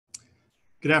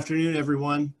Good afternoon,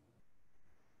 everyone.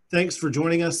 Thanks for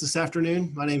joining us this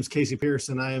afternoon. My name is Casey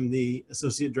Pearson. I am the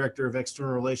Associate Director of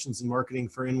External Relations and Marketing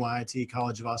for NYIT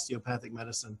College of Osteopathic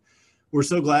Medicine. We're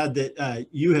so glad that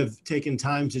you have taken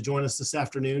time to join us this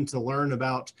afternoon to learn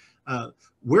about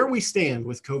where we stand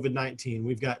with COVID-19.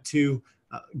 We've got two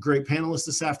great panelists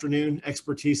this afternoon,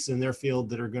 expertise in their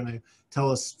field, that are going to tell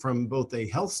us from both a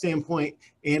health standpoint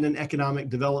and an economic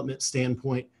development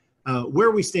standpoint where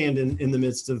we stand in the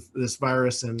midst of this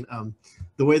virus and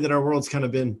the way that our world's kind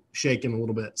of been shaken a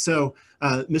little bit. So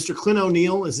Mr. Clint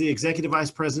O'Neal is the Executive Vice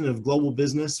President of Global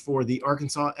Business for the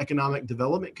Arkansas Economic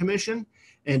Development Commission,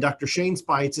 and Dr. Shane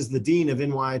Speights is the Dean of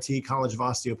NYIT College of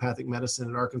Osteopathic Medicine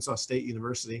at Arkansas State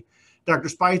University. Dr.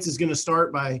 Speights is going to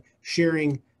start by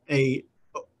sharing a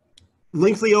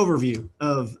lengthy overview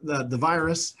of the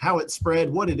virus, how it spread,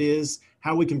 what it is,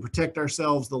 how we can protect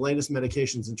ourselves, the latest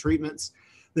medications and treatments.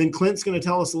 Then Clint's going to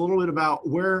tell us a little bit about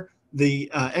where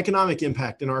the economic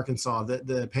impact in Arkansas that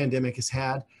the pandemic has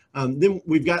had. Then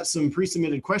we've got some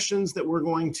pre-submitted questions that we're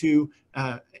going to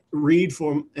read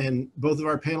from, and both of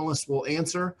our panelists will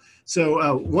answer.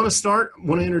 So want to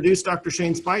introduce Dr.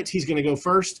 Shane Speights. He's going to go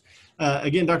first.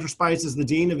 Again, Dr. Speights is the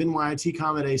Dean of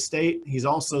NYITCOM at A-State. He's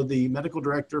also the Medical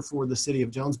Director for the City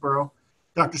of Jonesboro.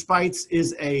 Dr. Speights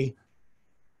is an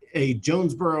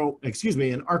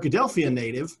Arkadelphia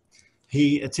native.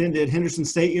 He attended Henderson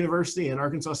State University and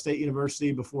Arkansas State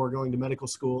University before going to medical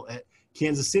school at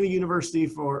Kansas City University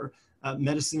for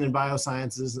medicine and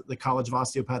biosciences at the College of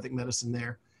Osteopathic Medicine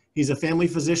there. He's a family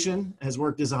physician, has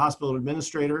worked as a hospital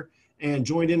administrator, and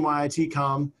joined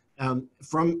NYITCOM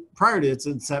from prior to its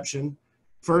inception,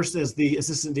 first as the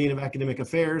Assistant Dean of Academic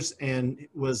Affairs, and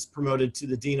was promoted to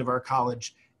the Dean of our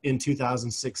college in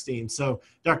 2016. So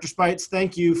Dr. Speights,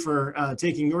 thank you for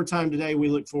taking your time today. We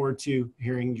look forward to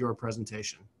hearing your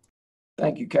presentation.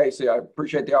 Thank you, Casey. I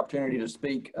appreciate the opportunity to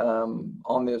speak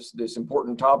on this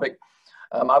important topic.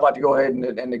 I'd like to go ahead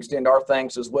and extend our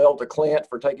thanks as well to Clint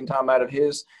for taking time out of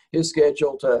his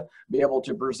schedule to be able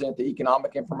to present the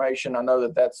economic information. I know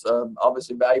that that's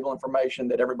obviously valuable information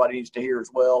that everybody needs to hear as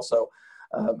well. So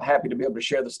I'm happy to be able to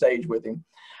share the stage with him.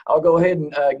 I'll go ahead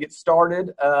and get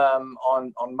started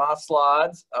on my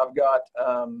slides. I've got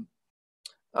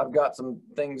some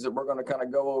things that we're going to kind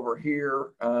of go over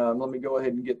here. Let me go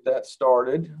ahead and get that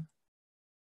started.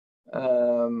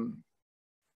 All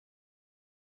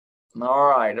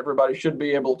right, everybody should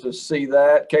be able to see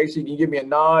that. Casey, can you give me a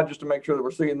nod just to make sure that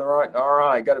we're seeing the right? All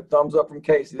right, got a thumbs up from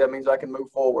Casey. That means I can move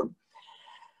forward.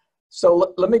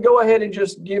 So let me go ahead and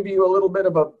just give you a little bit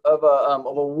of a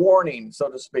warning, so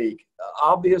to speak.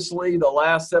 Obviously, the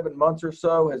last 7 months or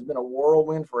so has been a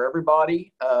whirlwind for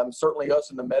everybody. Certainly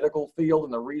us in the medical field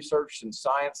and the research and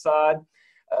science side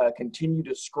continue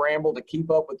to scramble to keep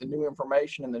up with the new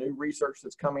information and the new research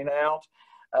that's coming out.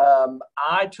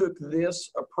 I took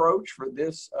this approach for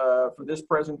this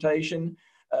presentation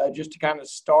just to kind of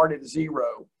start at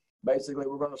zero. Basically,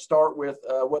 we're going to start with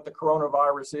what the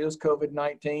coronavirus is,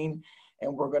 COVID-19,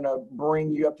 and we're going to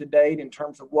bring you up to date in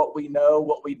terms of what we know,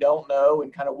 what we don't know,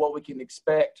 and kind of what we can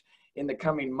expect in the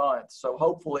coming months. So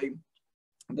hopefully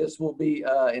this will be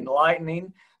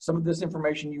enlightening. Some of this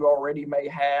information you already may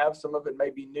have, some of it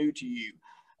may be new to you.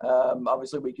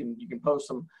 Obviously, you can post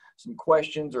some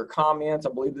questions or comments. I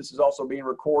believe this is also being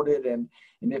recorded, and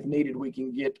if needed, we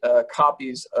can get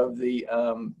copies of the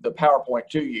PowerPoint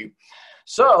to you.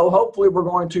 So hopefully we're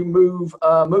going to move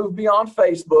beyond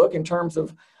Facebook in terms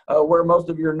of where most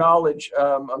of your knowledge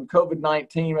on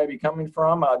COVID-19 may be coming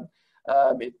from.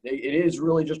 It is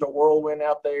really just a whirlwind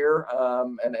out there,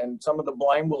 and some of the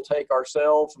blame we'll take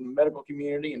ourselves from the medical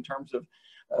community in terms of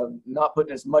not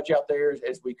putting as much out there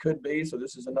as we could be. So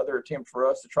this is another attempt for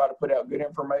us to try to put out good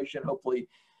information, hopefully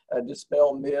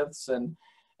dispel myths and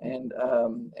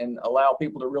allow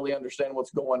people to really understand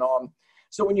what's going on.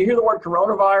 So when you hear the word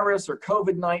coronavirus or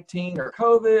COVID-19 or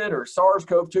COVID or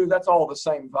SARS-CoV-2, that's all the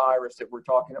same virus that we're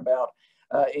talking about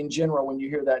in general when you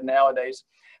hear that nowadays.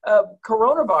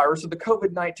 Coronavirus or the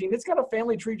COVID-19, it's got a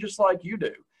family tree just like you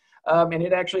do. And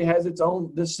it actually has its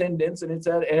own descendants, and it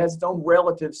has its own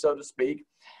relatives, so to speak.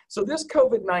 So this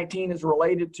COVID-19 is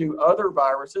related to other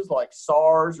viruses like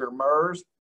SARS or MERS.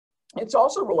 It's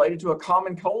also related to a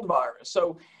common cold virus.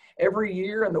 So every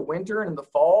year in the winter and in the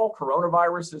fall,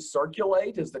 coronaviruses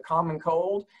circulate as the common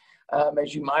cold.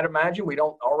 As you might imagine, we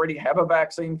don't already have a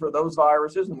vaccine for those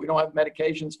viruses, and we don't have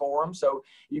medications for them. So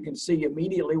you can see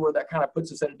immediately where that kind of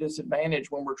puts us at a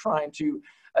disadvantage when we're trying to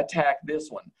attack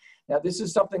this one. Now, this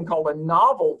is something called a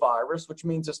novel virus, which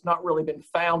means it's not really been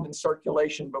found in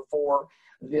circulation before.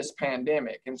 this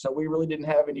pandemic. And so we really didn't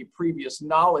have any previous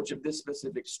knowledge of this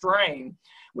specific strain,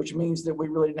 which means that we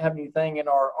really didn't have anything in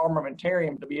our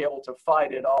armamentarium to be able to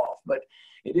fight it off. But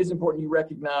it is important you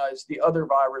recognize the other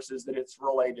viruses that it's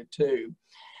related to.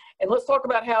 And let's talk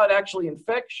about how it actually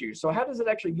infects you. So how does it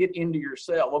actually get into your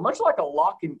cell? Well, much like a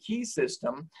lock and key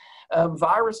system,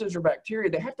 viruses or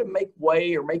bacteria, they have to make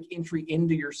way or make entry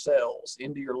into your cells,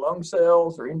 into your lung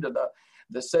cells or into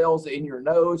the cells in your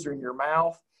nose or in your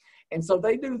mouth. And so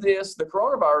they do this, the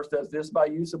coronavirus does this by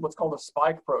use of what's called a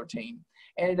spike protein.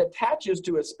 And it attaches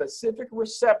to a specific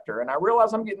receptor. And I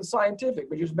realize I'm getting scientific,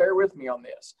 but just bear with me on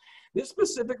this. This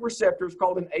specific receptor is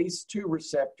called an ACE2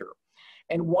 receptor.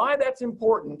 And why that's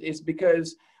important is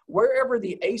because wherever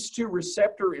the ACE2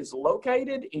 receptor is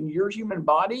located in your human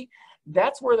body,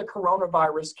 that's where the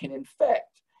coronavirus can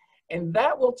infect. And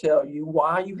that will tell you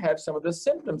why you have some of the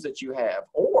symptoms that you have,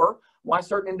 or why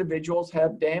certain individuals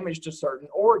have damage to certain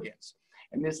organs.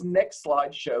 And this next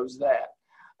slide shows that.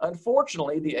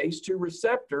 Unfortunately, the ACE2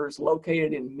 receptor is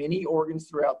located in many organs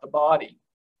throughout the body,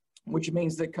 which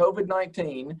means that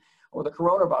COVID-19 or the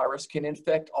coronavirus can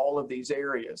infect all of these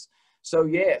areas. So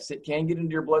yes, it can get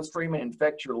into your bloodstream and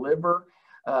infect your liver.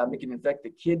 It can infect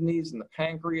the kidneys and the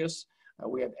pancreas.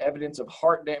 We have evidence of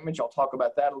heart damage. I'll talk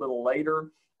about that a little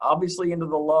later. Obviously into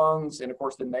the lungs and of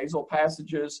course the nasal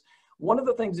passages. One of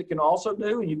the things it can also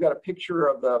do, and you've got a picture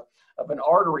of an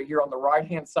artery here on the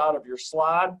right-hand side of your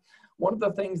slide. One of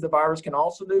the things the virus can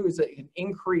also do is it can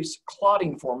increase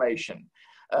clotting formation.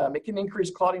 It can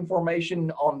increase clotting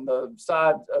formation on the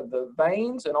sides of the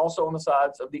veins and also on the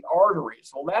sides of the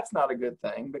arteries. Well, that's not a good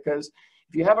thing, because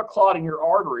if you have a clot in your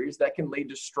arteries, that can lead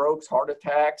to strokes, heart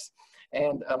attacks,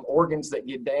 and organs that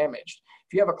get damaged.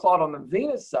 If you have a clot on the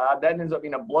venous side, that ends up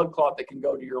being a blood clot that can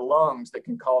go to your lungs that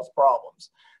can cause problems.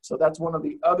 So that's one of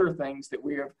the other things that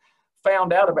we have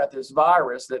found out about this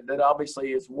virus that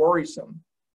obviously is worrisome.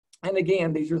 And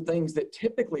again, these are things that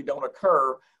typically don't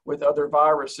occur with other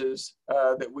viruses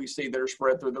that we see that are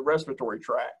spread through the respiratory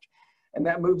tract. And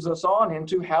that moves us on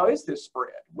into, how is this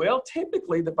spread? Well,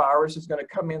 typically the virus is going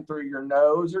to come in through your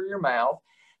nose or your mouth.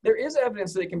 There is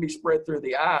evidence that it can be spread through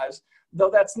the eyes, though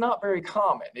that's not very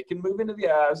common. It can move into the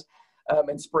eyes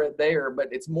and spread there, but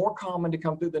it's more common to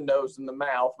come through the nose than the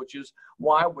mouth, which is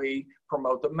why we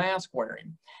promote the mask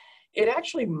wearing. It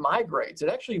actually migrates, it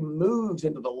actually moves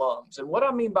into the lungs. And what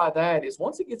I mean by that is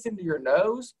once it gets into your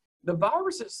nose, the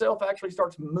virus itself actually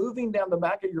starts moving down the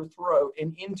back of your throat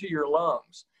and into your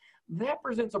lungs. That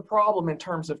presents a problem in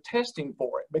terms of testing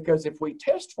for it, because if we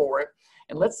test for it,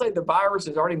 and let's say the virus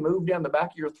has already moved down the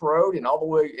back of your throat and all the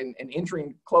way and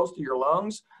entering close to your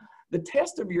lungs, the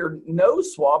test of your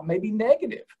nose swab may be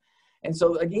negative. And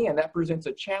so again, that presents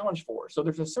a challenge for us. So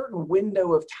there's a certain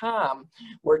window of time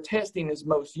where testing is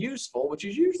most useful, which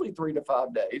is usually 3 to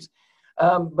 5 days.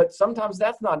 But sometimes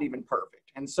that's not even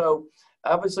perfect. And so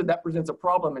obviously that presents a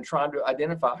problem in trying to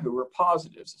identify who are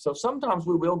positives. So sometimes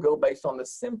we will go based on the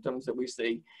symptoms that we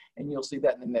see, and you'll see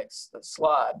that in the next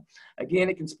slide. Again,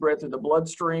 it can spread through the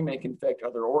bloodstream and it can infect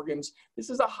other organs. This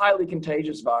is a highly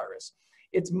contagious virus.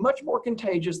 It's much more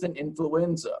contagious than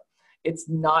influenza. It's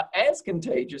not as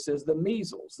contagious as the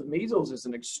measles. The measles is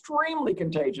an extremely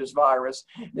contagious virus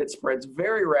that spreads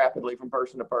very rapidly from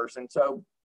person to person. So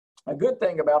a good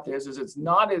thing about this is it's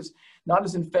not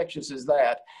as infectious as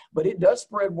that, but it does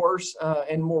spread worse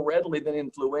and more readily than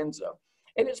influenza.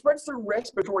 And it spreads through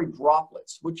respiratory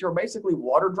droplets, which are basically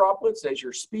water droplets. As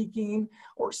you're speaking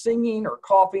or singing or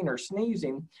coughing or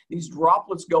sneezing, these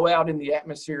droplets go out in the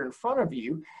atmosphere in front of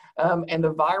you, and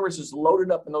the virus is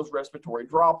loaded up in those respiratory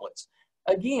droplets.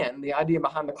 Again, the idea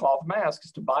behind the cloth mask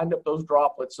is to bind up those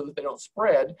droplets so that they don't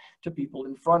spread to people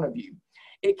in front of you.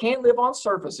 It can live on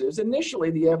surfaces.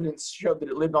 Initially, the evidence showed that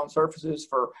it lived on surfaces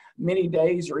for many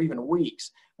days or even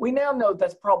weeks. We now know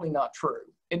that's probably not true.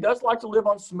 It does like to live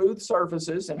on smooth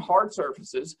surfaces and hard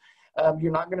surfaces.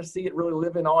 You're not going to see it really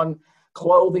living on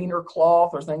clothing or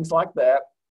cloth or things like that.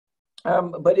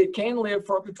 But it can live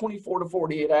for up to 24 to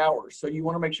 48 hours. So you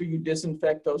want to make sure you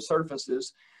disinfect those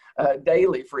surfaces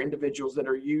daily for individuals that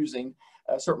are using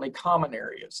certainly common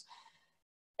areas.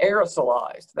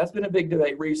 Aerosolized, that's been a big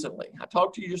debate recently. I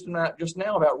talked to you just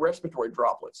now about respiratory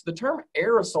droplets. The term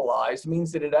aerosolized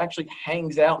means that it actually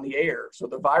hangs out in the air. So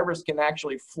the virus can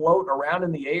actually float around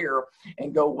in the air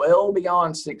and go well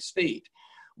beyond 6 feet.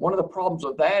 One of the problems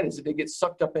with that is if it gets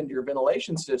sucked up into your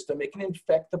ventilation system, it can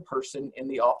infect the person in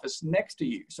the office next to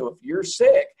you. So if you're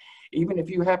sick, even if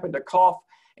you happen to cough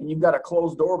and you've got a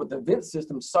closed door, but the vent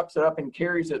system sucks it up and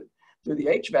carries it through the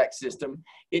HVAC system,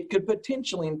 it could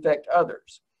potentially infect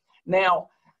others. Now,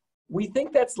 we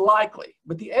think that's likely,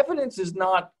 but the evidence is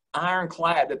not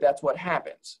ironclad that that's what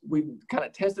happens. We've kind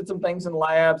of tested some things in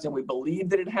labs and we believe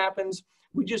that it happens.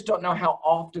 We just don't know how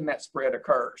often that spread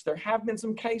occurs. There have been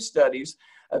some case studies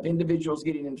of individuals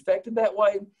getting infected that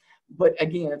way, but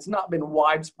again, it's not been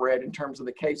widespread in terms of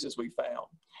the cases we found.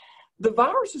 The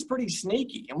virus is pretty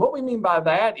sneaky, and what we mean by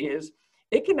that is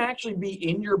it can actually be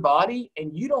in your body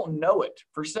and you don't know it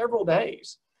for several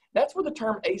days. That's where the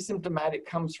term asymptomatic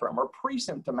comes from, or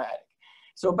pre-symptomatic.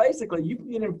 So basically, you can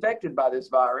get infected by this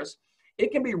virus.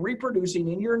 It can be reproducing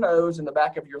in your nose and the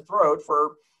back of your throat for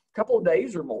a couple of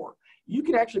days or more. You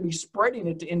can actually be spreading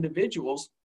it to individuals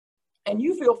and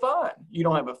you feel fine. You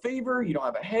don't have a fever, you don't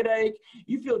have a headache,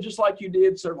 you feel just like you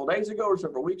did several days ago or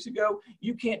several weeks ago.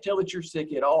 You can't tell that you're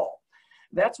sick at all.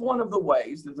 That's one of the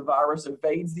ways that the virus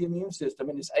evades the immune system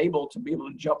and is able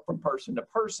to jump from person to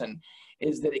person,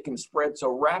 is that it can spread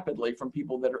so rapidly from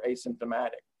people that are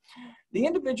asymptomatic. The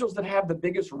individuals that have the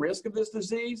biggest risk of this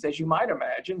disease, as you might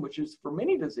imagine, which is for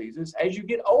many diseases, as you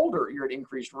get older, you're at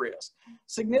increased risk.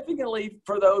 Significantly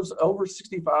for those over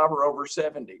 65 or over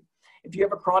 70. If you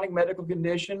have a chronic medical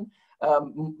condition,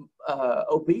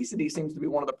 obesity seems to be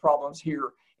one of the problems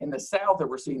here in the South that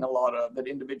we're seeing a lot of, that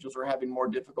individuals are having more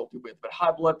difficulty with. But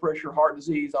high blood pressure, heart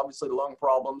disease, obviously lung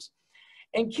problems.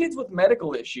 And kids with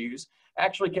medical issues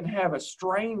actually can have a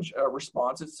strange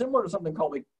response. It's similar to something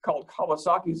called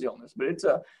Kawasaki's illness, but it's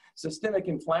a systemic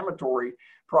inflammatory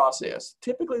process.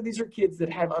 Typically, these are kids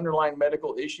that have underlying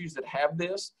medical issues that have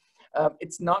this.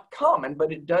 It's not common,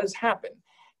 but it does happen.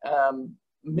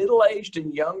 Middle-aged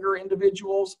and younger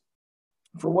individuals,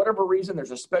 for whatever reason,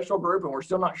 there's a special group, and we're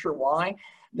still not sure why,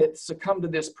 that succumb to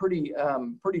this pretty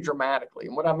dramatically.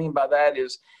 And what I mean by that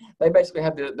is they basically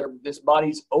have this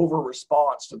body's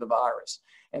over-response to the virus.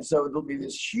 And so there'll be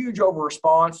this huge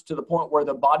over-response to the point where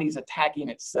the body's attacking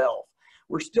itself.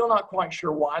 We're still not quite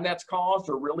sure why that's caused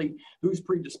or really who's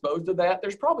predisposed to that.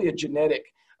 There's probably a genetic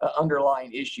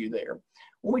underlying issue there.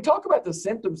 When we talk about the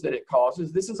symptoms that it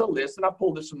causes, this is a list, and I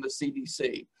pulled this from the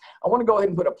CDC. I want to go ahead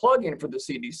and put a plug in for the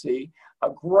CDC, a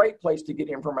great place to get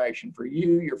information for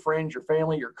you, your friends, your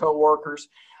family, your coworkers.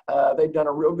 They've done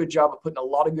a real good job of putting a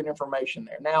lot of good information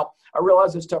there. Now, I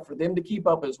realize it's tough for them to keep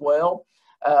up as well,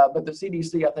 but the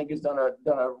CDC, I think, has done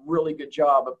a really good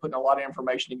job of putting a lot of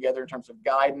information together in terms of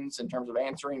guidance, in terms of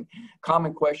answering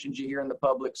common questions you hear in the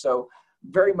public. So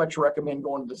very much recommend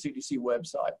going to the CDC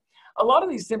website. A lot of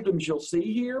these symptoms you'll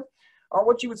see here are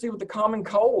what you would see with the common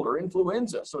cold or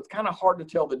influenza. So it's kind of hard to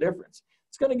tell the difference.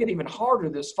 It's going to get even harder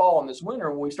this fall and this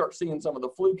winter when we start seeing some of the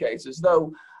flu cases,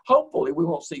 though hopefully we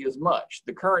won't see as much.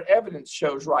 The current evidence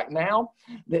shows right now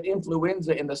that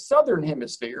influenza in the southern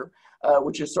hemisphere,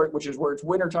 which is where it's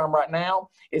wintertime right now,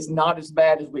 is not as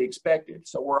bad as we expected.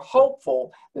 So we're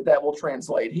hopeful that that will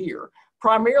translate here.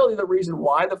 Primarily the reason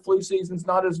why the flu season's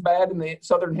not as bad in the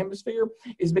southern hemisphere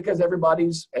is because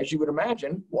everybody's, as you would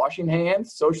imagine, washing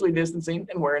hands, socially distancing,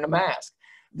 and wearing a mask.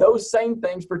 Those same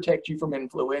things protect you from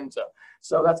influenza.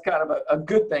 So that's kind of a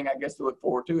good thing, I guess, to look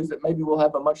forward to, is that maybe we'll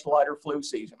have a much lighter flu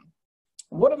season.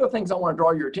 One of the things I want to draw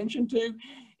your attention to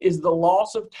is the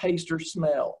loss of taste or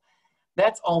smell.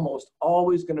 That's almost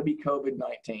always going to be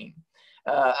COVID-19.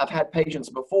 I've had patients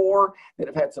before that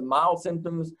have had some mild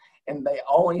symptoms, and they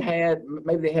only had,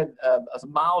 maybe they had a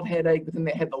mild headache, but then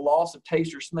they had the loss of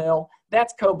taste or smell.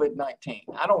 That's COVID-19.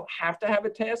 I don't have to have a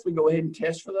test. We go ahead and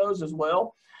test for those as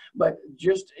well. But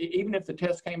just even if the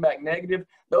test came back negative,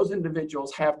 those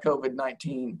individuals have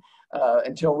COVID-19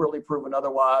 until really proven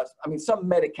otherwise. I mean, some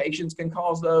medications can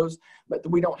cause those, but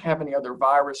we don't have any other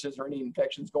viruses or any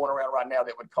infections going around right now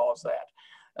that would cause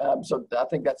that. So I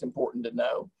think that's important to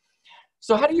know.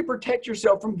 So how do you protect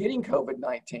yourself from getting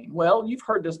COVID-19? Well, you've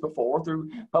heard this before through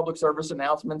public service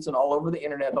announcements and all over the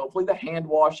internet. Hopefully the hand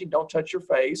washing, don't touch your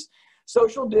face,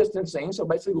 social distancing, so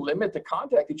basically limit the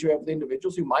contact that you have with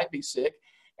individuals who might be sick,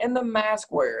 and the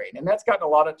mask wearing. And that's gotten a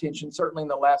lot of attention, certainly in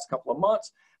the last couple of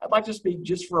months. I'd like to speak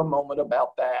just for a moment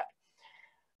about that.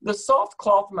 The soft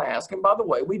cloth mask, and by the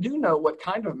way, we do know what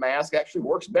kind of mask actually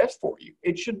works best for you.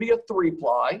 It should be a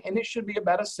 3-ply, and it should be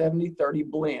about a 70-30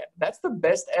 blend. That's the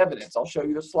best evidence. I'll show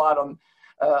you the slide on,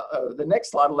 the next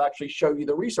slide will actually show you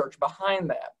the research behind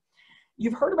that.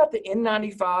 You've heard about the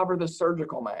N95 or the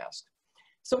surgical mask.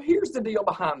 So here's the deal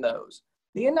behind those.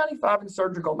 The N95 and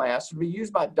surgical masks would be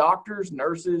used by doctors,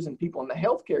 nurses, and people in the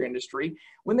healthcare industry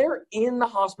when they're in the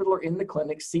hospital or in the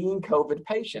clinic seeing COVID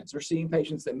patients or seeing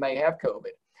patients that may have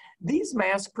COVID. These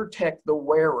masks protect the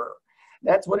wearer.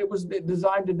 That's what it was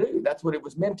designed to do. That's what it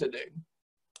was meant to do.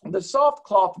 The soft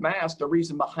cloth mask, the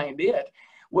reason behind it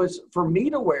was for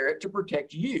me to wear it to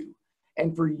protect you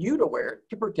and for you to wear it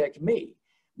to protect me.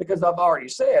 Because I've already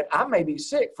said I may be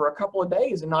sick for a couple of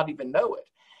days and not even know it.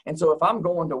 And so if I'm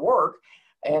going to work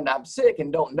and I'm sick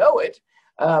and don't know it,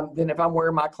 then if I'm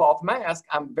wearing my cloth mask,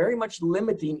 I'm very much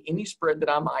limiting any spread that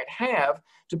I might have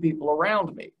to people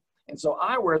around me. And so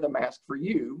I wear the mask for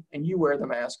you and you wear the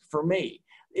mask for me.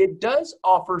 It does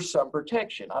offer some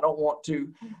protection. I don't want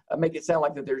to make it sound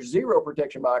like that there's zero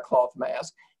protection by a cloth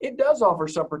mask. It does offer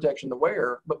some protection to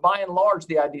wear, but by and large,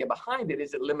 the idea behind it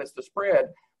is it limits the spread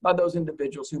by those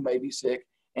individuals who may be sick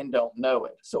and don't know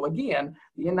it. So again,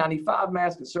 the N95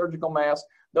 mask and surgical mask,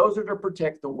 those are to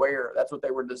protect the wearer. That's what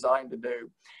they were designed to do.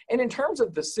 And in terms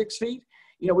of the 6 feet,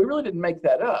 you know, we really didn't make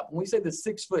that up. When we say the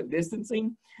 6 foot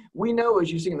distancing, we know,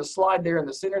 as you see in the slide there in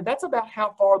the center, that's about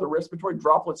how far the respiratory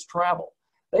droplets travel.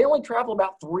 They only travel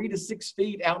about 3 to 6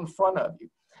 feet out in front of you.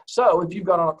 So if you've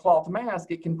got on a cloth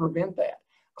mask, it can prevent that.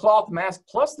 Cloth mask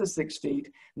plus the 6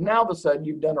 feet, now all of a sudden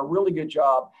you've done a really good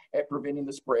job at preventing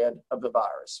the spread of the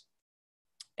virus.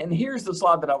 And here's the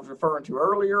slide that I was referring to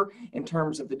earlier in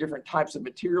terms of the different types of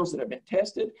materials that have been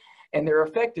tested and their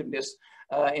effectiveness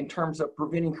in terms of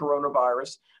preventing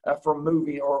coronavirus from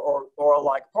moving or a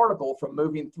like particle from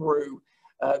moving through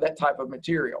that type of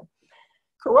material.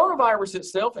 Coronavirus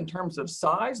itself, in terms of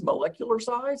size, molecular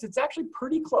size, it's actually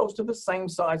pretty close to the same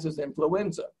size as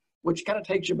influenza, which kind of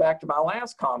takes you back to my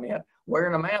last comment.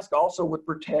 Wearing a mask also would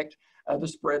protect the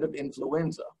spread of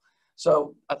influenza.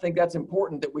 So I think that's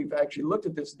important that we've actually looked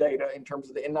at this data in terms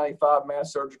of the N95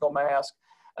 mask, surgical mask,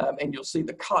 and you'll see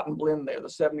the cotton blend there, the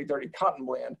 70-30 cotton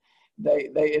blend.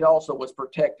 It also was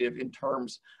protective in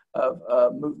terms of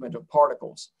movement of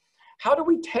particles. How do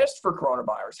we test for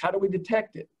coronavirus? How do we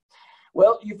detect it?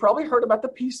 Well, you've probably heard about the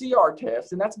PCR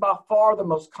test, and that's by far the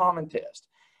most common test.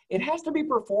 It has to be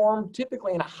performed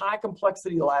typically in a high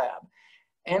complexity lab.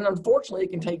 And unfortunately,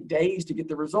 it can take days to get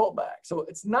the result back. So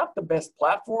it's not the best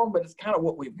platform, but it's kind of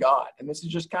what we've got. And this is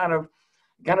just kind of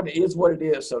is what it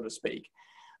is, so to speak.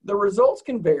 The results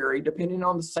can vary depending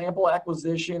on the sample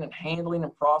acquisition and handling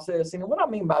and processing. And what I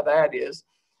mean by that is,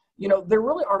 you know, there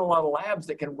really aren't a lot of labs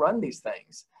that can run these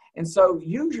things. And so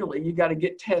usually you got to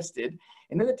get tested,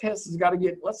 and then the test has got to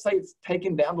get, let's say it's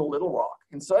taken down to Little Rock.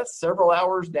 And so that's several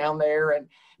hours down there, and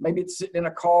maybe it's sitting in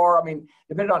a car. I mean,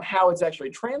 depending on how it's actually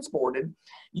transported,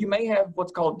 you may have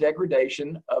what's called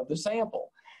degradation of the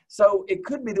sample. So it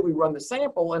could be that we run the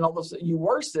sample and all of a sudden you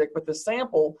were sick, but the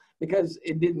sample, because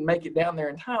it didn't make it down there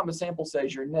in time, the sample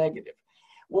says you're negative.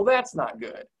 Well, that's not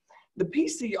good. The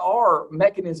PCR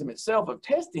mechanism itself of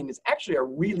testing is actually a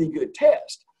really good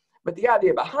test. But the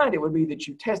idea behind it would be that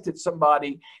you tested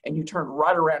somebody and you turned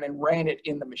right around and ran it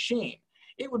in the machine.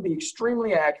 It would be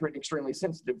extremely accurate, extremely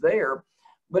sensitive there.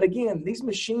 But again, these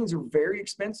machines are very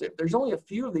expensive. There's only a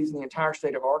few of these in the entire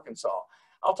state of Arkansas.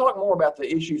 I'll talk more about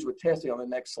the issues with testing on the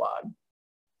next slide.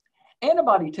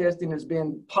 Antibody testing has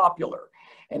been popular,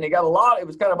 and it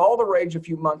was kind of all the rage a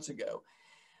few months ago.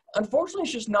 Unfortunately,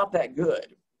 it's just not that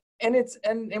good. And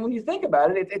when you think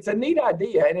about it, it's a neat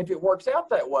idea. And if it works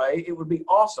out that way, it would be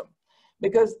awesome.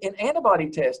 Because in antibody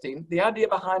testing, the idea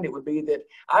behind it would be that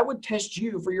I would test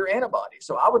you for your antibody.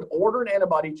 So I would order an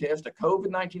antibody test, a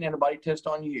COVID-19 antibody test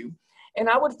on you, and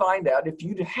I would find out if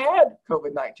you'd had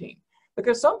COVID-19.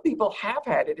 Because some people have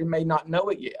had it and may not know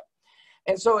it yet.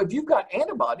 And so if you've got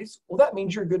antibodies, well, that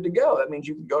means you're good to go. That means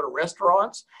you can go to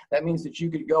restaurants. That means that you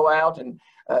could go out and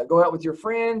go out with your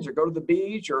friends or go to the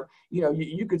beach, or, you know,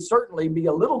 you could certainly be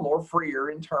a little more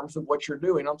freer in terms of what you're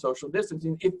doing on social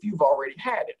distancing if you've already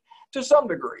had it to some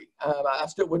degree. I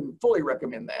still wouldn't fully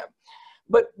recommend that.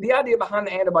 But the idea behind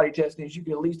the antibody testing is you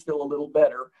can at least feel a little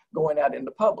better going out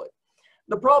into public.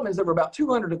 The problem is there were about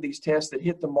 200 of these tests that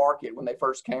hit the market when they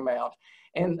first came out.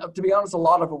 And to be honest, a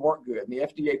lot of them weren't good. And the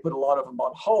FDA put a lot of them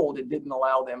on hold and didn't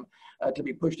allow them to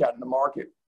be pushed out in the market.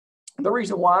 The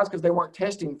reason why is because they weren't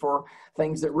testing for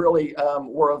things that really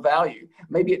were of value.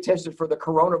 Maybe it tested for the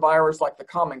coronavirus like the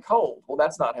common cold. Well,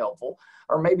 that's not helpful.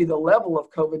 Or maybe the level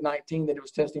of COVID-19 that it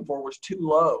was testing for was too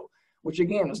low, which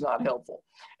again is not helpful.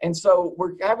 And so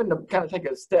we're having to kind of take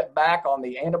a step back on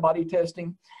the antibody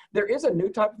testing. There is a new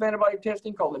type of antibody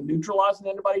testing called a neutralizing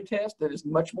antibody test that is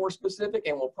much more specific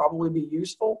and will probably be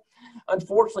useful.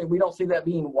 Unfortunately, we don't see that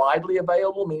being widely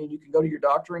available, meaning you can go to your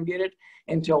doctor and get it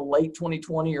until late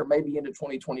 2020 or maybe into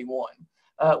 2021.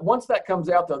 Once that comes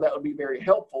out, though, that would be very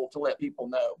helpful to let people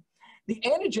know. The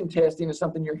antigen testing is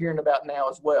something you're hearing about now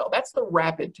as well. That's the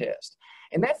rapid test.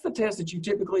 And that's the test that you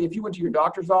typically, if you went to your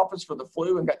doctor's office for the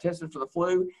flu and got tested for the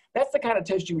flu, that's the kind of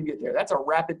test you would get there. That's a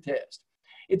rapid test.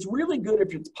 It's really good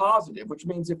if it's positive, which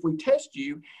means if we test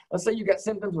you, let's say you got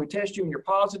symptoms, we test you and you're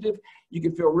positive, you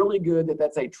can feel really good that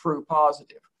that's a true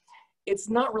positive. It's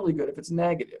not really good if it's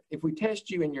negative. If we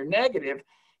test you and you're negative,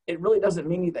 it really doesn't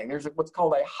mean anything. There's what's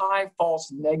called a high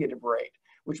false negative rate,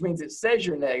 which means it says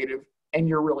you're negative and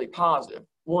you're really positive.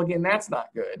 Well, again, that's not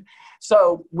good.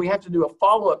 So we have to do a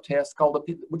follow-up test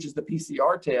which is the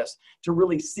PCR test, to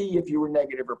really see if you were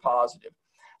negative or positive.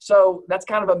 So that's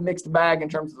kind of a mixed bag in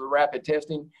terms of the rapid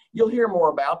testing. You'll hear more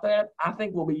about that. I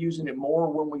think we'll be using it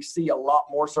more when we see a lot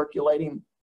more circulating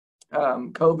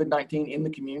COVID-19 in the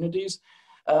communities.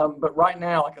 But right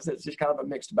now, like I said, it's just kind of a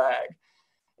mixed bag.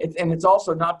 It's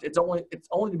also not, it's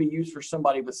only to be used for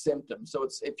somebody with symptoms. So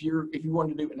it's, if you want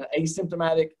to do an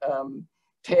asymptomatic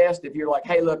test, if you're like,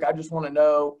 hey, look, I just want to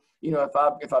know, you know,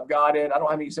 if I've got it, I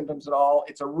don't have any symptoms at all.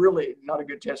 It's a really not a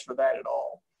good test for that at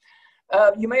all.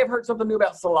 You may have heard something new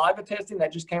about saliva testing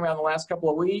that just came out in the last couple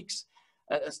of weeks.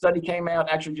 A study came out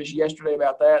actually just yesterday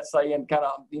about that, saying kind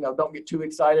of, you know, don't get too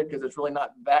excited because it's really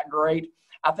not that great.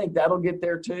 I think that'll get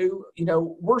there too. You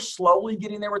know, we're slowly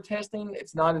getting there with testing.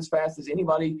 It's not as fast as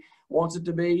anybody wants it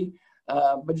to be,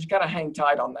 but just kind of hang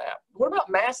tight on that. What about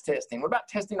mass testing? What about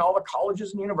testing all the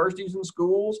colleges and universities and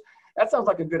schools? That sounds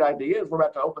like a good idea. As we're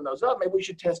about to open those up, maybe we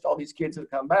should test all these kids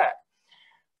that come back.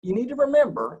 You need to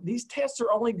remember, these tests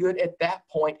are only good at that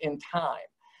point in time.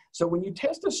 So when you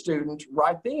test a student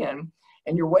right then,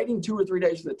 and you're waiting 2 or 3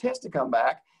 days for the test to come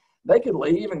back, they could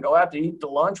leave and go out to eat to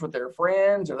lunch with their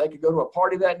friends, or they could go to a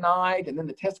party that night, and then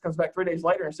the test comes back 3 days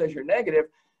later and says you're negative,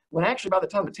 when actually by the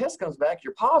time the test comes back,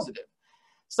 you're positive.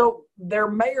 So there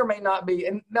may or may not be,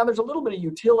 and now there's a little bit of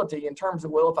utility in terms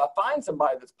of, well, if I find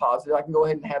somebody that's positive, I can go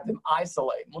ahead and have them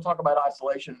isolate. And we'll talk about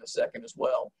isolation in a second as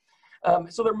well.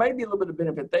 So there may be a little bit of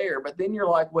benefit there, but then you're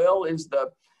like, well, is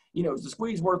the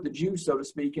squeeze worth the juice, so to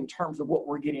speak, in terms of what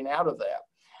we're getting out of that?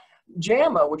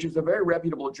 JAMA, which is a very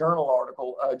reputable journal,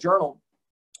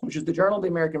 which is the Journal of the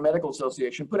American Medical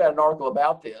Association, put out an article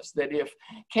about this, that if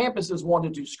campuses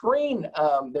wanted to screen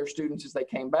their students as they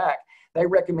came back, they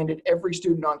recommended every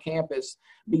student on campus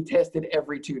be tested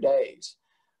every 2 days.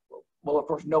 Well, of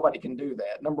course, nobody can do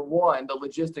that. Number one, the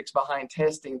logistics behind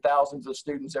testing thousands of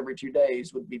students every 2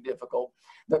 days would be difficult.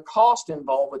 The cost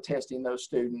involved with testing those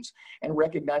students and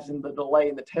recognizing the delay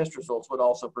in the test results would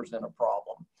also present a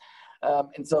problem.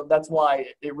 And so that's why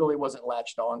it really wasn't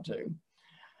latched onto.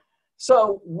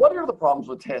 So what are the problems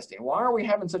with testing? Why are we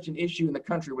having such an issue in the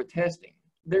country with testing?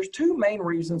 There's 2 main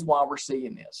reasons why we're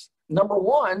seeing this. Number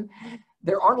one,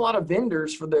 there aren't a lot of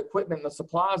vendors for the equipment and the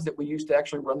supplies that we use to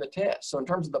actually run the test. So in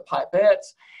terms of the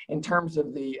pipettes, in terms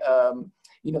of the,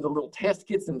 the little test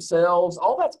kits themselves,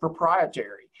 all that's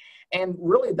proprietary. And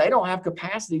really, they don't have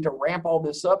capacity to ramp all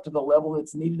this up to the level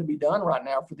that's needed to be done right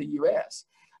now for the US.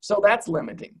 So that's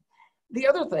limiting. The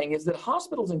other thing is that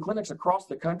hospitals and clinics across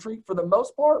the country, for the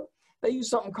most part, they use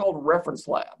something called reference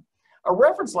lab. A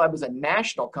reference lab is a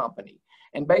national company.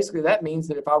 And basically that means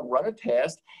that if I run a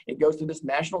test, it goes to this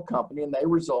national company and they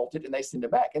result it and they send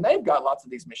it back. And they've got lots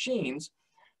of these machines.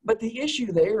 But the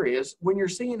issue there is when you're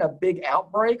seeing a big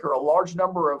outbreak or a large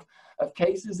number of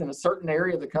cases in a certain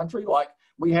area of the country, like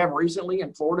we have recently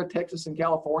in Florida, Texas, and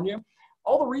California,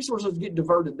 all the resources get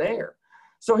diverted there.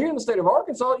 So here in the state of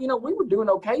Arkansas, we were doing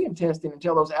okay in testing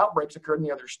until those outbreaks occurred in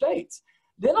the other states.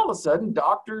 Then all of a sudden,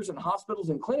 doctors and hospitals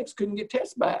and clinics couldn't get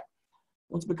tests back.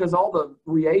 Well, it's because all the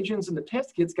reagents and the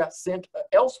test kits got sent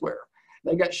elsewhere.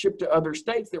 They got shipped to other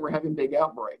states that were having big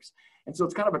outbreaks. And so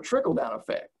it's kind of a trickle-down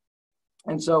effect.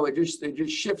 And so it just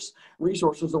shifts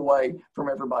resources away from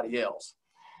everybody else.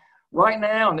 Right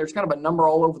now, and there's kind of a number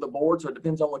all over the board, so it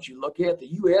depends on what you look at, the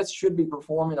U.S. should be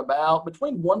performing about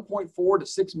between 1.4 to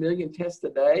 6 million tests a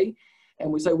day.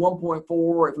 And we say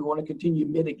 1.4 if we want to continue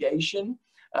mitigation,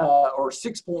 or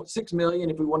 6.6 million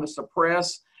if we want to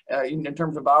suppress in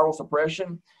terms of viral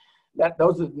suppression.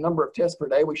 Those are the number of tests per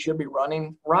day we should be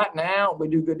running. Right now, we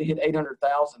do good to hit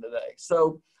 800,000 a day.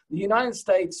 So the United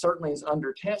States certainly is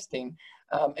under testing,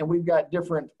 and we've got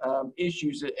different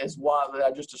issues that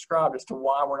I just described as to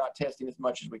why we're not testing as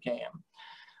much as we can.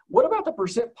 What about the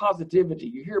percent positivity?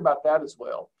 You hear about that as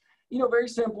well. Very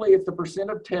simply, it's the percent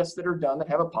of tests that are done that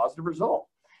have a positive result.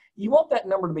 You want that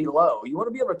number to be low. You want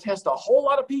to be able to test a whole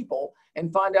lot of people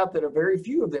and find out that a very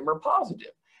few of them are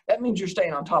positive. That means you're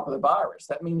staying on top of the virus.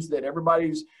 That means that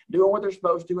everybody's doing what they're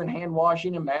supposed to in hand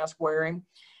washing and mask wearing.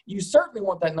 You certainly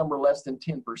want that number less than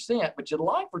 10%, but you'd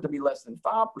like for it to be less than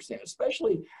 5%,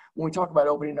 especially when we talk about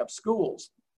opening up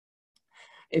schools.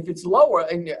 If it's lower,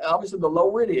 and obviously the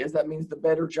lower it is, that means the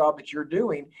better job that you're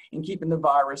doing in keeping the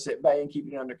virus at bay and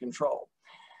keeping it under control.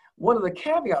 One of the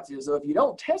caveats is, though, if you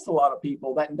don't test a lot of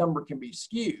people, that number can be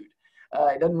skewed.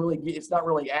 It's not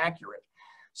really accurate.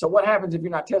 So what happens if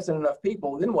you're not testing enough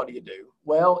people? Then what do?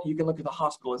 Well, you can look at the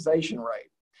hospitalization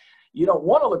rate. You don't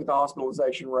want to look at the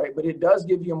hospitalization rate, but it does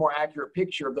give you a more accurate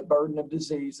picture of the burden of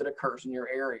disease that occurs in your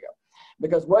area.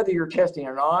 Because whether you're testing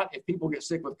or not, if people get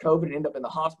sick with COVID and end up in the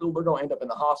hospital, they're going to end up in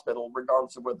the hospital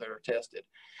regardless of whether they're tested.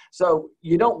 So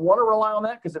you don't want to rely on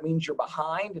that because it means you're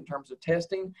behind in terms of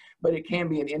testing, but it can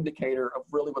be an indicator of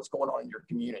really what's going on in your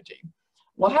community.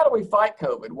 Well, how do we fight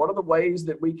COVID? What are the ways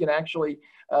that we can actually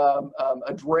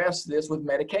address this with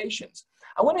medications?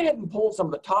 I went ahead and pulled some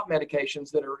of the top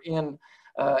medications that are in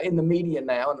the media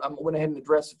now, and I went ahead and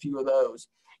addressed a few of those.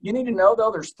 You need to know,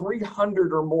 though, there's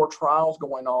 300 or more trials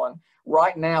going on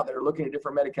right now that are looking at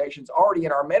different medications already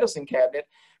in our medicine cabinet,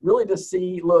 really to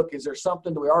see, look, is there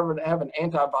something, do we already have an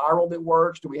antiviral that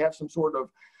works? Do we have some sort of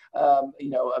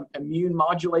immune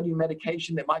modulating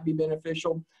medication that might be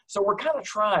beneficial? So we're kind of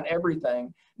trying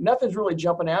everything. Nothing's really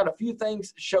jumping out. A few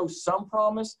things show some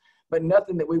promise, but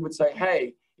nothing that we would say,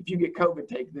 hey, if you get COVID,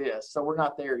 take this. So we're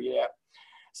not there yet.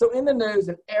 So in the news,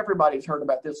 and everybody's heard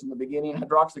about this from the beginning,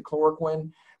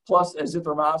 hydroxychloroquine plus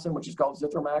azithromycin, which is called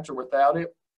Zithromax, or without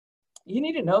it. You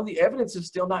need to know the evidence is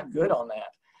still not good on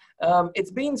that.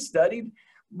 It's being studied,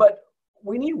 but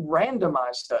we need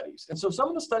randomized studies. And so some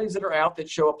of the studies that are out that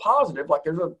show a positive, like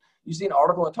you see an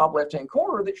article in the top left-hand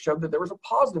corner that showed that there was a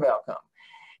positive outcome.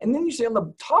 And then you see on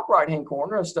the top right-hand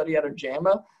corner a study out of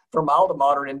JAMA for mild to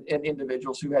moderate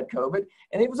individuals who had COVID,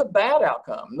 and it was a bad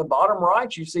outcome. In the bottom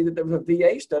right, you see that there was a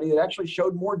VA study that actually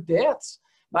showed more deaths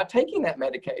by taking that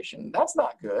medication. That's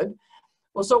not good.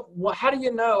 Well, so how do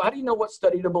you know? How do you know what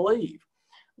study to believe?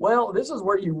 Well, this is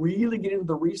where you really get into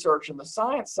the research and the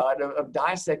science side of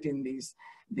dissecting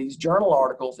these journal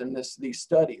articles and these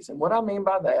studies. And what I mean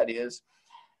by that is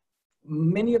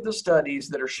many of the studies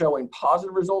that are showing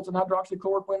positive results in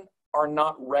hydroxychloroquine are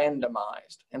not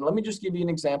randomized. And let me just give you an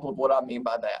example of what I mean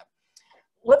by that.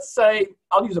 Let's say,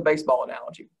 I'll use a baseball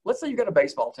analogy. Let's say you got a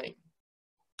baseball team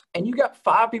and you got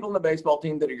 5 people in the baseball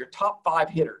team that are your top 5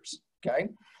 hitters, okay?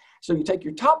 So you take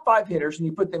your top 5 hitters and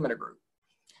you put them in a group.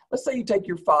 Let's say you take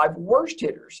your 5 worst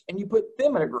hitters and you put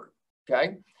them in a group,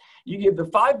 okay? You give the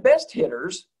 5 best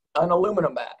hitters an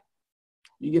aluminum bat.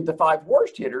 You give the 5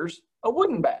 worst hitters a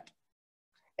wooden bat.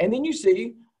 And then you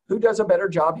see who does a better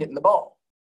job hitting the ball.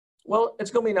 Well, it's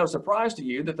going to be no surprise to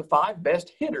you that the 5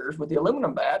 best hitters with the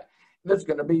aluminum bat, they're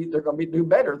going to do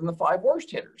better than the 5 worst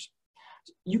hitters.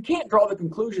 You can't draw the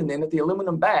conclusion then that the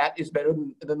aluminum bat is better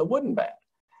than the wooden bat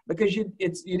because you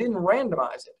didn't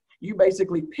randomize it. You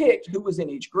basically picked who was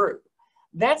in each group.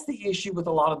 That's the issue with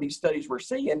a lot of these studies we're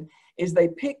seeing is they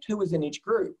picked who was in each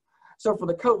group. So for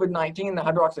the COVID-19, the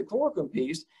hydroxychloroquine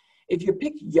piece, if you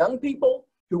pick young people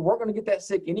who weren't going to get that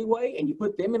sick anyway, and you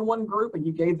put them in one group and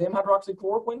you gave them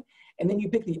hydroxychloroquine, and then you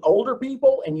pick the older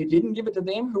people and you didn't give it to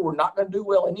them who were not going to do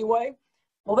well anyway,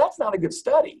 well, that's not a good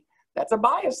study. That's a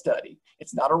bias study.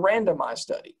 It's not a randomized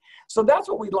study. So that's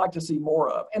what we'd like to see more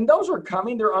of. And those are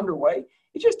coming, they're underway.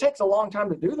 It just takes a long time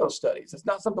to do those studies. It's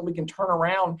not something we can turn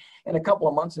around in a couple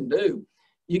of months and do.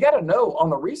 You got to know on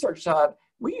the research side,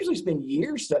 we usually spend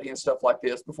years studying stuff like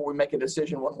this before we make a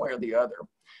decision one way or the other.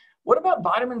 What about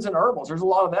vitamins and herbals? There's a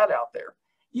lot of that out there.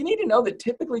 You need to know that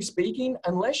typically speaking,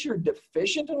 unless you're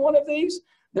deficient in one of these,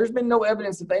 there's been no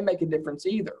evidence that they make a difference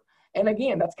either. And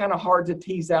again, that's kind of hard to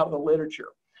tease out of the literature.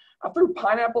 I threw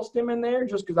pineapple stem in there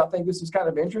just because I think this is kind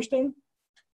of interesting.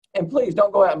 And please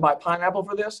don't go out and buy pineapple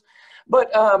for this. But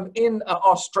in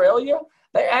Australia,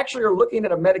 they actually are looking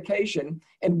at a medication,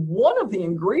 and one of the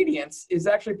ingredients is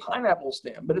actually pineapple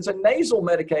stem, but it's a nasal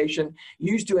medication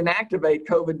used to inactivate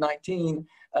COVID-19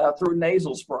 through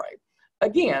nasal spray.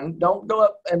 Again, don't go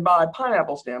up and buy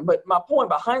pineapple stem, but my point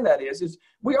behind that is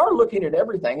we are looking at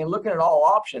everything and looking at all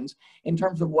options in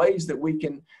terms of ways that we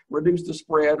can reduce the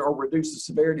spread or reduce the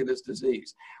severity of this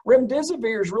disease.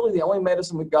 Remdesivir is really the only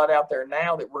medicine we've got out there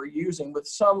now that we're using with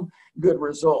some good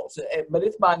results, but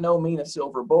it's by no means a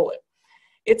silver bullet.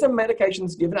 It's a medication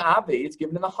that's given IV, it's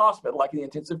given in the hospital, like the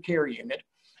intensive care unit.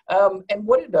 And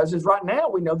what it does is right now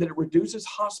we know that it reduces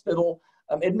hospital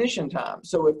admission time.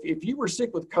 So if you were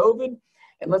sick with COVID,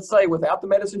 and let's say without the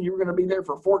medicine, you were going to be there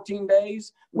for 14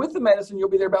 days. With the medicine, you'll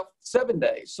be there about 7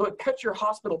 days. So it cuts your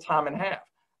hospital time in half.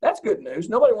 That's good news.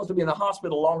 Nobody wants to be in the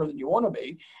hospital longer than you want to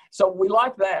be. So we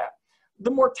like that.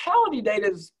 The mortality data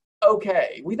is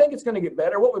okay. We think it's going to get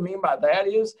better. What we mean by that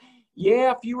is,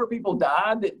 yeah, fewer people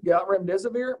died that got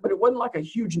remdesivir, but it wasn't like a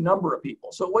huge number of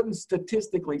people. So it wasn't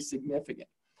statistically significant.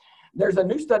 There's a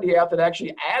new study out that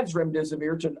actually adds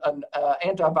remdesivir to an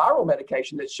antiviral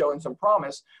medication that's showing some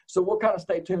promise. So we'll kind of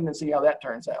stay tuned and see how that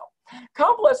turns out.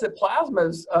 Convalescent plasma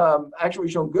is actually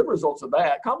shown good results of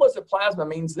that. Convalescent plasma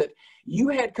means that you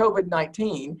had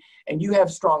COVID-19 and you have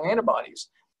strong antibodies.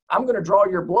 I'm going to draw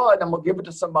your blood, and I'm going to give it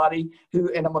to somebody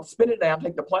and I'm going to spin it down,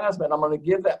 take the plasma, and I'm going to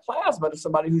give that plasma to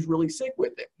somebody who's really sick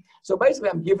with it. So basically,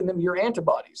 I'm giving them your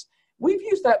antibodies. We've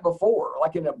used that before,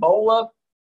 like in Ebola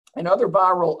and other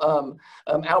viral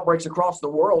outbreaks across the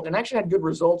world, and actually had good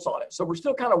results on it. So we're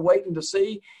still kind of waiting to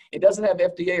see. It doesn't have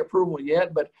FDA approval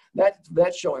yet, but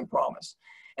that's showing promise.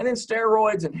 And then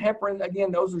steroids and heparin,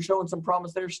 again, those are showing some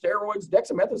promise there. Steroids,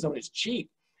 dexamethasone is cheap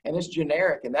and it's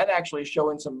generic, and that actually is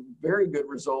showing some very good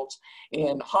results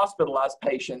in hospitalized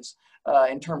patients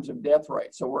in terms of death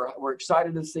rate. So we're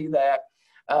excited to see that.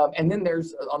 And then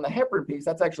there's, on the heparin piece,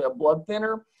 that's actually a blood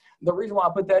thinner. The reason why I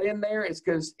put that in there is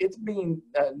because it's being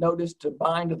noticed to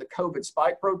bind to the COVID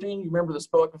spike protein. You remember the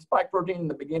spike protein in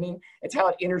the beginning? It's how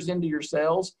it enters into your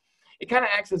cells. It kind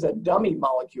of acts as a dummy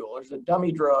molecule. There's a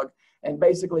dummy drug, and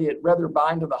basically it rather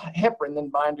bind to the heparin than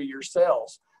bind to your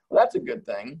cells. Well, that's a good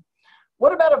thing.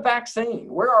 What about a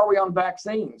vaccine? Where are we on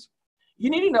vaccines? You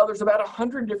need to know there's about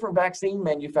 100 different vaccine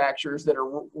manufacturers that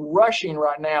are rushing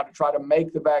right now to try to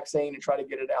make the vaccine and try to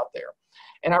get it out there.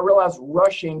 And I realize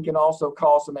rushing can also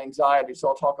cause some anxiety, so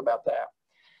I'll talk about that.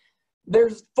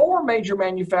 There's 4 major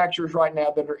manufacturers right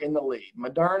now that are in the lead: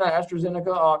 Moderna,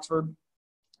 AstraZeneca, Oxford,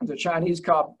 the Chinese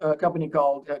company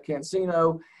called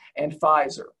CanSino, and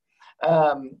Pfizer.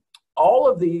 All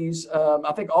of these,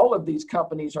 I think all of these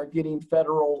companies are getting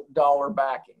federal dollar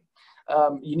backing.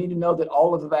 You need to know that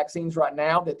all of the vaccines right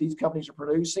now that these companies are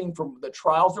producing, from the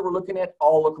trials that we're looking at,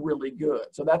 all look really good.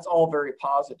 So that's all very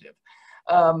positive.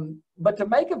 But to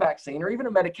make a vaccine or even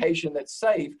a medication that's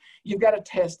safe, you've got to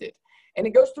test it. And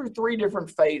it goes through 3 different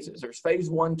phases. There's phase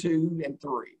 1, 2, and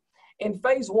 3. In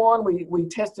phase 1, we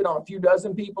tested on a few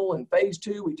dozen people. In phase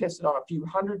 2, we tested on a few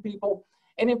hundred people.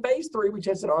 And in phase 3, we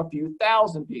tested on a few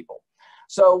thousand people.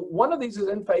 So one of these is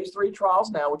in phase 3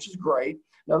 trials now, which is great.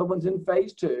 Another one's in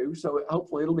phase 2. So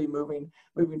hopefully it'll be moving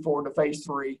forward to phase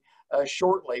 3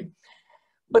 shortly.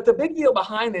 But the big deal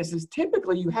behind this is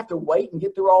typically you have to wait and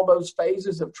get through all those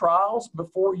phases of trials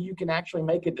before you can actually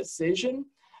make a decision,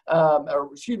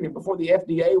 before the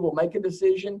FDA will make a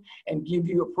decision and give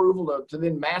you approval to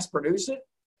then mass produce it.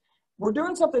 We're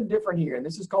doing something different here, and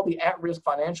this is called the at-risk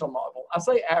financial model. I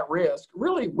say at risk,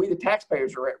 really we the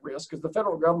taxpayers are at risk because the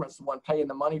federal government's the one paying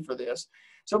the money for this.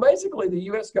 So basically the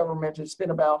US government has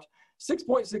spent about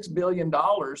 $6.6 billion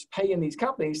paying these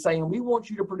companies saying, we want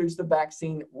you to produce the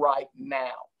vaccine right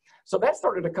now. So that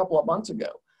started a couple of months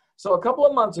ago. So a couple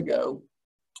of months ago,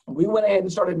 we went ahead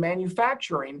and started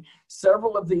manufacturing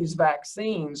several of these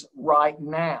vaccines right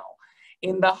now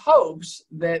in the hopes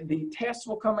that the tests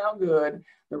will come out good,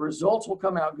 the results will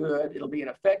come out good, it'll be an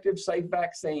effective, safe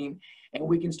vaccine, and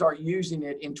we can start using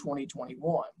it in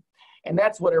 2021. And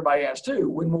that's what everybody asks too.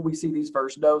 When will we see these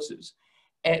first doses?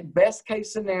 At best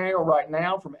case scenario right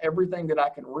now, from everything that I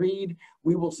can read,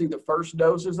 we will see the first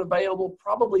doses available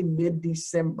probably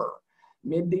mid-December,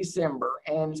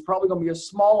 and it's probably going to be a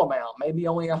small amount, maybe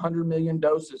only 100 million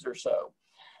doses or so.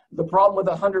 The problem with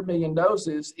 100 million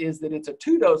doses is that it's a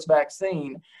 2-dose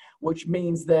vaccine, which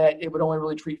means that it would only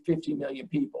really treat 50 million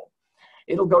people.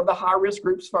 It'll go to the high-risk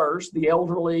groups first, the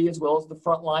elderly, as well as the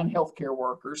frontline healthcare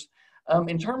workers.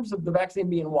 In terms of the vaccine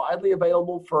being widely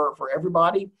available for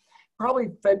everybody,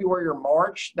 probably February or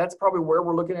March. That's probably where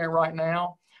we're looking at right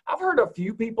now. I've heard a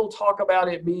few people talk about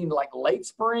it being like late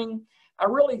spring. I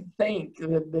really think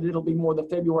that it'll be more the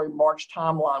February, March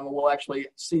timeline when we'll actually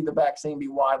see the vaccine be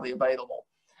widely available.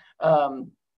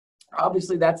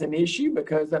 Obviously, that's an issue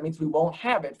because that means we won't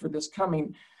have it for this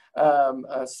coming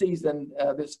season,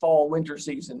 this fall, winter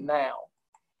season now.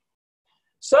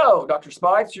 So, Dr.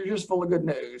 Speights, you're just full of good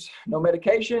news. No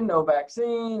medication, no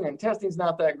vaccine, and testing's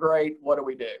not that great. What do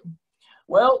we do?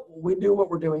 Well, we do what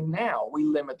we're doing now. We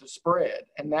limit the spread.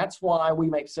 And that's why we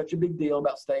make such a big deal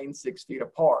about staying 6 feet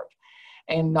apart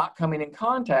and not coming in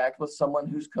contact with someone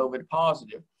who's COVID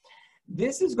positive.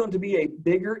 This is going to be a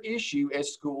bigger issue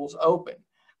as schools open.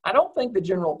 I don't think the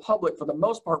general public, for the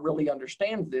most part, really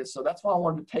understands this. So that's why I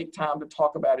wanted to take time to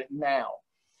talk about it now.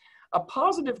 A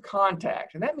positive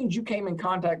contact, and that means you came in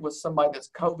contact with somebody that's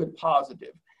COVID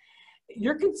positive.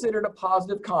 You're considered a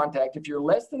positive contact if you're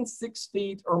less than 6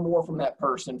 feet or more from that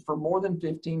person for more than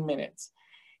 15 minutes,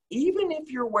 even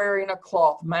if you're wearing a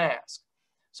cloth mask.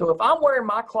 So if I'm wearing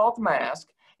my cloth mask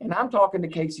and I'm talking to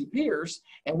Casey Pierce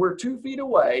and we're 2 feet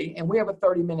away and we have a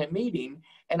 30-minute meeting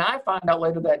and I find out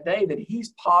later that day that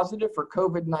he's positive for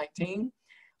COVID-19,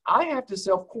 I have to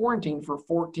self-quarantine for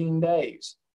 14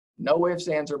 days. No ifs,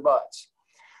 ands, or buts.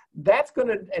 That's going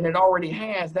to, and it already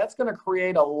has, that's going to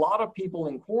create a lot of people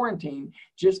in quarantine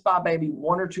just by maybe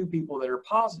 1 or 2 people that are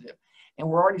positive. And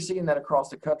we're already seeing that across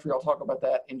the country. I'll talk about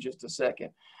that in just a second.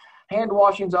 Hand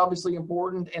washing is obviously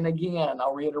important. And again,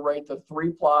 I'll reiterate the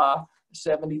 3-ply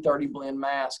 70-30 blend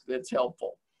mask that's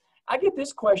helpful. I get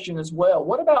this question as well.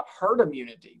 What about herd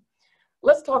immunity?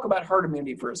 Let's talk about herd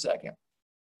immunity for a second.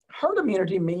 Herd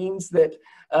immunity means that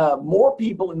more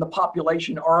people in the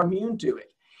population are immune to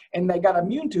it. And they got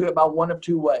immune to it by one of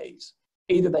two ways.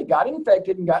 Either they got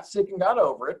infected and got sick and got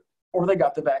over it, or they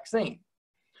got the vaccine.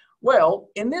 Well,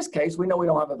 in this case, we know we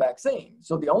don't have a vaccine.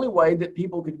 So the only way that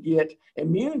people could get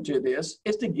immune to this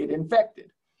is to get infected.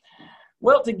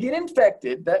 Well, to get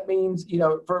infected, that means, you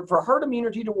know, for herd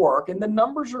immunity to work, and the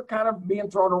numbers are kind of being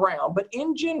thrown around, but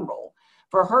in general,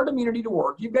 for herd immunity to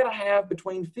work, you've got to have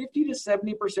between 50 to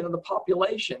 70% of the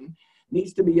population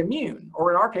needs to be immune,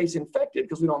 or in our case, infected,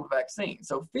 because we don't have a vaccine.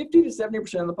 So 50 to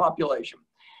 70% of the population.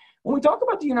 When we talk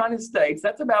about the United States,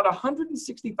 that's about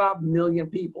 165 million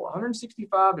people,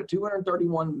 165 to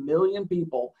 231 million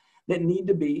people that need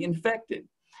to be infected.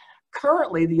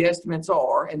 Currently, the estimates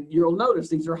are, and you'll notice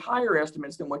these are higher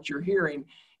estimates than what you're hearing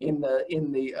in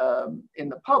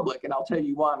the public, and I'll tell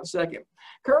you why in a second.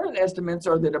 Current estimates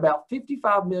are that about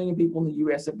 55 million people in the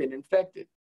U.S. have been infected,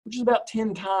 which is about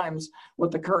 10 times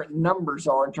what the current numbers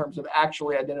are in terms of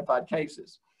actually identified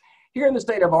cases. Here in the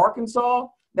state of Arkansas,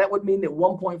 that would mean that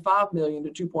 1.5 million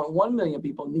to 2.1 million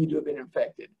people need to have been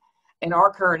infected. And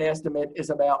our current estimate is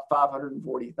about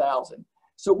 540,000.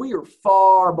 So we are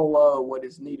far below what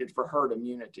is needed for herd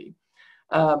immunity.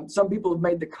 Some people have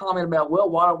made the comment about, well,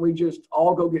 why don't we just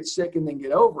all go get sick and then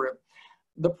get over it?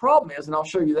 The problem is, and I'll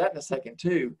show you that in a second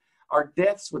too, our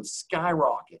deaths would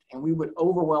skyrocket and we would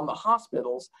overwhelm the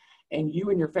hospitals, and you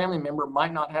and your family member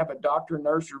might not have a doctor,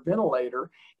 nurse, or ventilator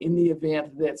in the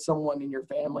event that someone in your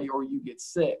family or you get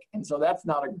sick. And so that's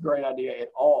not a great idea at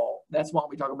all. That's why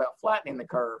we talk about flattening the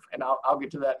curve, and I'll get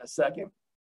to that in a second.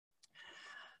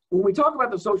 When we talk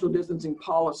about the social distancing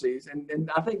policies,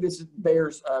 and I think this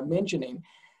bears mentioning,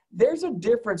 there's a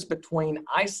difference between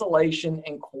isolation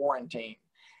and quarantine.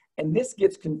 And this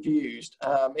gets confused.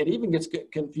 It even gets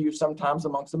confused sometimes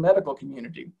amongst the medical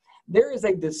community. There is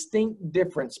a distinct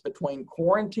difference between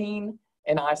quarantine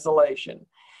and isolation.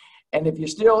 And if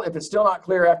it's still not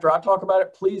clear after I talk about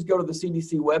it, please go to the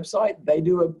CDC website. They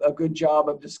do a good job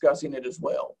of discussing it as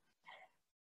well.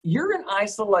 You're in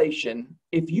isolation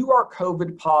if you are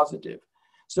COVID positive.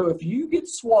 So if you get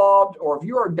swabbed or if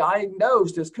you are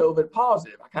diagnosed as COVID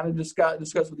positive, I kind of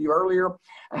discussed with you earlier,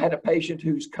 I had a patient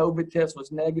whose COVID test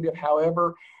was negative.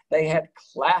 However, they had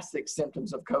classic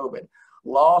symptoms of COVID: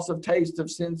 loss of taste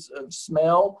of sense of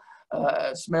smell,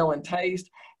 smell and taste,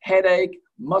 headache,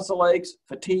 muscle aches,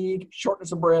 fatigue,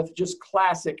 shortness of breath, just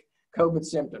classic COVID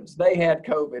symptoms. They had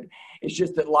COVID. It's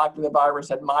just that likely the virus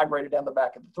had migrated down the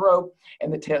back of the throat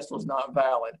and the test was not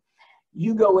valid.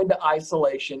 You go into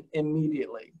isolation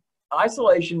immediately.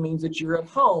 Isolation means that you're at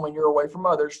home and you're away from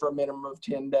others for a minimum of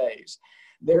 10 days.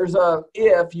 There's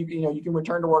if you can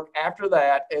return to work after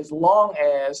that, as long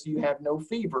as you have no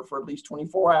fever for at least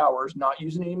 24 hours, not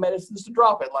using any medicines to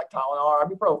drop it like Tylenol or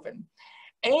ibuprofen,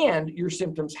 and your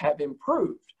symptoms have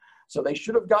improved. So they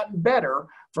should have gotten better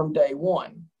from day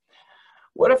one.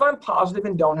 What if I'm positive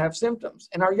and don't have symptoms?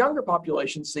 And our younger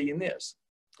population seeing this.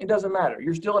 It doesn't matter.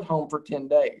 You're still at home for 10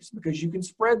 days because you can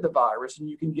spread the virus and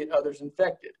you can get others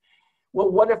infected. Well,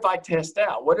 what if I test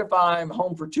out? What if I'm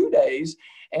home for 2 days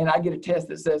and I get a test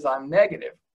that says I'm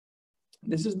negative?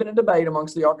 This has been a debate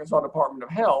amongst the Arkansas Department of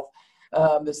Health.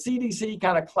 The CDC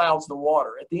kind of clouds the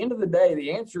water. At the end of the day,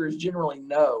 the answer is generally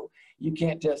no. You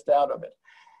can't test out of it.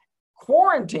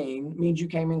 Quarantine means you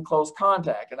came in close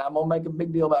contact, and I'm going to make a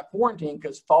big deal about quarantine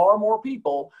because far more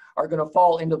people are going to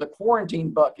fall into the quarantine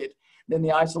bucket than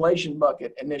the isolation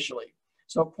bucket initially.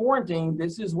 So quarantine,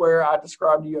 this is where I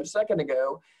described to you a second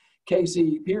ago.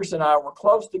 Casey Pierce and I were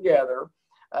close together,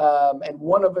 and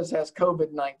one of us has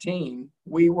COVID-19.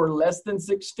 We were less than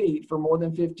 6 feet for more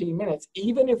than 15 minutes,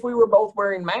 even if we were both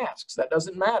wearing masks. That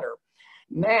doesn't matter.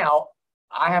 Now,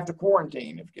 I have to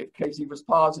quarantine if Casey was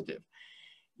positive.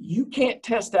 You can't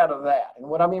test out of that. And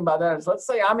what I mean by that is, let's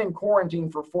say I'm in quarantine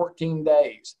for 14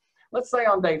 days. Let's say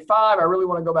on day 5, I really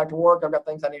want to go back to work. I've got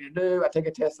things I need to do. I take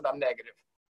a test and I'm negative.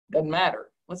 Doesn't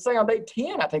matter. Let's say on day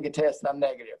 10, I take a test and I'm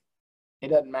negative. It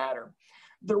doesn't matter.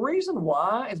 The reason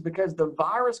why is because the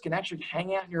virus can actually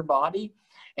hang out in your body,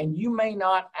 and you may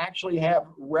not actually have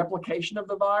replication of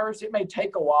the virus. It may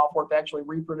take a while for it to actually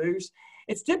reproduce.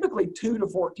 It's typically 2 to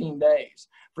 14 days.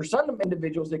 For some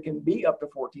individuals, it can be up to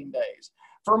 14 days.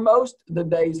 For most, the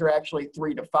days are actually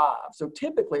 3 to 5. So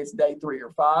typically it's day 3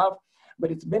 or 5,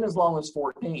 but it's been as long as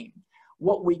 14.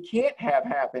 What we can't have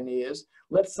happen is,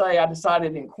 let's say I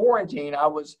decided in quarantine,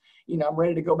 I'm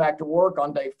ready to go back to work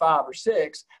on day 5 or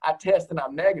 6. I test and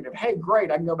I'm negative. Hey,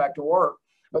 great, I can go back to work.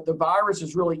 but the virus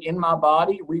is really in my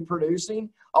body reproducing.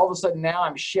 All of a sudden now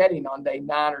I'm shedding on day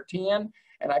 9 or 10,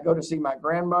 and I go to see my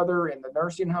grandmother in the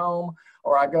nursing home,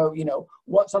 or I go,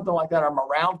 something like that. I'm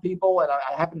around people and I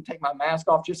happen to take my mask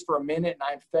off just for a minute and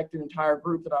I infect an entire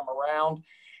group that I'm around.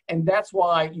 And that's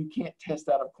why you can't test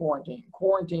out of quarantine.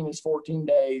 Quarantine is 14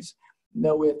 days,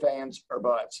 no ifs, ands, or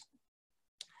buts.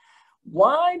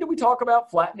 Why do we talk about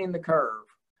flattening the curve?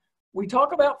 We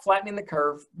talk about flattening the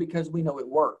curve because we know it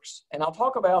works. And I'll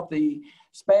talk about the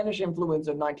Spanish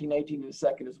influenza of 1918 in a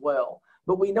second as well.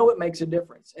 But we know it makes a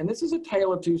difference. And this is a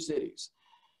tale of two cities.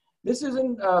 This is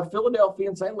in Philadelphia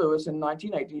and St. Louis in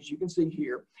 1918, as you can see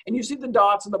here. And you see the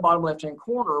dots in the bottom left-hand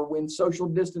corner when social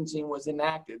distancing was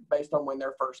enacted based on when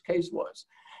their first case was.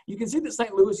 You can see that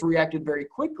St. Louis reacted very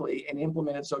quickly and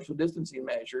implemented social distancing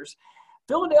measures.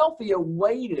 Philadelphia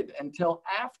waited until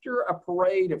after a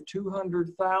parade of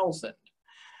 200,000.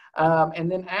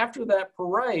 And then after that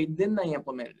parade, then they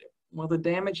implemented it. Well, the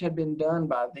damage had been done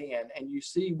by then, and you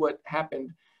see what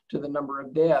happened to the number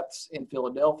of deaths in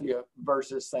Philadelphia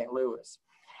versus St. Louis.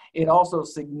 It also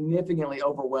significantly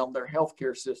overwhelmed their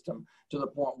healthcare system to the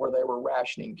point where they were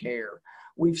rationing care.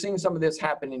 We've seen some of this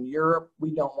happen in Europe.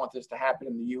 We don't want this to happen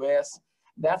in the US.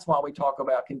 That's why we talk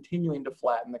about continuing to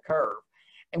flatten the curve.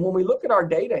 And when we look at our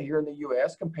data here in the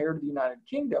US compared to the United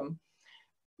Kingdom,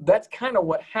 that's kind of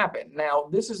what happened. Now,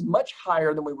 this is much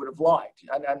higher than we would have liked.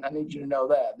 I need you to know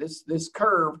that. This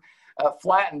curve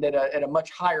flattened at a much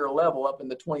higher level, up in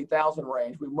the 20,000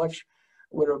 range. We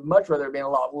would have much rather been a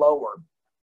lot lower.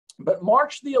 But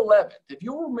March the 11th, if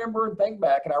you'll remember and think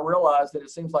back, and I realize that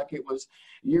it seems like it was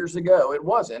years ago, it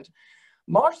wasn't.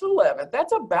 March the 11th,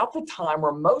 that's about the time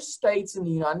where most states in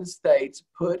the United States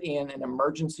put in an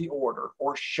emergency order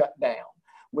or shut down.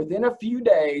 Within a few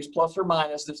days, plus or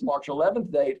minus this March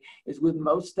 11th date, is when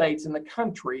most states in the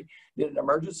country did an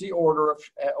emergency order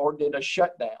or did a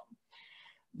shutdown.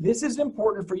 This is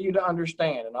important for you to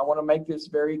understand, and I want to make this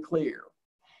very clear.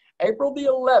 April the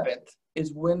 11th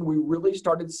is when we really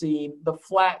started seeing the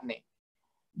flattening.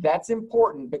 That's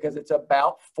important because it's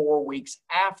about 4 weeks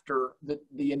after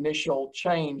the initial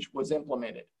change was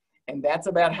implemented. And that's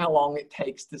about how long it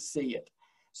takes to see it.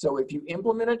 So if you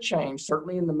implement a change,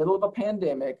 certainly in the middle of a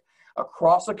pandemic,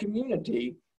 across a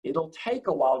community, it'll take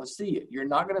a while to see it. You're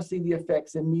not going to see the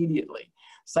effects immediately.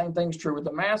 Same thing's true with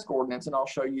the mask ordinance, and I'll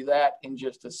show you that in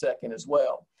just a second as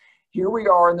well. Here we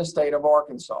are in the state of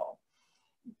Arkansas.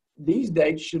 These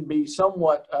dates should be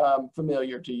somewhat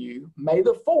familiar to you. May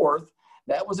the 4th,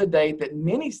 that was a date that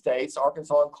many states,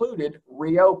 Arkansas included,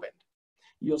 reopened.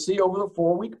 You'll see over the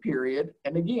 4-week period,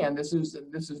 and again, this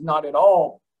is not at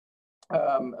all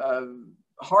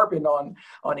harping on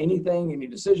anything, any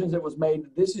decisions that was made.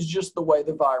 This is just the way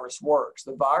the virus works.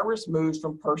 The virus moves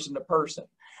from person to person.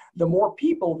 The more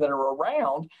people that are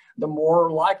around, the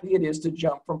more likely it is to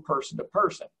jump from person to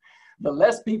person. The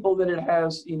less people that it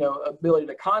has, ability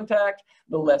to contact,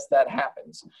 the less that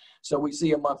happens. So we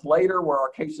see a month later where our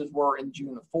cases were in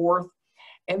June the 4th.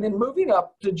 And then moving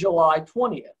up to July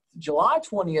 20th. July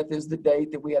 20th is the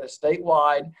date that we had a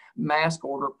statewide mask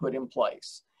order put in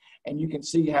place. And you can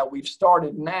see how we've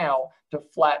started now to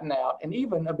flatten out and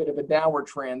even a bit of a downward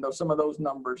trend, though some of those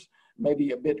numbers may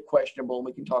be a bit questionable, and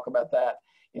we can talk about that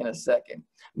in a second.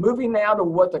 Moving now to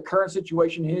what the current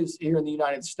situation is here in the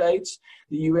United States.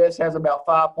 The U.S. has about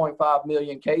 5.5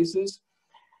 million cases.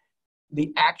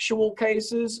 The actual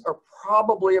cases are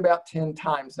probably about 10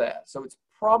 times that. So it's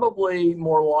probably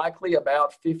more likely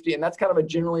about 50, and that's kind of a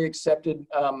generally accepted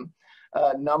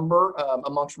number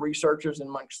amongst researchers and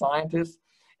amongst scientists,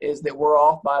 is that we're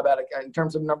off by about, in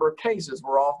terms of number of cases,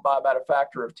 we're off by about a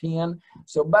factor of 10.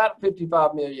 So about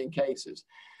 55 million cases.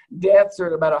 Deaths are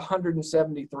at about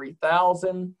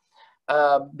 173,000.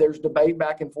 There's debate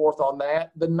back and forth on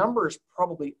that. The number is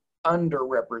probably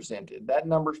underrepresented. That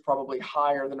number is probably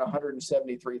higher than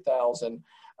 173,000.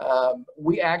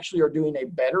 We actually are doing a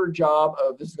better job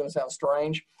of, this is going to sound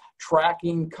strange,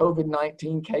 tracking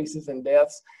COVID-19 cases and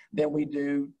deaths than we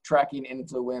do tracking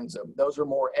influenza. Those are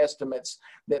more estimates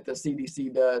that the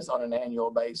CDC does on an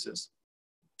annual basis.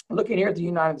 Looking here at the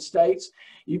United States,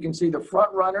 you can see the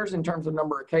front runners in terms of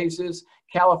number of cases: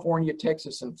 California,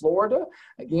 Texas, and Florida.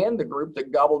 Again, the group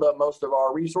that gobbled up most of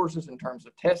our resources in terms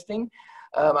of testing.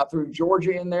 I threw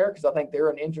Georgia in there because I think they're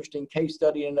an interesting case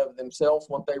study in and of themselves.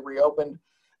 Once they reopened,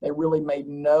 they really made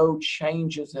no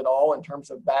changes at all in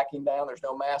terms of backing down. There's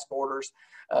no mask orders.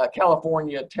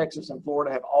 California, Texas, and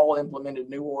Florida have all implemented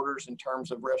new orders in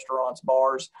terms of restaurants,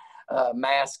 bars,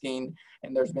 masking,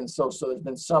 and there's been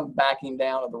some backing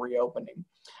down of the reopening.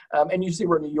 And you see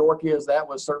where New York is. That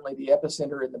was certainly the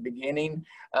epicenter in the beginning.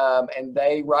 And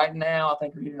they right now, I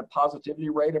think, are getting a positivity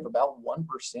rate of about 1%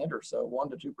 or so, 1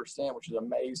 to 2%, which is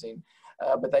amazing.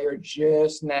 But they are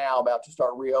just now about to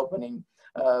start reopening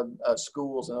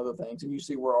schools and other things. And you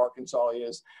see where Arkansas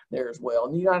is there as well.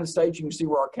 In the United States, you can see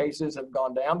where our cases have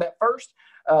gone down. That first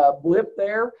blip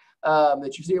there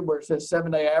that you see where it says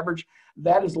 7-day average,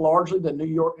 that is largely the New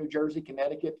York, New Jersey,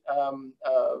 Connecticut kind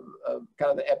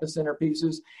of the epicenter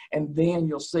pieces. And then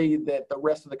you'll see that the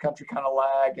rest of the country kind of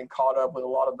lagged and caught up with a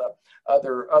lot of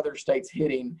the other states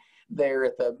hitting there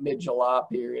at the mid-July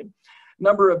period.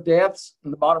 Number of deaths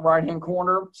in the bottom right-hand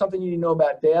corner. Something you need to know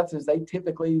about deaths is they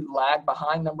typically lag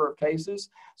behind number of cases.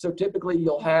 So typically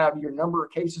you'll have your number of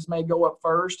cases may go up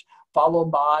first, followed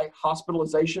by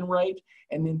hospitalization rate,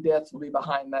 and then deaths will be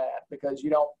behind that because you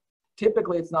don't,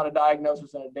 typically it's not a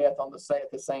diagnosis and a death on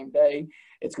at the same day.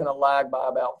 It's going to lag by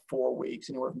about 4 weeks,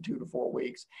 anywhere from 2 to 4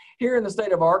 weeks. Here in the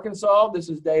state of Arkansas, this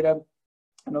is data.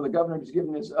 I know the governor is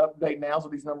giving his update now, so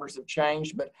these numbers have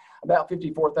changed, but about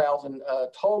 54,000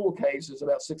 total cases,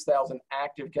 about 6,000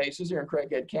 active cases here in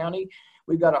Craighead County.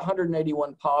 We've got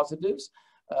 181 positives,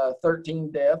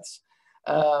 13 deaths.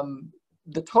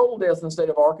 The total deaths in the state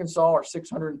of Arkansas are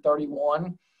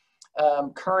 631.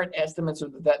 Current estimates are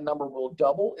that that number will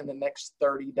double in the next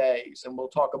 30 days, and we'll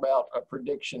talk about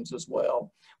predictions as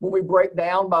well. When we break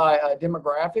down by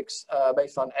demographics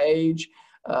based on age,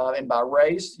 and by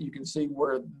race, you can see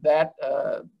where that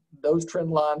those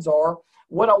trend lines are.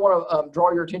 What I want to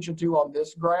draw your attention to on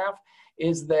this graph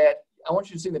is that I want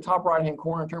you to see the top right-hand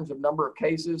corner in terms of number of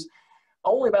cases.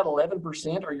 Only about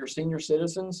 11% are your senior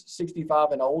citizens,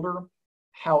 65 and older.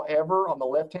 However, on the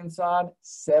left-hand side,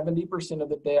 70% of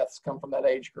the deaths come from that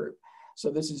age group. So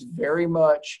this is very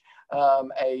much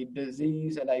a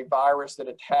disease and a virus that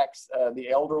attacks the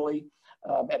elderly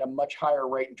at a much higher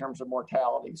rate in terms of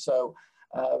mortality. So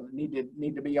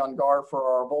need to be on guard for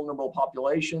our vulnerable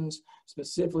populations,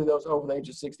 specifically those over the age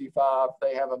of 65.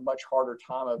 They have a much harder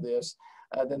time of this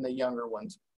than the younger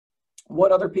ones.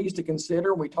 What other piece to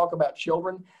consider when we talk about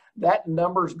children? That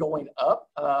number is going up,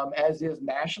 as is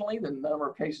nationally. The number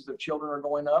of cases of children are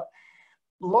going up.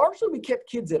 Largely, we kept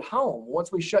kids at home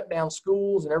once we shut down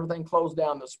schools and everything closed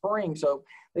down in the spring, so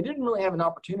they didn't really have an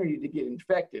opportunity to get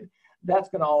infected. That's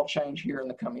going to all change here in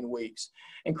the coming weeks.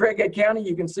 In Craighead County,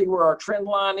 you can see where our trend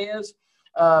line is,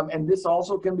 and this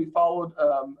also can be followed.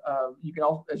 You can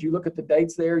also, as you look at the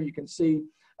dates there, you can see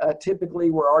typically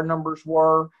where our numbers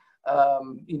were.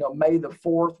 You know, May the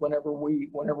 4th, whenever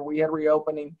we had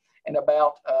reopening, and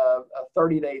about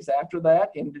 30 days after that,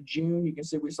 into June, you can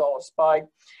see we saw a spike,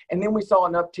 and then we saw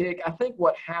an uptick. I think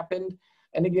what happened,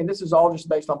 and again, this is all just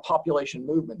based on population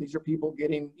movement. These are people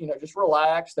getting, you know, just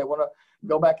relaxed. They want to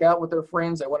go back out with their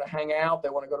friends. They want to hang out. They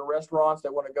want to go to restaurants. They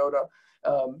want to go to,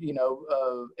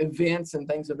 events and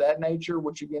things of that nature,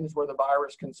 which again is where the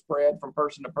virus can spread from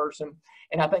person to person.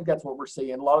 And I think that's what we're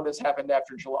seeing. A lot of this happened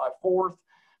after July 4th,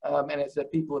 and it's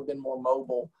that people have been more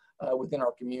mobile within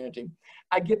our community.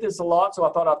 I get this a lot, so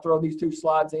I thought I'd throw these two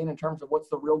slides in terms of what's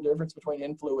the real difference between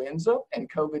influenza and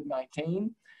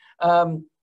COVID-19.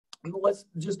 Let's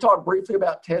just talk briefly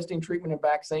about testing, treatment, and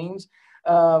vaccines.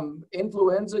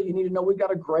 Influenza, you need to know we've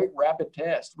got a great rapid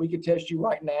test. We could test you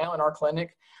right now in our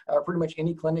clinic, pretty much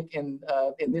any clinic in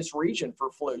this region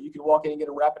for flu. You can walk in and get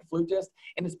a rapid flu test,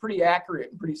 and it's pretty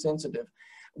accurate and pretty sensitive.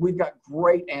 We've got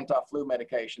great anti-flu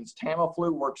medications.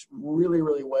 Tamiflu works really,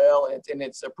 really well, and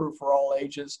it's approved for all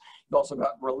ages. You've also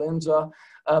got Relenza,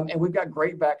 and we've got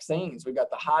great vaccines. We've got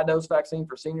the high-dose vaccine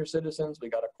for senior citizens.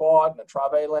 We've got a quad and a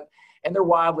trivalent, and they're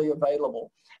widely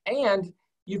available. And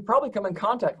you've probably come in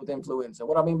contact with influenza.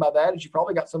 What I mean by that is you've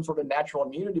probably got some sort of natural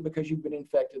immunity because you've been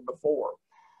infected before.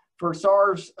 For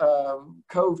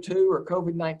SARS-CoV-2 or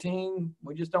COVID-19,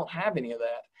 we just don't have any of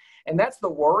that. And that's the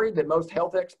worry that most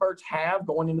health experts have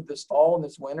going into this fall and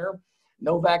this winter.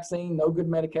 No vaccine, no good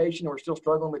medication. We're still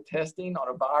struggling with testing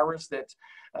on a virus that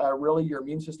really your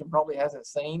immune system probably hasn't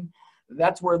seen.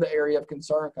 That's where the area of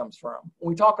concern comes from. When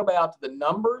we talk about the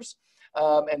numbers,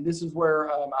 and this is where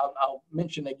I'll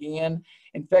mention again,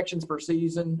 infections per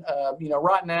season.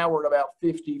 Right now we're at about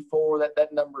 54.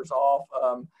 That number's off.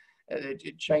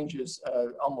 It changes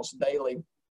almost daily.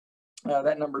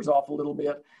 That number's off a little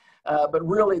bit. But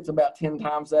really it's about 10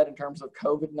 times that in terms of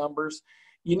COVID numbers.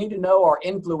 You need to know our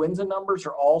influenza numbers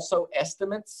are also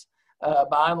estimates.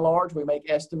 By and large, we make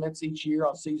estimates each year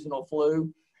on seasonal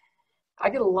flu. I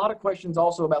get a lot of questions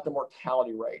also about the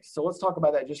mortality rate. So let's talk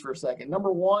about that just for a second.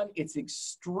 Number one, it's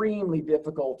extremely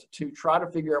difficult to try to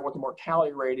figure out what the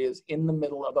mortality rate is in the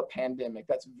middle of a pandemic.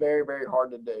 That's very, very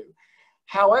hard to do.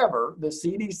 However, the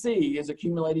CDC is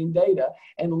accumulating data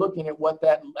and looking at what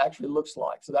that actually looks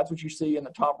like. So that's what you see in the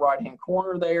top right-hand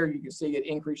corner there. You can see it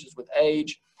increases with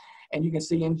age. And you can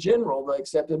see in general, the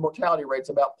accepted mortality rate's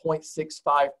about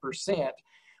 0.65%,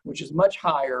 which is much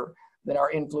higher than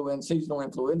our seasonal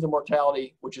influenza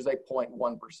mortality, which is a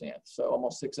 0.1%. So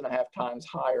almost 6.5 times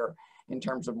higher in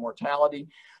terms of mortality.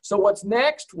 So what's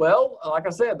next? Well, like I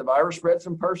said, the virus spreads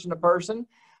from person to person.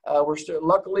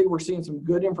 Luckily, we're seeing some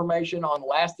good information on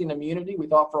lasting immunity. We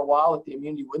thought for a while that the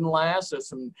immunity wouldn't last. So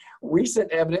some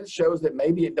recent evidence shows that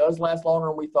maybe it does last longer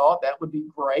than we thought. That would be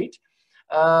great.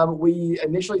 We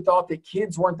initially thought that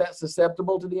kids weren't that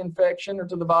susceptible to the infection or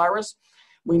to the virus.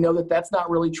 We know that that's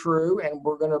not really true, and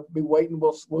we're going to be waiting.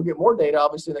 We'll get more data,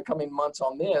 obviously, in the coming months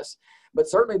on this. But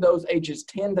certainly those ages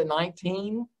 10 to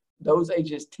 19,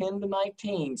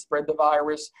 spread the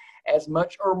virus as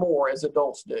much or more as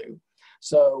adults do.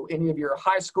 So any of your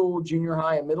high school, junior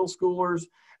high, and middle schoolers,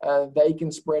 they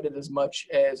can spread it as much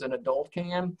as an adult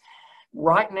can.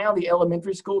 Right now, the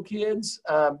elementary school kids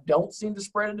don't seem to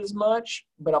spread it as much,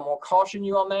 but I'm going to caution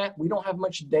you on that. We don't have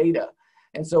much data.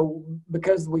 And so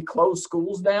because we close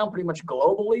schools down pretty much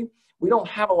globally, we don't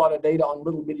have a lot of data on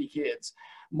little bitty kids.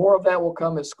 More of that will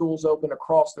come as schools open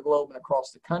across the globe and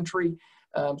across the country.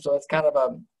 So it's kind of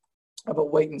a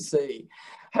wait and see.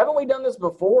 Haven't we done this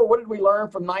before? What did we learn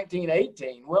from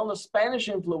 1918? Well, the Spanish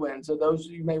influenza, those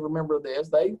of you may remember this,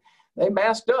 they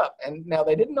masked up. And now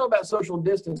they didn't know about social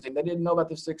distancing. They didn't know about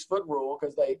the 6-foot rule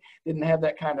because they didn't have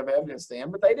that kind of evidence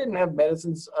then, but they didn't have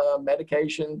medicines,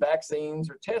 medication, vaccines,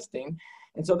 or testing.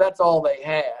 And so that's all they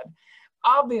had.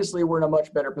 Obviously, we're in a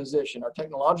much better position. Our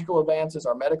technological advances,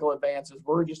 our medical advances,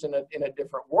 we're just in a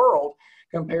different world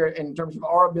compared in terms of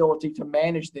our ability to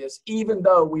manage this, even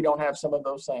though we don't have some of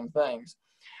those same things.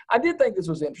 I did think this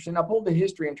was interesting. I pulled the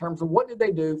history in terms of what did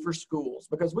they do for schools,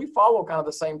 because we follow kind of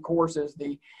the same course as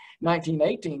the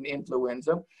 1918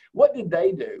 influenza. What did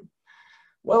they do?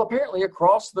 Well, apparently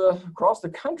across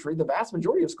the country, the vast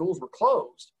majority of schools were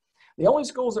closed. The only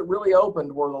schools that really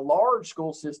opened were the large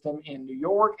school system in New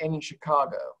York and in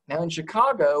Chicago. Now in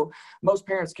Chicago, most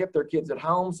parents kept their kids at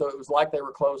home, so it was like they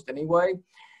were closed anyway.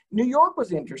 New York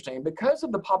was interesting. Because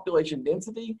of the population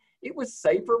density, it was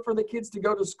safer for the kids to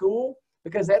go to school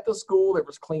because at the school there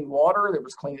was clean water, there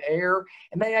was clean air,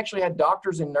 and they actually had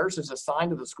doctors and nurses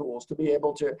assigned to the schools to be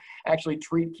able to actually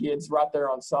treat kids right there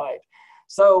on site.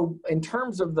 So in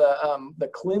terms of the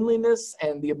cleanliness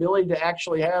and the ability to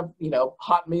actually have,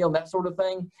 hot meal and that sort of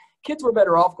thing, kids were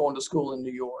better off going to school in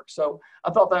New York. So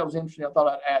I thought that was interesting. I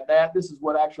thought I'd add that. This is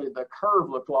what actually the curve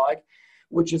looked like,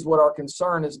 which is what our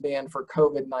concern has been for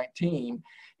COVID-19,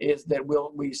 is that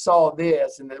we saw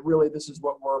this, and that really this is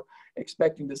what we're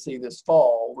expecting to see this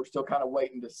fall. We're still kind of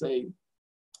waiting to see.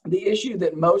 The issue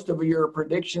that most of your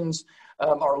predictions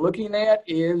are looking at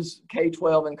is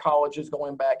K-12 and colleges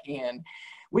going back in.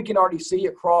 We can already see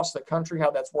across the country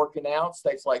how that's working out.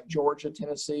 States like Georgia,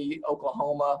 Tennessee,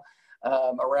 Oklahoma,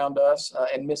 around us,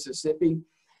 and Mississippi.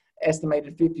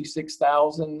 Estimated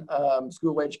 56,000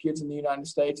 school-age kids in the United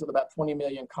States with about 20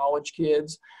 million college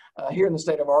kids. Here in the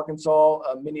state of Arkansas,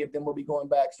 many of them will be going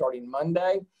back starting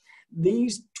Monday.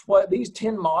 These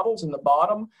 10 models in the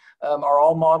bottom are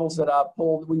all models that I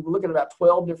pulled. We look at about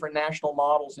 12 different national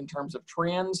models in terms of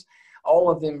trends. All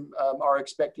of them are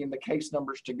expecting the case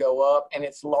numbers to go up, and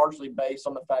it's largely based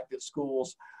on the fact that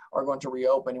schools are going to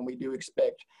reopen, and we do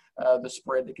expect the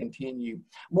spread to continue.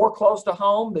 More close to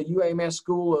home, the UAMS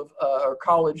School of or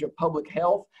College of Public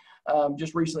Health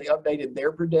just recently updated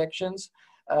their predictions.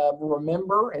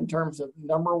 Remember, in terms of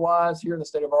number-wise, here in the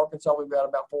state of Arkansas, we've got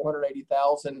about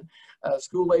 480,000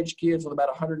 school-age kids with about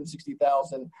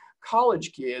 160,000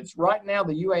 college kids. Right now,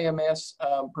 the UAMS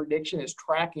prediction is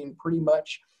tracking pretty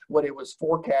much what it was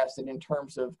forecasted in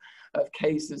terms of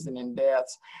cases and in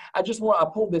deaths. I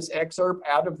pulled this excerpt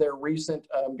out of their recent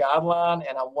guideline,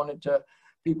 and I wanted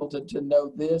people to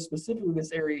know this, specifically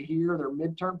this area here, their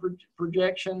midterm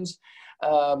projections.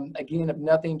 Again, if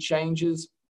nothing changes,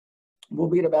 we'll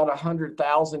be at about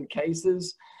 100,000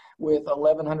 cases with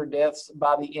 1,100 deaths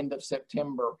by the end of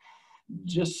September.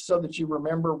 Just so that you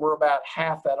remember, we're about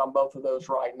half that on both of those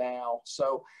right now.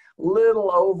 So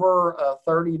little over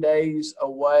 30 days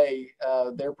away,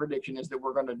 their prediction is that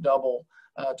we're going to double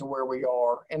to where we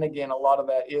are. And again, a lot of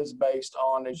that is based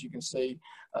on, as you can see,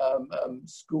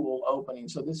 school opening.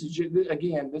 So this is,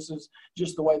 again, this is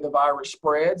just the way the virus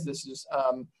spreads. This is,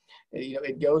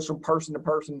 it goes from person to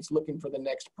person. It's looking for the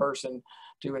next person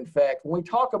to infect. When we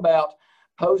talk about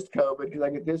post-COVID, because I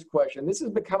get this question, this is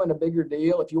becoming a bigger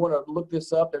deal. If you want to look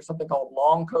this up, there's something called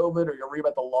long COVID, or you'll read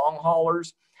about the long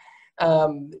haulers.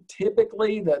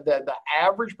 Typically, the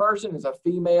average person is a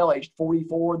female aged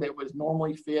 44 that was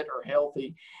normally fit or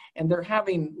healthy, and they're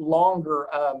having longer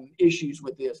issues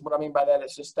with this. What I mean by that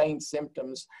is sustained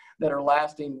symptoms that are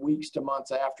lasting weeks to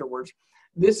months afterwards.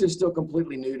 This is still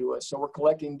completely new to us, so we're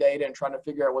collecting data and trying to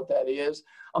figure out what that is.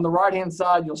 On the right-hand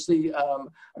side, you'll see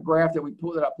a graph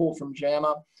that I pulled from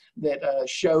JAMA that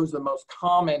shows the most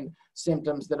common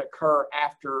symptoms that occur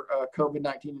after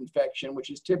COVID-19 infection, which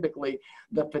is typically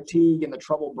the fatigue and the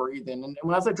trouble breathing. And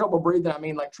when I say trouble breathing, I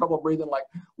mean like trouble breathing, like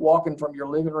walking from your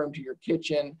living room to your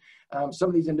kitchen. Some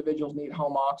of these individuals need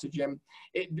home oxygen.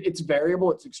 It's variable.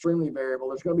 It's extremely variable.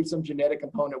 There's going to be some genetic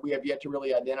component we have yet to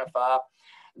really identify.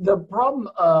 The problem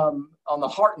on the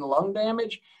heart and lung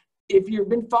damage, if you've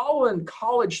been following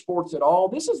college sports at all,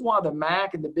 this is why the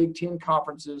MAC and the Big Ten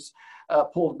conferences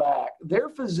pulled back. Their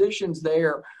physicians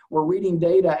there were reading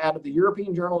data out of the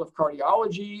European Journal of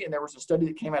Cardiology, and there was a study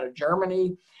that came out of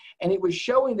Germany, and it was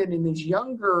showing that in these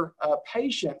younger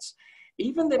patients,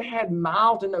 even that had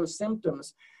mild to no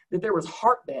symptoms, that there was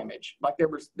heart damage. Like there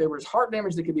was heart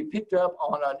damage that could be picked up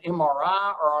on an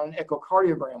MRI or on an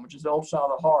echocardiogram, which is the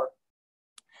ultrasound of the heart.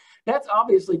 That's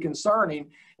obviously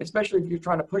concerning, especially if you're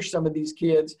trying to push some of these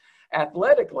kids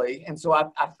athletically. And so I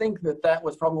think that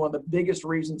was probably one of the biggest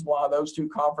reasons why those two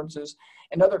conferences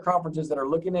and other conferences that are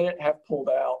looking at it have pulled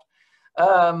out.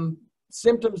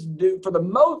 Symptoms do,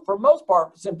 for most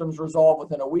part, symptoms resolve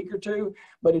within a week or two,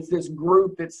 but it's this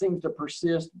group that seems to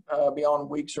persist beyond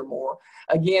weeks or more.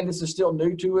 Again, this is still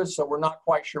new to us, so we're not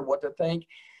quite sure what to think.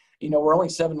 You know, we're only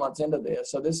 7 months into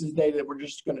this, so this is data that we're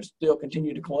just going to still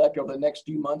continue to collect over the next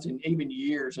few months and even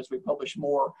years as we publish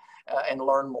more and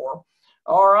learn more.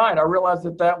 All right, I realize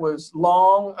that was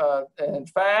long and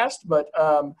fast, but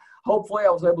hopefully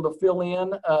I was able to fill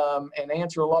in and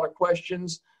answer a lot of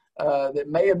questions that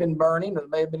may have been burning, that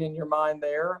may have been in your mind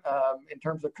there in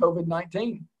terms of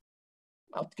COVID-19.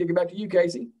 I'll kick it back to you,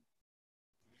 Casey.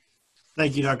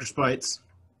 Thank you, Dr. Speights.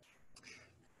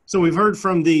 So we've heard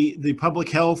from the public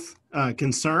health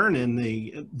concern and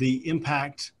the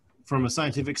impact from a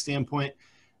scientific standpoint.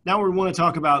 Now we want to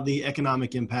talk about the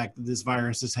economic impact that this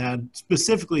virus has had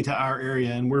specifically to our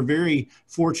area. And we're very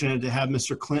fortunate to have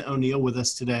Mr. Clint O'Neal with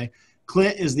us today.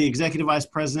 Clint is the Executive Vice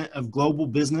President of Global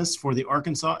Business for the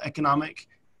Arkansas Economic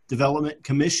Development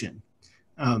Commission.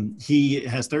 He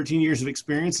has 13 years of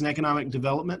experience in economic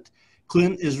development.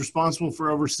 Clint is responsible for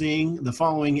overseeing the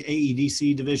following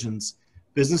AEDC divisions: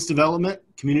 business development,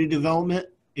 community development,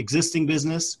 existing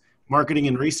business, marketing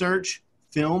and research,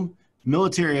 film,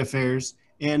 military affairs,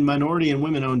 and minority and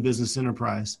women-owned business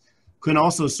enterprise. Clint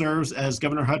also serves as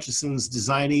Governor Hutchinson's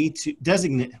designee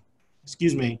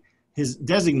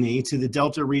to the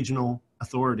Delta Regional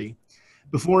Authority.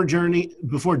 Before joining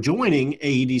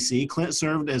AEDC, Clint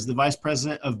served as the Vice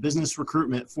President of Business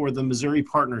Recruitment for the Missouri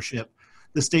Partnership,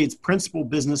 the state's principal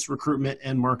business recruitment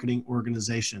and marketing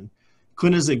organization.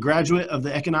 Clint is a graduate of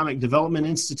the Economic Development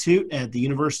Institute at the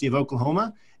University of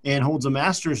Oklahoma and holds a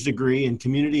master's degree in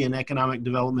community and economic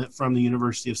development from the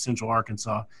University of Central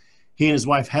Arkansas. He and his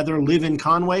wife, Heather, live in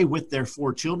Conway with their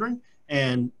 4 children.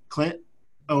 And Clint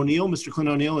O'Neal, Mr. Clint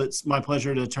O'Neal, it's my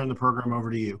pleasure to turn the program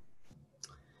over to you.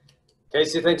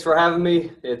 Casey, thanks for having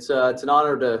me. It's an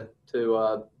honor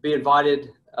to be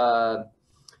invited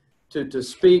to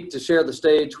speak, to share the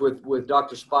stage with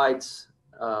Dr. Speights.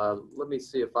 Let me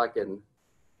see if I can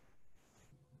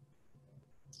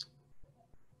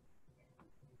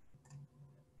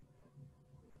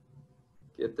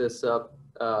get this up.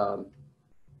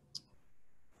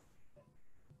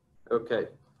 Okay,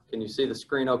 can you see the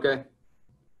screen okay?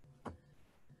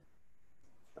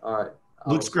 All right.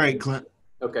 Looks great, Clint.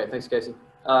 Okay, thanks, Casey.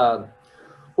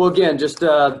 Well, again, just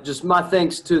my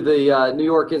thanks to the New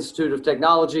York Institute of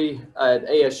Technology at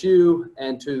ASU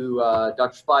and to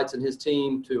Dr. Speights and his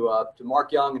team, to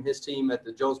Mark Young and his team at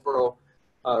the Jonesboro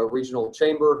Regional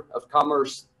Chamber of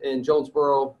Commerce in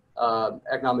Jonesboro,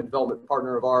 economic development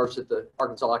partner of ours at the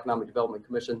Arkansas Economic Development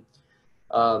Commission.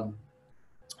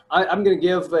 I'm going to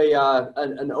give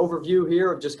an overview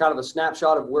here of just kind of a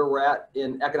snapshot of where we're at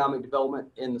in economic development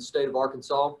in the state of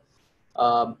Arkansas.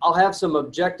 I'll have some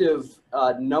objective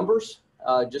numbers,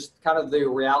 just kind of the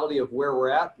reality of where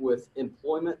we're at with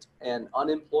employment and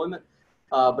unemployment.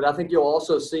 But I think you'll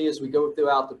also see as we go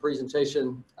throughout the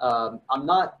presentation, I'm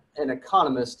not an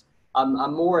economist,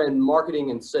 I'm more in marketing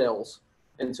and sales.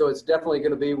 And so it's definitely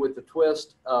going to be with the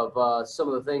twist of some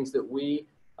of the things that we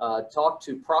talk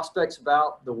to prospects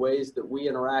about, the ways that we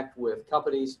interact with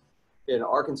companies in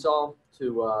Arkansas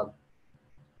to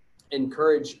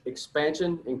encourage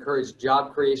expansion, encourage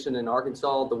job creation in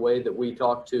Arkansas, the way that we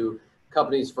talk to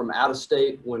companies from out of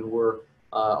state when we're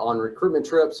on recruitment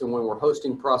trips and when we're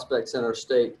hosting prospects in our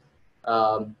state.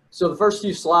 So the first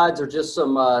few slides are just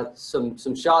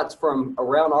some shots from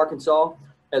around Arkansas,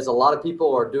 as a lot of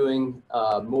people are doing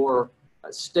more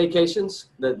staycations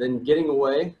than getting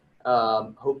away.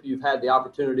 Hope you've had the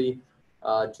opportunity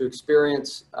to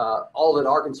experience all that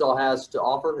Arkansas has to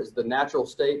offer. Is the natural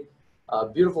state,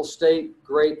 beautiful state,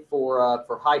 great for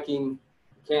hiking,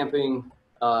 camping,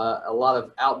 a lot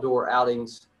of outdoor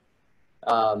outings.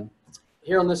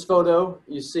 Here on this photo,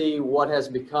 you see what has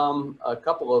become a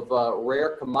couple of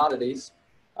rare commodities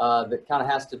that kind of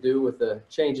has to do with the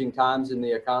changing times in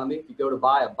the economy. If you go to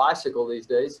buy a bicycle these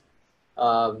days,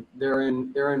 they're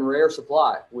in rare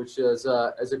supply, which is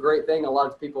a great thing. A lot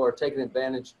of people are taking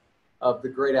advantage of the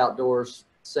great outdoors.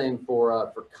 Same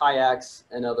for kayaks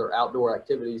and other outdoor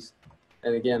activities.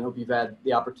 And again, hope you've had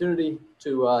the opportunity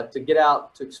to get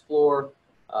out, to explore,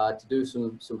 to do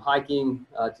some hiking,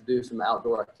 to do some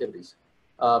outdoor activities.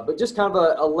 But just kind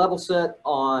of a level set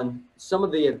on some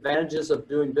of the advantages of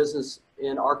doing business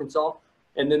in Arkansas,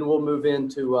 and then we'll move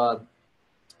into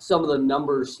some of the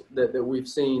numbers that we've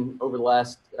seen over the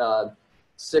last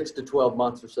 6 to 12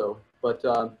 months or so. But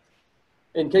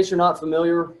in case you're not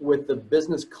familiar with the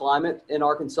business climate in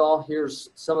Arkansas, here's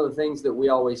some of the things that we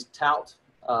always tout,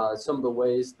 some of the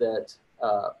ways that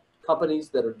companies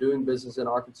that are doing business in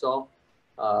Arkansas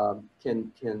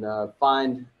can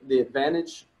find the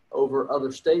advantage over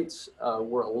other states.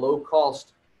 We're a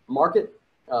low-cost market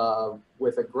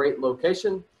with a great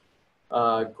location,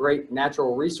 great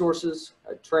natural resources,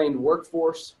 a trained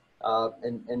workforce,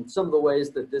 and some of the ways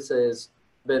that this has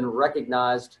been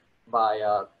recognized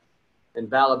by and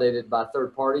validated by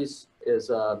third parties is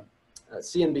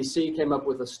CNBC came up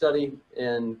with a study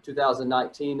in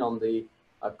 2019 on the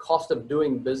cost of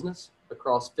doing business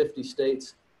across 50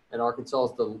 states, and Arkansas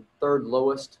is the third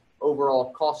lowest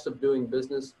overall cost of doing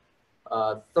business,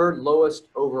 third lowest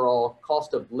overall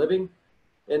cost of living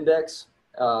index.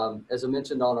 As I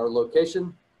mentioned, on our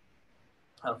location,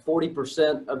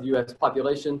 40% of U.S.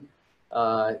 population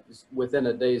is within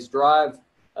a day's drive,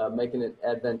 making it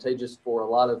advantageous for a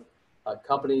lot of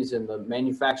companies in the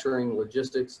manufacturing,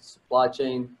 logistics, supply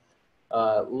chain.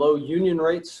 Low union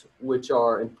rates, which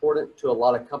are important to a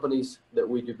lot of companies that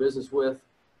we do business with.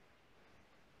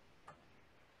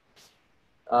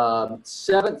 Ranked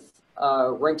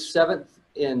seventh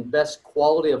in best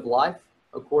quality of life,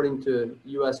 according to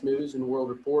U.S. News and World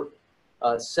Report.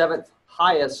 Seventh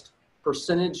highest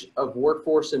percentage of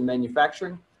workforce in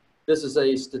manufacturing. This is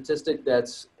a statistic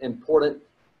that's important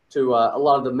to a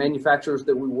lot of the manufacturers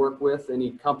that we work with.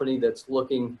 Any company that's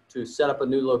looking to set up a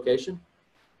new location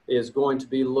is going to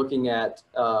be looking at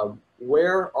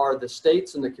where are the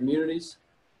states and the communities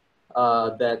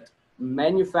that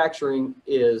manufacturing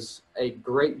is a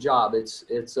great job. It's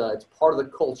part of the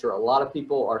culture. A lot of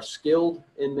people are skilled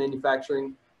in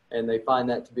manufacturing, and they find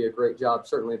that to be a great job.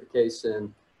 Certainly the case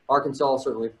in Arkansas,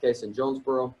 certainly the case in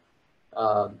Jonesboro.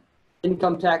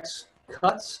 Income tax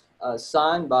cuts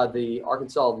signed by the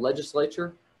Arkansas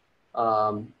legislature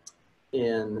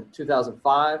in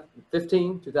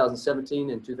 2015, 2017,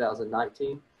 and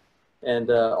 2019. And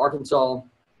Arkansas,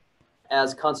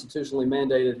 as constitutionally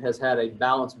mandated, has had a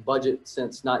balanced budget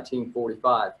since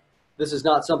 1945. This is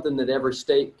not something that every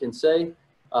state can say.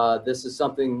 This is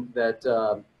something that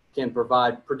can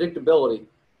provide predictability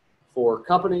for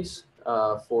companies,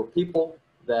 for people,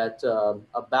 that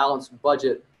a balanced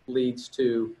budget leads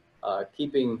to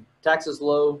keeping taxes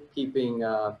low, keeping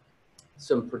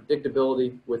some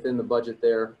predictability within the budget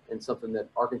there, and something that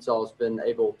Arkansas has been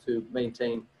able to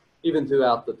maintain even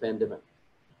throughout the pandemic.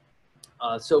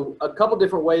 So a couple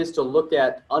different ways to look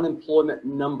at unemployment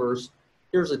numbers.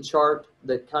 Here's a chart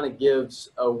that kind of gives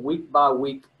a week by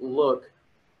week look.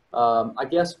 I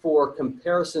guess for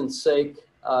comparison's sake,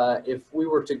 if we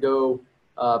were to go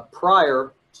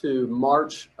prior to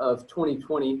March of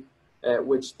 2020, at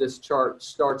which this chart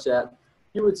starts at,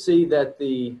 you would see that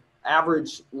the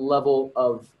average level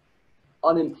of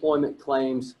unemployment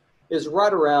claims is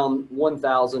right around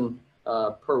 1,000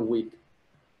 per week.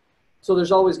 So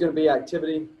there's always going to be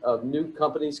activity of new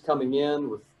companies coming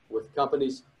in, with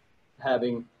companies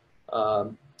having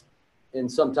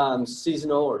and sometimes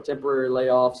seasonal or temporary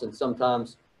layoffs, and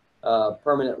sometimes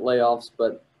permanent layoffs.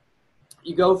 But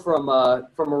you go from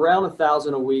around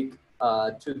 1,000 a week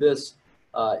to this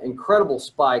incredible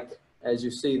spike, as you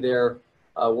see there,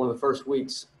 one of the first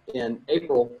weeks in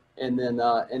April, and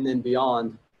then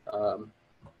beyond.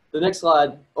 The next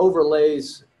slide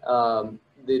overlays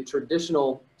the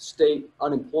traditional state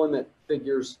unemployment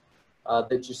figures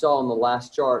that you saw on the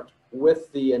last chart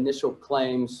with the initial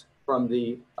claims from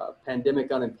the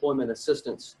pandemic unemployment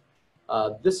assistance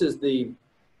This is the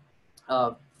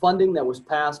funding that was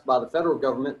passed by the federal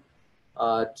government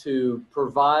to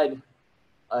provide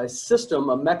a system,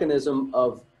 a mechanism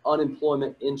of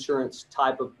unemployment insurance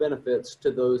type of benefits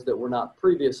to those that were not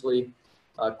previously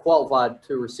qualified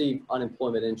to receive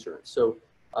unemployment insurance. So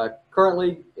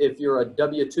currently, if you're a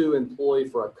W-2 employee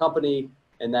for a company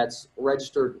and that's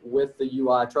registered with the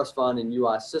UI Trust Fund and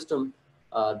UI system,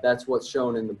 that's what's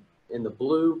shown in the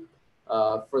blue.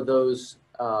 For those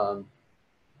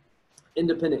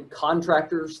independent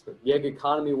contractors, the gig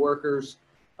economy workers,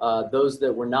 those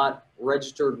that were not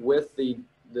registered with the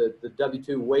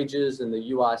W-2 wages and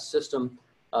the UI system,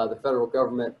 the federal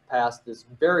government passed this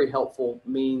very helpful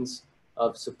means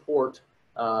of support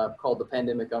called the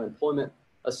Pandemic Unemployment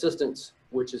Assistance,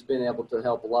 which has been able to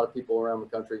help a lot of people around the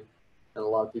country and a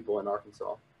lot of people in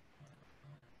Arkansas.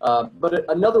 But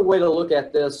another way to look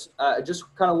at this, I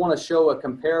just kind of want to show a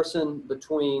comparison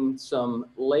between some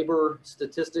labor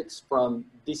statistics from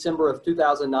December of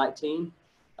 2019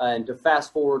 and to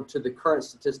fast forward to the current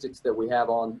statistics that we have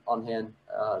on hand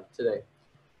today.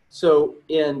 So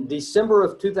in December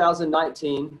of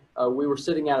 2019, we were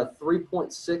sitting at a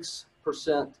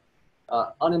 3.6%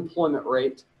 unemployment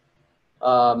rate.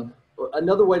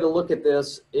 Another way to look at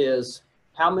this is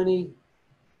how many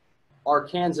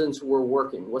Arkansans were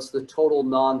working. What's the total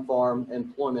non-farm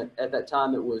employment? At that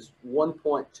time, it was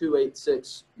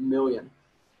 1.286 million.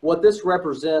 What this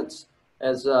represents,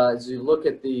 as you look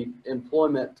at the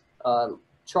employment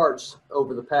charts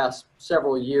over the past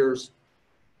several years,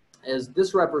 is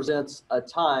this represents a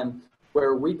time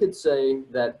where we could say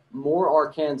that more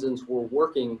Arkansans were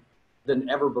working than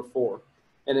ever before.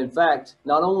 And in fact,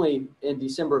 not only in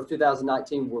December of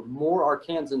 2019 were more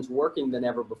Arkansans working than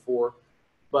ever before,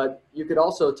 but you could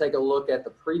also take a look at the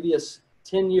previous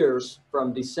 10 years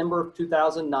from December of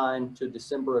 2009 to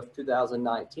December of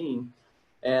 2019,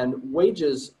 and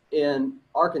wages in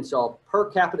Arkansas per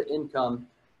capita income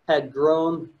had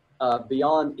grown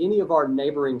beyond any of our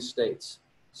neighboring states.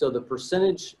 So the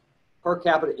percentage per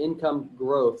capita income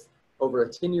growth over a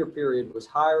 10-year period was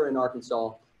higher in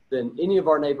Arkansas than any of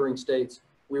our neighboring states.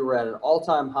 We were at an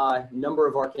all-time high number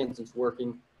of Arkansans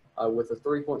working with a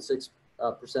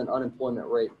 3.6% unemployment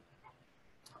rate.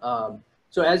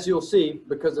 So as you'll see,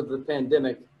 because of the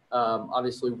pandemic,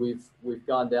 obviously we've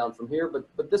gone down from here,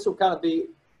 but this will kind of be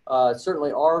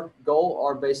certainly our goal,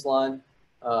 our baseline,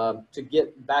 to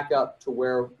get back up to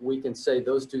where we can say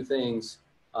those two things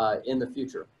in the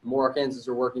future. More Arkansans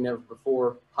are working than ever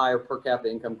before, higher per capita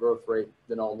income growth rate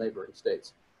than all neighboring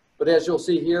states. But as you'll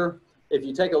see here, if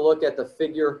you take a look at the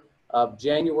figure of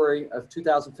January of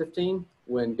 2015,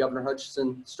 when Governor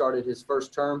Hutchinson started his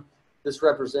first term, this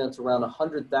represents around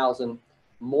 100,000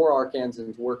 more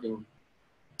Arkansans working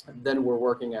than were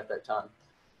working at that time.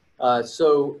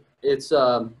 So it's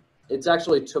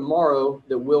actually tomorrow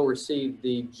that we'll receive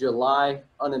the July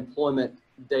unemployment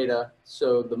data.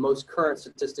 So the most current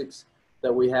statistics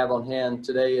that we have on hand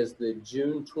today is the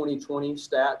June 2020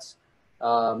 stats.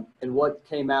 And what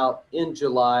came out in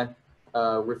July,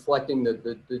 reflecting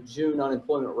the June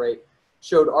unemployment rate,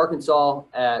 showed Arkansas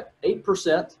at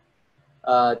 8%,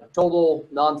 total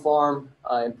non-farm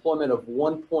employment of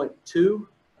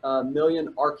 1.2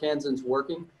 million Arkansans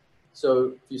working. So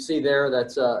if you see there,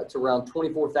 that's it's around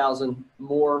 24,000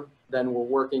 more than were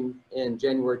working in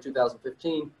January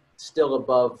 2015, still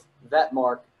above that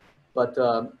mark, but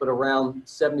around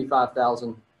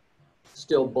 75,000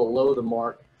 still below the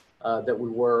mark that we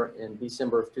were in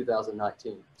December of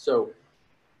 2019. So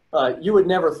you would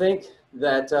never think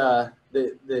that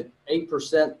the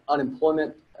 8%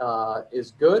 unemployment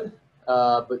is good,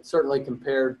 but certainly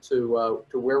compared to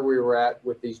where we were at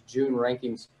with these June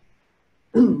rankings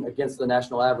against the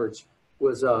national average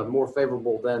was more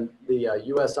favorable than the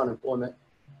U.S. unemployment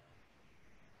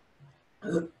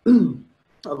of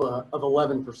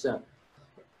 11%.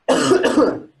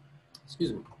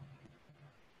 Excuse me.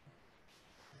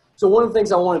 So one of the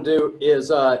things I want to do is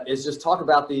just talk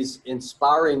about these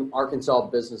inspiring Arkansas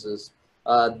businesses.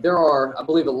 There are, I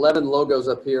believe, 11 logos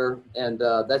up here, and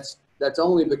that's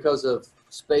only because of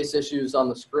space issues on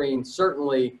the screen.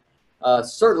 Certainly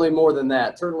more than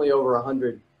that. Certainly over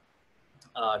 100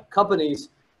 companies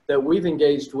that we've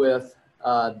engaged with,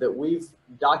 that we've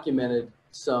documented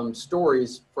some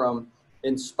stories from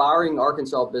inspiring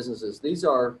Arkansas businesses. These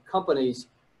are companies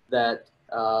that,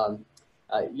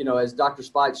 you know, as Dr.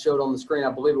 Speights showed on the screen,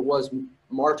 I believe it was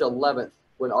March 11th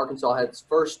when Arkansas had its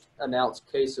first announced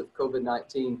case of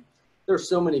COVID-19. There's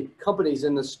so many companies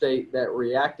in the state that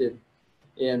reacted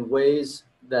in ways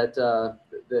that,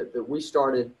 that we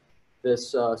started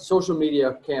this social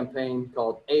media campaign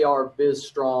called AR Biz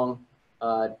Strong,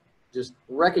 just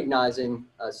recognizing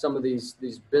some of these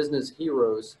business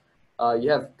heroes. You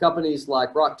have companies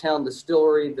like Rocktown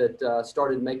Distillery that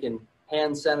started making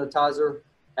hand sanitizer,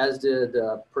 as did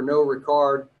Pernod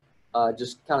Ricard.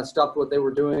 Just kind of stopped what they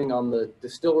were doing on the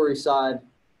distillery side,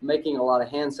 making a lot of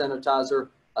hand sanitizer,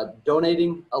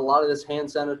 donating a lot of this hand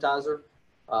sanitizer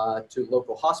to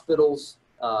local hospitals.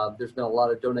 There's been a lot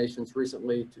of donations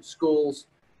recently to schools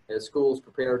as schools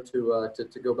prepare to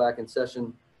go back in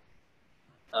session.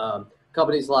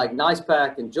 Companies like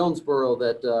NYITCOM and Jonesboro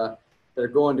that are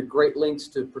going to great lengths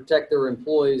to protect their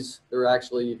employees. They're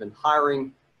actually even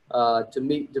hiring to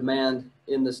meet demand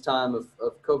in this time of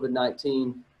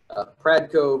COVID-19.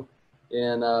 Pradco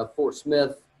in Fort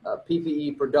Smith,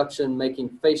 PPE production, making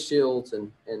face shields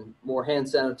and more hand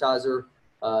sanitizer.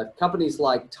 Companies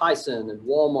like Tyson and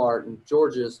Walmart and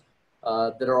George's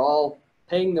that are all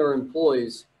paying their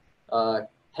employees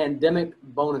pandemic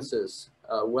bonuses,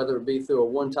 whether it be through a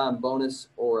one-time bonus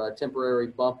or a temporary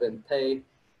bump in pay.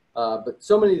 But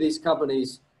so many of these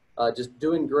companies just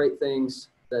doing great things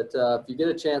that if you get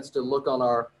a chance to look on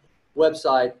our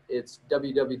website, it's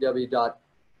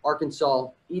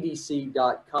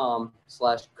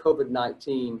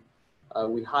www.arkansasedc.com/COVID-19.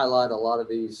 We highlight a lot of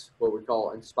these, what we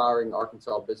call inspiring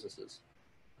Arkansas businesses.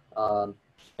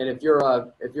 And if you're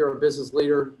a business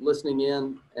leader listening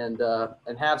in and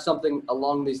have something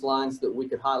along these lines that we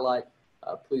could highlight,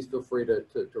 please feel free to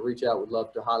reach out. We'd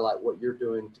love to highlight what you're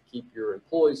doing to keep your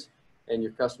employees and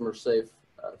your customers safe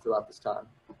throughout this time.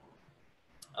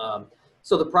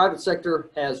 So the private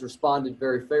sector has responded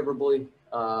very favorably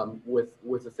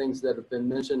with the things that have been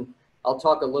mentioned. I'll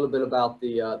talk a little bit about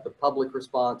the public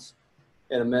response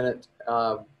in a minute.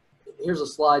 Here's a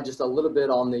slide just a little bit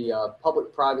on the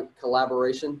public-private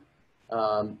collaboration.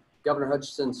 Governor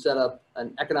Hutchinson set up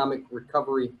an economic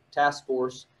recovery task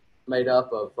force made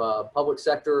up of public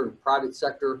sector and private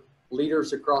sector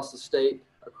leaders across the state,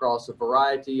 across a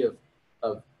variety of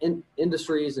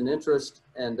industries and interests.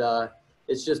 And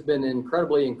it's just been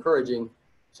incredibly encouraging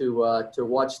to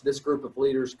watch this group of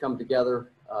leaders come together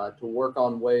to work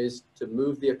on ways to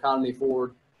move the economy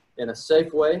forward in a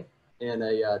safe way, in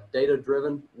a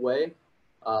data-driven way.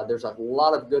 There's a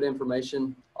lot of good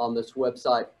information on this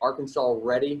website,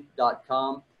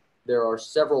 arkansasready.com. There are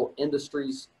several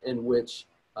industries in which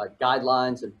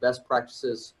guidelines and best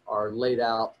practices are laid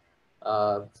out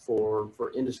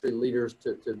for industry leaders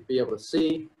to be able to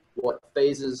see what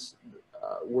phases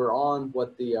we're on,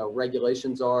 what the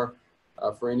regulations are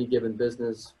for any given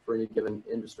business, for any given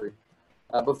industry.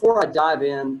 Before I dive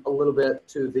in a little bit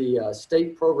to the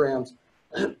state programs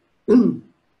and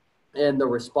the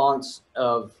response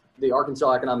of the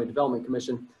Arkansas Economic Development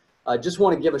Commission, I just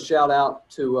want to give a shout out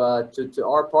to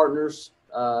our partners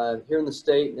here in the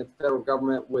state and the federal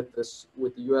government with the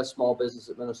U.S. Small Business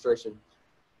Administration.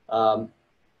 A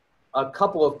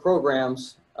couple of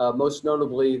programs, most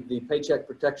notably the Paycheck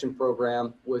Protection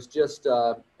Program, was just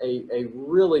a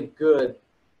really good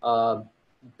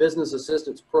business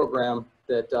assistance program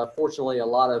that fortunately a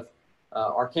lot of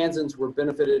Arkansans were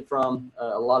benefited from,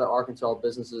 a lot of Arkansas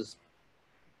businesses,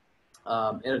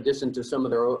 in addition to some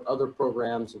of their other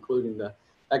programs, including the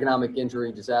Economic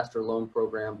Injury Disaster Loan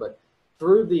Program. But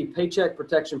through the Paycheck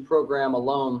Protection Program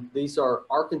alone, these are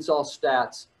Arkansas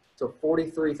stats. So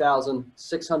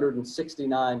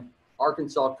 43,669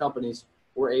 Arkansas companies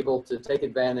were able to take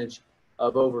advantage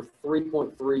of over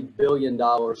 $3.3 billion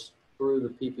through the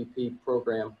PPP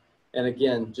program. And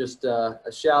again, just a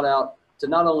shout out to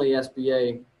not only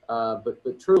SBA,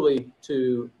 but truly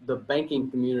to the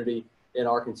banking community in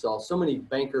Arkansas. So many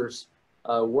bankers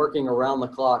working around the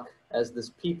clock as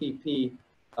this PPP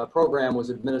program was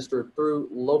administered through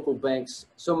local banks.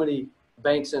 So many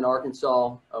banks in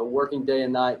Arkansas working day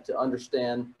and night to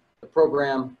understand the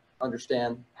program,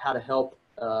 understand how to help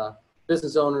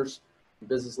business owners,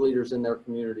 business leaders in their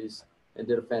communities, and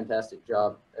did a fantastic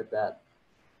job at that.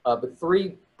 But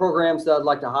three programs that I'd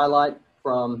like to highlight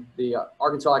from the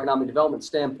Arkansas Economic Development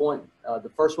standpoint. The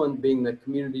first one being the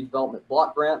Community Development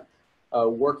Block Grant,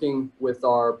 working with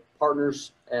our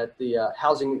partners at the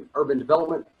Housing and Urban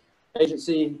Development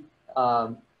Agency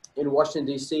in Washington,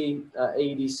 D.C.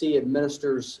 AEDC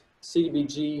administers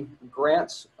CDBG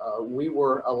grants. We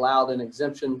were allowed an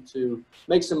exemption to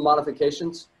make some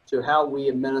modifications to how we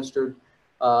administered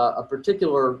a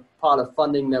particular pot of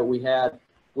funding that we had.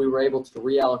 We were able to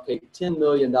reallocate $10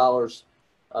 million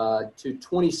to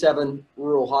 27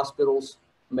 rural hospitals,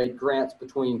 made grants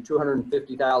between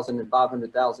 $250,000 and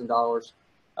 $500,000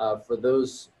 for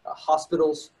those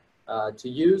hospitals to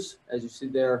use, as you see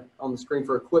there on the screen,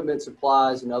 for equipment,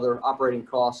 supplies, and other operating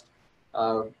costs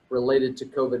related to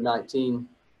COVID-19.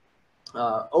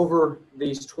 over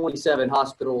these 27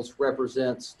 hospitals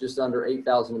represents just under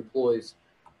 8,000 employees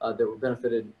that were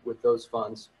benefited with those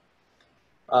funds.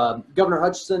 Governor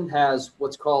Hutchinson has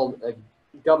what's called a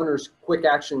Governor's Quick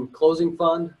Action Closing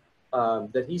Fund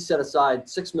that he set aside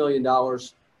 $6 million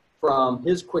from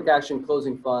his Quick Action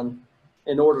Closing Fund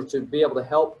in order to be able to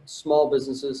help small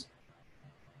businesses.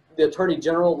 The Attorney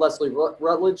General, Leslie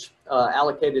Rutledge,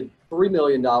 allocated $3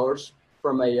 million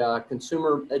from a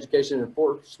Consumer Education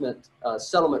Enforcement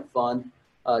Settlement Fund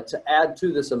to add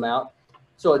to this amount.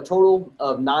 So a total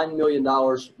of $9 million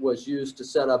was used to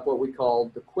set up what we call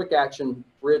the Quick Action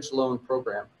Bridge Loan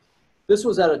Program. This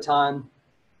was at a time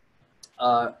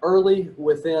early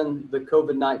within the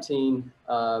COVID-19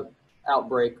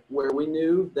 outbreak where we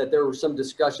knew that there were some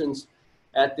discussions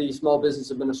at the Small Business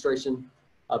Administration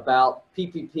about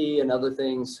PPP and other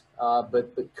things,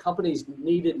 but companies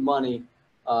needed money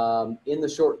in the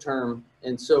short term.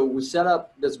 And so we set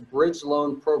up this bridge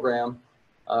loan program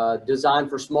designed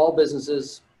for small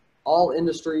businesses, all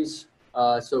industries.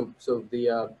 So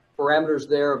the parameters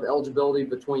there of eligibility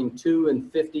between 2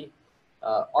 and 50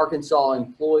 Arkansas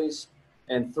employees.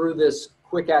 And through this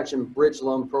Quick Action Bridge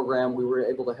Loan Program, we were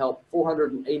able to help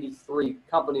 483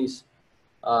 companies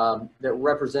that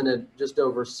represented just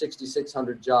over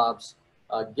 6,600 jobs,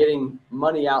 getting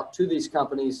money out to these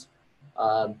companies.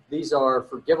 These are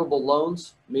forgivable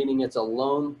loans, meaning it's a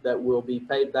loan that will be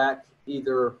paid back,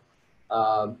 either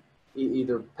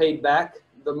paid back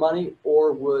the money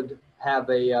or would have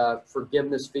a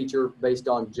forgiveness feature based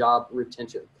on job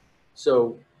retention.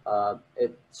 So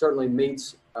it certainly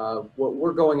meets what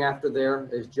we're going after there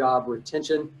is job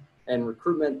retention and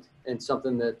recruitment, and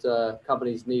something that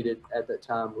companies needed at that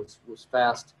time was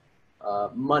fast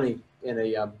money in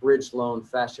a bridge loan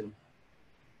fashion.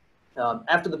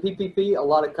 After the PPP, a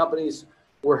lot of companies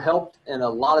were helped in a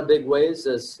lot of big ways,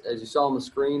 as you saw on the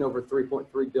screen, over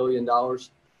 $3.3 billion.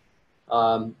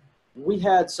 We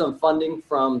had some funding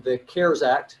from the CARES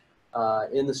Act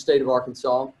in the state of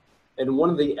Arkansas, and one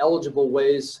of the eligible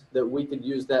ways that we could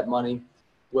use that money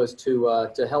was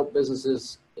to help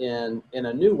businesses in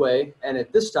a new way. And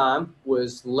at this time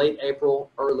was late April,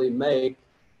 early May.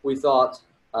 We thought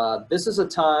this is a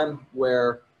time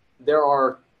where there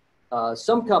are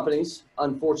some companies,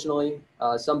 unfortunately,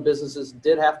 some businesses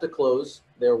did have to close.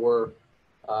 There were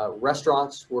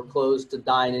restaurants were closed to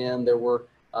dine in. There were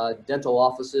dental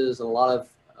offices and a lot of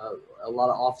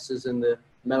offices in the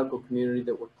medical community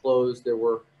that were closed. There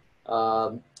were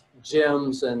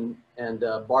gyms and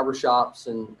barbershops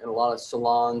and a lot of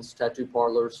salons, tattoo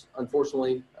parlors.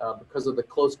 Unfortunately, because of the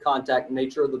close contact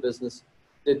nature of the business,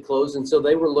 did close, and so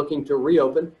they were looking to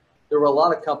reopen. There were a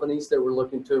lot of companies that were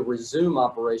looking to resume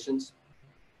operations,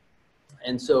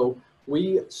 and so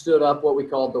we stood up what we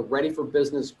called the Ready for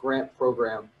Business Grant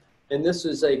Program, and this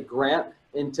is a grant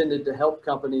intended to help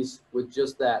companies with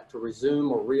just that, to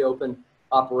resume or reopen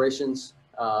operations.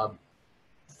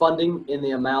 Funding in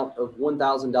the amount of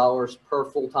 $1,000 per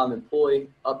full-time employee,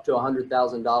 up to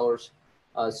 $100,000.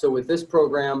 So with this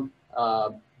program,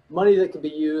 money that can be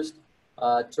used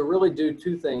to really do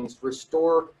two things: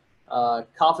 restore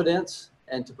confidence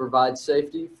and to provide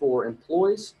safety for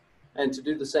employees, and to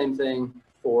do the same thing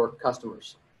for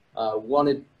customers.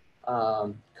 Wanted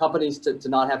companies to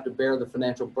not have to bear the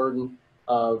financial burden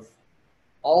of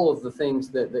all of the things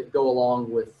that go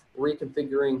along with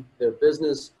reconfiguring their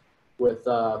business, with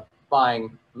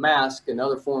buying masks and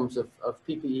other forms of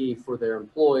PPE for their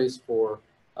employees, for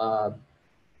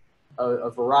a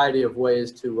variety of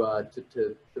ways to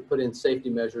put in safety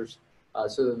measures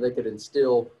so that they could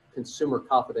instill consumer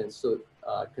confidence, so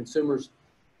consumers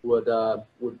would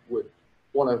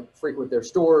want to frequent their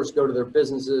stores, go to their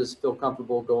businesses, feel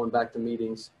comfortable going back to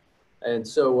meetings. And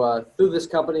so through this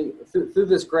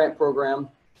grant program,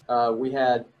 we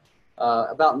had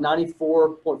about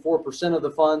 94.4% of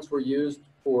the funds were used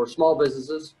for small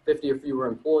businesses, 50 or fewer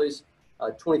employees.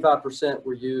 25%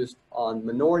 were used on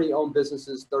minority-owned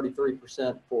businesses,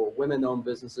 33% for women-owned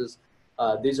businesses.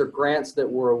 These are grants that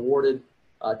were awarded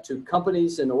to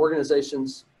companies and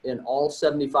organizations in all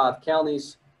 75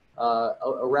 counties.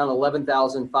 Around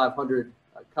 11,500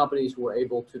 companies were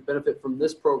able to benefit from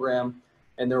this program,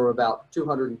 and there were about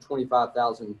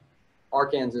 225,000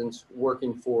 Arkansans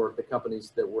working for the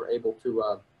companies that were able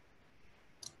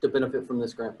to benefit from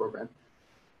this grant program.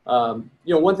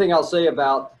 One thing I'll say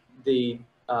about the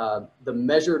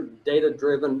measured,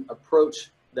 data-driven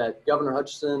approach that Governor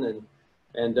Hutchinson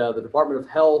and the Department of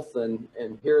Health and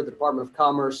here the Department of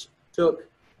Commerce took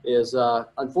is,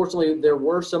 unfortunately, there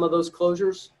were some of those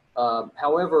closures.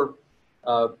 However,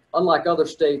 unlike other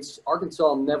states,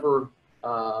 Arkansas never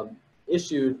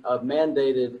issued a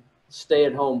mandated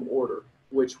stay-at-home order,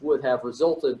 which would have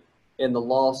resulted in the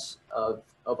loss of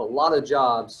a lot of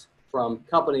jobs from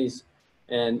companies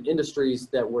and industries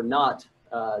that were not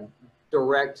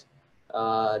direct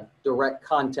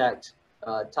contact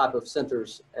type of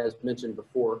centers, as mentioned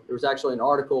before. There was actually an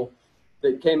article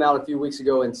that came out a few weeks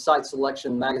ago in Site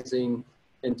Selection magazine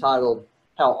entitled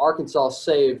 "How Arkansas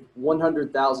Saved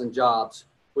 100,000 Jobs,"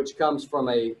 which comes from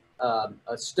a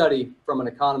study from an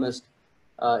economist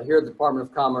here at the Department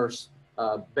of Commerce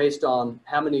based on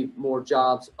how many more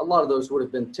jobs. A lot of those would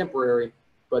have been temporary,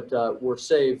 but were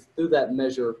saved through that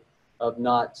measure of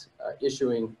not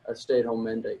issuing a stay-at-home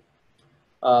mandate.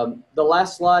 The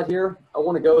last slide here, I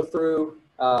want to go through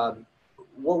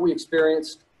what we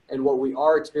experienced and what we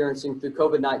are experiencing through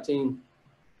COVID-19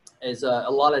 is a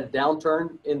lot of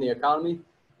downturn in the economy.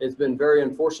 It's been very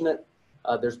unfortunate.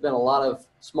 There's been a lot of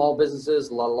small businesses,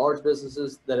 a lot of large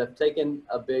businesses that have taken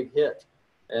a big hit.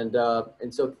 And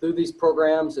so through these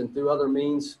programs and through other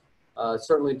means,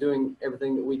 certainly doing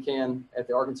everything that we can at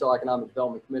the Arkansas Economic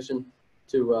Development Commission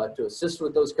to assist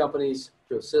with those companies,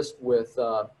 to assist with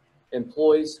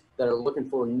employees that are looking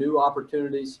for new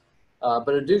opportunities.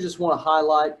 But I do just want to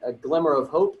highlight a glimmer of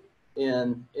hope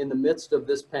in the midst of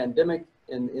this pandemic,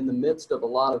 in the midst of a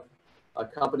lot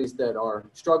of companies that are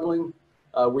struggling.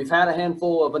 We've had a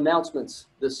handful of announcements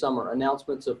this summer,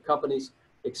 announcements of companies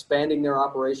expanding their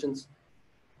operations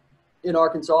in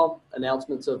Arkansas,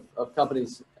 announcements of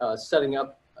companies setting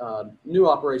up new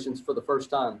operations for the first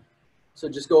time. So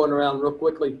just going around real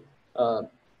quickly,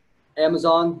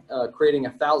 Amazon creating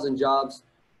 1,000 jobs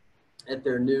at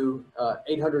their new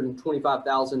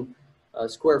 825,000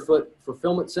 square foot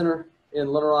fulfillment center in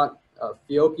Little Rock.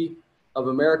 Fiocchi of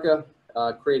America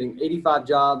creating 85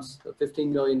 jobs, a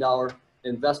 $15 million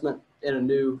investment in a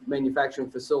new manufacturing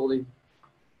facility.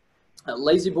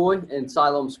 Lazy Boy in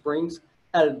Siloam Springs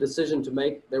had a decision to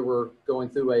make. They were going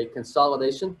through a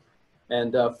consolidation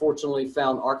and fortunately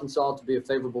found Arkansas to be a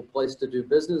favorable place to do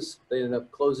business. They ended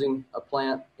up closing a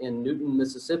plant in Newton,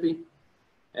 Mississippi,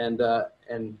 and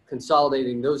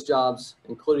consolidating those jobs,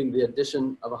 including the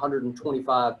addition of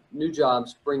 125 new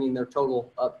jobs, bringing their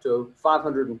total up to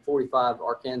 545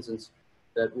 Arkansans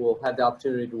that will have the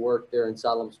opportunity to work there in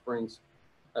Siloam Springs.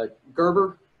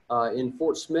 Gerber in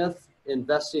Fort Smith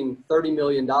investing $30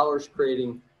 million,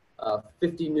 creating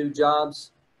 50 new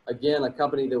jobs. Again, a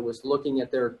company that was looking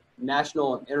at their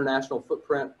national and international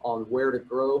footprint on where to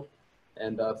grow,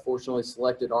 and fortunately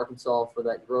selected Arkansas for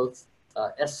that growth.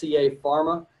 SCA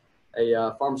Pharma,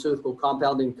 a pharmaceutical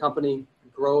compounding company,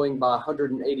 growing by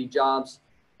 180 jobs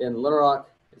in Little Rock.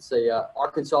 It's a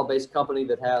Arkansas-based company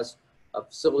that has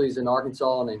facilities in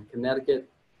Arkansas and in Connecticut,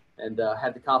 and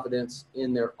had the confidence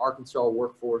in their Arkansas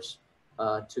workforce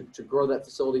to grow that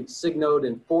facility. Signode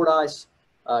in Fordyce,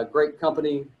 great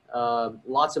company,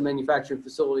 lots of manufacturing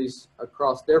facilities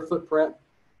across their footprint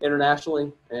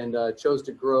internationally, and chose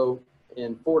to grow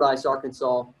in Fordyce,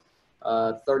 Arkansas,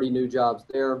 30 new jobs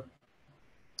there.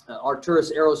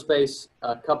 Arcturus Aerospace,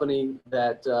 a company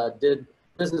that did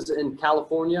business in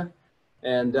California,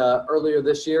 and earlier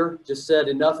this year just said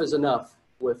enough is enough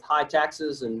with high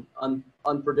taxes and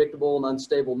unpredictable and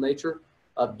unstable nature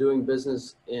of doing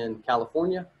business in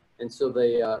California. And so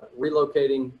they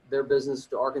relocating their business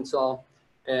to Arkansas.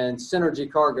 And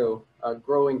Synergy Cargo, a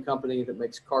growing company that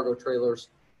makes cargo trailers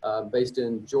based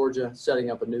in Georgia,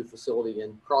 setting up a new facility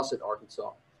in Crossett,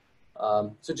 Arkansas.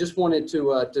 So just wanted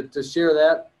to share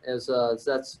that as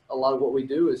that's a lot of what we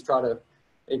do, is try to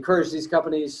encourage these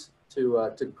companies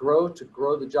to grow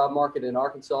the job market in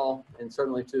Arkansas, and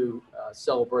certainly to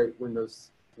celebrate when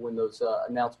those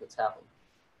announcements happen.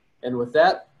 And with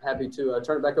that, happy to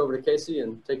turn it back over to Casey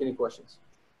and take any questions.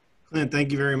 Clint,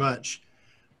 thank you very much.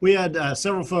 We had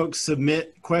several folks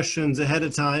submit questions ahead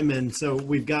of time, and so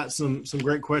we've got some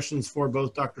great questions for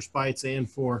both Dr. Speights and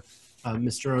for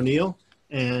Mr. O'Neal.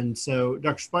 And so,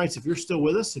 Dr. Speights, if you're still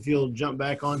with us, if you'll jump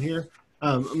back on here,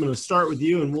 I'm going to start with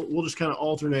you, and we'll just kind of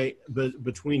alternate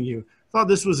between you. Thought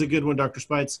this was a good one, Dr.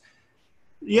 Speights.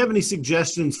 Do you have any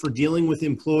suggestions for dealing with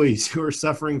employees who are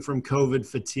suffering from COVID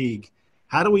fatigue?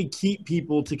 How do we keep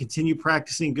people to continue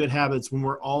practicing good habits when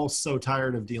we're all so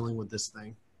tired of dealing with this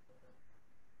thing?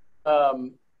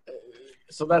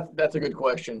 So that's a good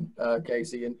question,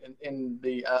 Casey.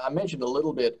 And I mentioned a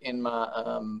little bit in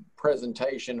my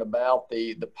presentation about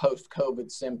the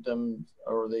post-COVID symptoms,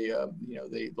 or the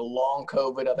long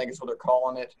COVID, I think is what they're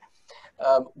calling it.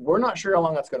 We're not sure how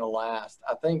long that's going to last.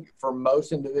 I think for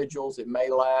most individuals, it may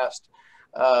last.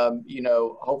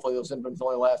 Hopefully those symptoms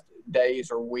only last days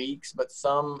or weeks, but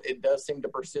some, it does seem to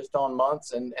persist on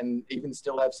months and even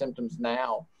still have symptoms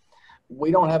now. We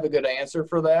don't have a good answer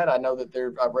for that. I know that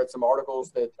I've read some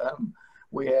articles that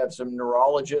we have some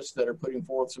neurologists that are putting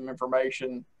forth some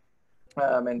information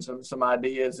and some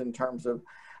ideas in terms of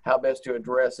how best to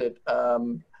address it.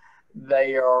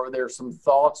 There's some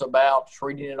thoughts about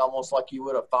treating it almost like you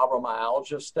would a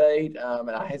fibromyalgia state. And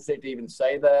I hesitate to even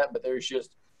say that, but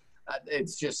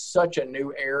it's just such a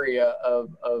new area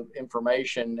of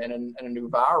information and a new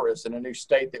virus and a new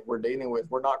state that we're dealing with.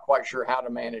 We're not quite sure how to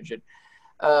manage it.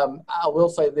 I will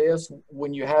say this,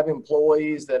 when you have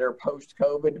employees that are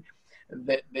post-COVID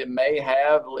that may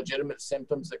have legitimate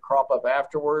symptoms that crop up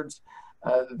afterwards,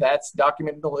 that's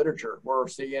documented in the literature. We're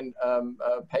seeing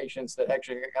patients that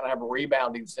actually kind of have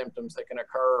rebounding symptoms that can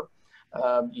occur,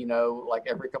 like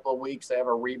every couple of weeks they have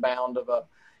a rebound of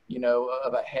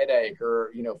a headache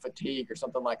or, fatigue or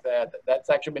something like that. That's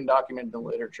actually been documented in the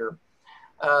literature.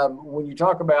 When you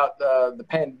talk about the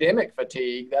pandemic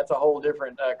fatigue, that's a whole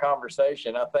different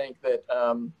conversation. I think that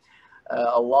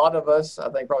a lot of us, I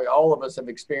think probably all of us have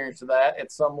experienced that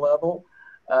at some level.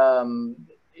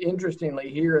 Interestingly,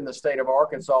 here in the state of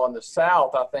Arkansas in the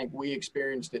South, I think we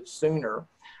experienced it sooner.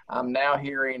 I'm now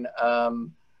hearing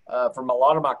from a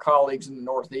lot of my colleagues in the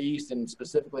Northeast and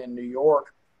specifically in New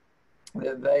York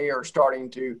that they are starting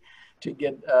to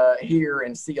get here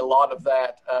and see a lot of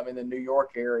that in the New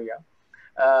York area.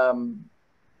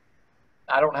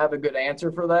 I don't have a good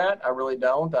answer for that. I really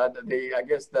don't. I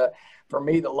guess for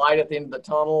me, the light at the end of the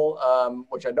tunnel,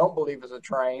 which I don't believe is a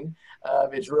train,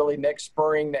 is really next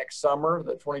spring, next summer,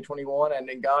 the 2021. And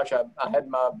then, gosh, I had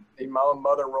my own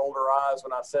mother rolled her eyes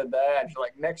when I said that. She's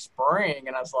like, next spring.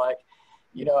 And I was like,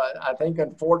 I think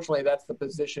unfortunately that's the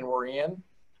position we're in.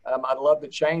 I'd love to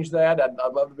change that.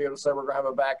 I'd love to be able to say we're going to have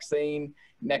a vaccine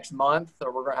next month,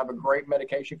 or we're going to have a great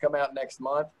medication come out next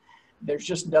month. There's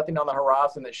just nothing on the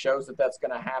horizon that shows that that's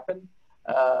going to happen.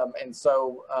 And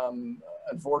so,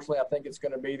 unfortunately, I think it's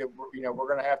going to be that, we're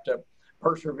going to have to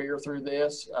persevere through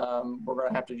this. We're going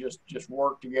to have to just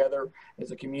work together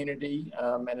as a community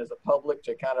and as a public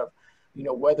to kind of,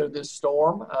 weather this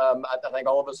storm. I think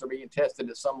all of us are being tested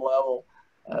at some level.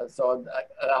 So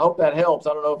I hope that helps.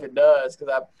 I don't know if it does,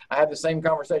 because I have the same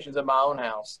conversations in my own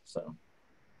house. So,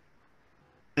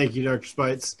 thank you, Dr.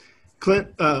 Speights. Clint,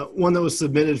 one that was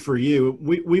submitted for you.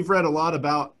 We've read a lot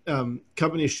about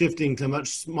companies shifting to much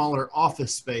smaller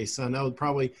office space. I know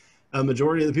probably a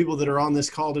majority of the people that are on this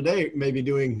call today may be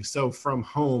doing so from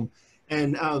home,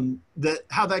 and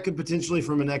how that could potentially,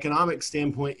 from an economic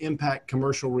standpoint, impact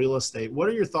commercial real estate. What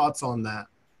are your thoughts on that?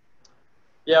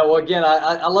 Yeah, well, again,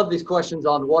 I love these questions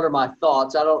on what are my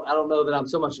thoughts. I don't know that I'm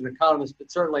so much an economist,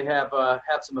 but certainly have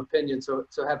some opinions.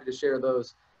 So happy to share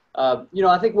those.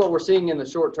 I think what we're seeing in the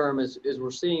short term is we're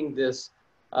seeing this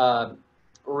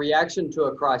reaction to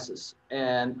a crisis,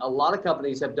 and a lot of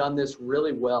companies have done this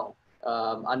really well.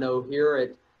 I know here at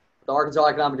the Arkansas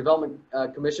Economic Development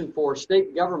Commission, for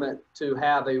state government to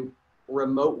have a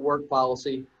remote work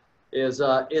policy is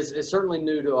certainly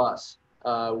new to us.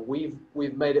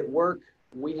 We've made it work.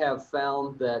 We have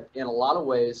found that in a lot of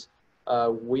ways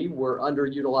we were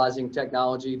underutilizing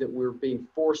technology that we're being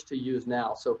forced to use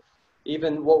now. So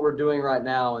even what we're doing right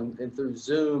now and through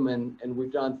Zoom and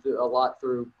we've done a lot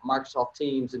through Microsoft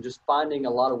Teams, and just finding a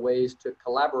lot of ways to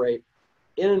collaborate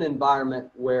in an environment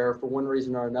where, for one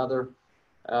reason or another,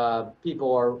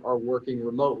 people are working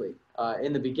remotely.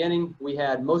 In the beginning, we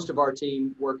had most of our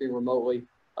team working remotely.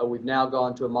 We've now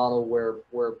gone to a model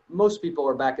where most people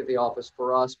are back at the office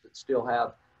for us, but still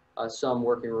have some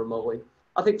working remotely.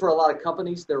 I think for a lot of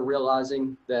companies, they're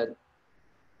realizing that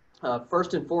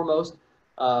first and foremost,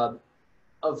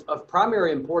 of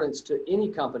primary importance to any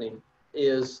company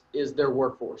is their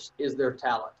workforce, is their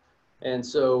talent. And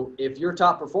so if your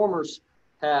top performers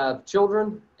have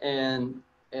children and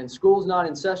school's not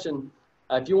in session,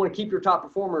 if you want to keep your top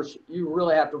performers, you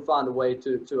really have to find a way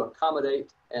to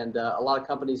accommodate. And a lot of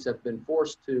companies have been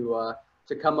forced to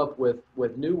come up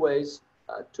with new ways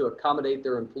to accommodate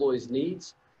their employees'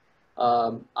 needs.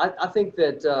 I think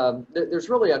that there's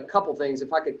really a couple things.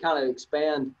 If I could kind of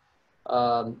expand,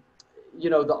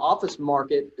 the office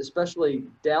market, especially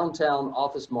downtown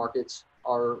office markets,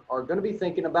 are going to be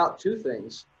thinking about two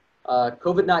things.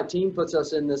 COVID-19 puts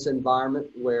us in this environment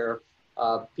where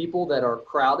people that are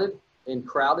crowded in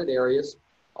crowded areas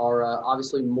are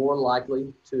obviously more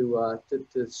likely to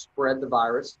spread the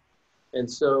virus. And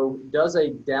so does a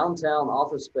downtown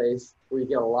office space where you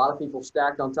get a lot of people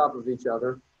stacked on top of each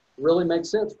other really make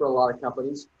sense for a lot of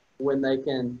companies when they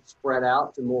can spread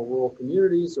out to more rural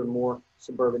communities or more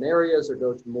suburban areas, or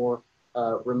go to more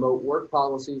remote work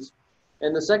policies?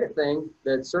 And the second thing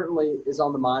that certainly is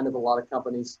on the mind of a lot of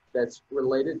companies that's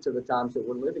related to the times that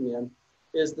we're living in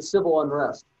is the civil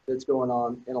unrest that's going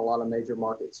on in a lot of major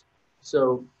markets.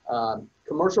 So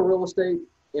commercial real estate,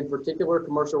 in particular,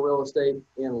 commercial real estate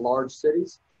in large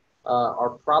cities, are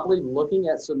probably looking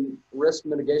at some risk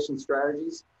mitigation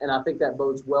strategies. And I think that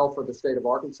bodes well for the state of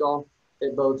Arkansas.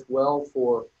 It bodes well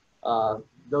for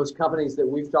those companies that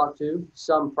we've talked to,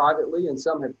 some privately and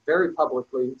some have very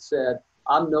publicly said,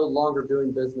 I'm no longer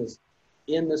doing business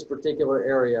in this particular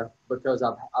area because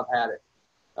I've had it.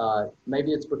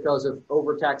 Maybe it's because of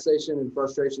overtaxation and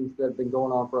frustrations that have been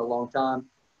going on for a long time.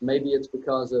 Maybe it's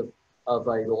because of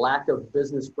a lack of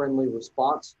business-friendly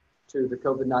response to the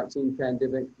COVID-19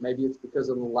 pandemic. Maybe it's because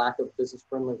of the lack of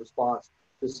business-friendly response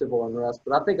to civil unrest.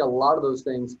 But I think a lot of those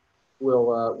things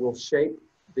will shape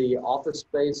the office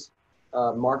space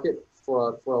market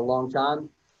for a long time,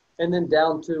 and then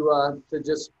down to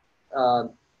just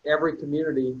every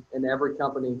community and every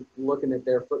company looking at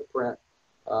their footprint.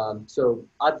 So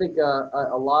I think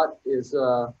a lot is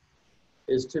to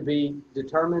be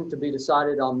determined, to be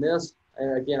decided on this.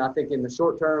 And again, I think in the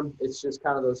short term, it's just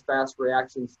kind of those fast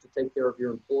reactions to take care of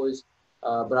your employees.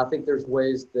 But I think there's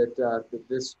ways that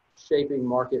this shaping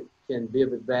market can be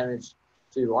of advantage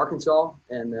to Arkansas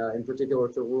and in particular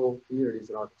to rural communities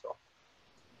in Arkansas.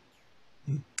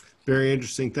 Very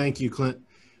interesting. Thank you, Clint.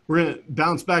 We're going to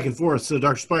bounce back and forth. So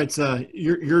Dr. Speights,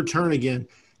 your turn again.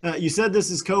 You said this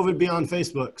is COVID beyond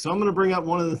Facebook. So I'm going to bring up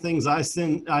one of the things I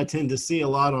tend to see a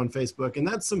lot on Facebook, and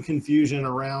that's some confusion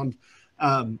around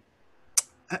how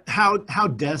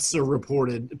deaths are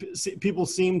reported. People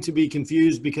seem to be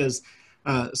confused because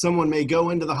someone may go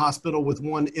into the hospital with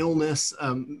one illness.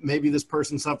 Maybe this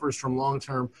person suffers from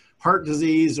long-term heart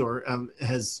disease or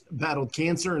has battled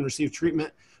cancer and received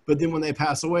treatment. But then when they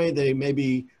pass away, they may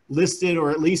be listed,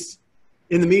 or at least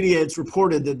in the media, it's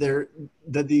reported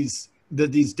that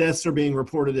these deaths are being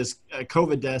reported as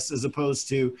COVID deaths as opposed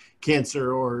to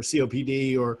cancer or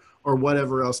COPD or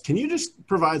whatever else. Can you just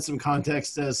provide some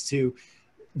context as to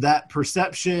that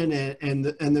perception and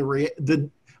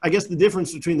I guess the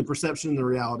difference between the perception and the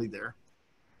reality there?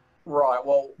 Right.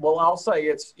 Well, I'll say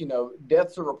it's,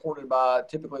 deaths are reported by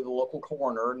typically the local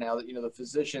coroner. Now that, the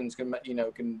physicians can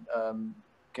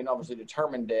obviously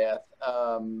determine death,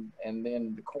 and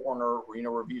then the coroner,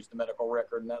 reviews the medical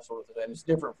record and that sort of thing. And it's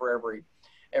different for every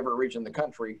region of the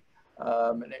country,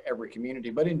 and every community.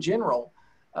 But in general,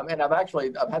 and I've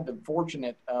had the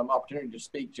fortunate opportunity to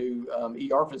speak to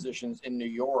ER physicians in New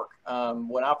York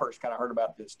when I first kind of heard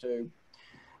about this too.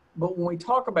 But when we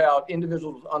talk about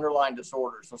individuals with underlying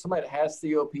disorders, so somebody that has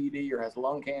COPD or has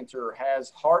lung cancer or has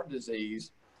heart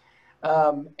disease,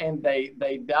 and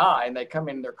they die and they come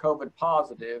in, they're COVID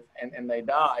positive and they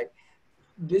die,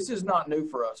 this is not new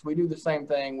for us. We do the same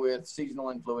thing with seasonal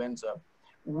influenza.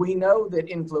 We know that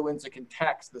influenza can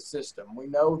tax the system. We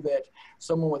know that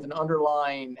someone with an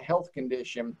underlying health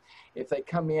condition, if they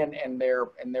come in and they're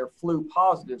flu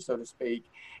positive, so to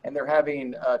speak, and they're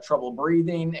having trouble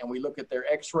breathing, and we look at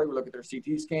their x-ray, we look at their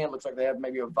CT scan, it looks like they have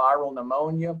maybe a viral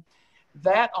pneumonia,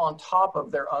 that on top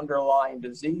of their underlying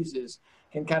diseases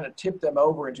can kind of tip them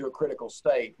over into a critical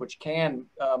state, which can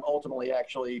ultimately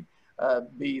actually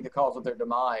be the cause of their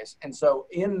demise. And so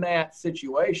in that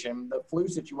situation, the flu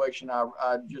situation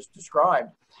I just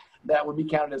described, that would be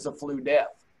counted as a flu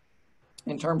death.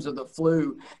 In terms of the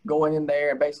flu going in there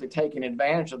and basically taking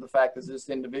advantage of the fact that this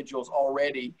individual is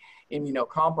already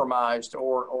immunocompromised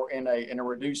or in a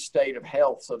reduced state of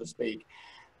health, so to speak.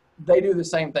 They do the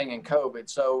same thing in COVID.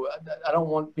 So I don't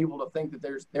want people to think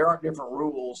that there aren't different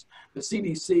rules. The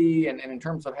CDC and in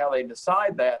terms of how they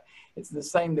decide that, it's the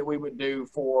same that we would do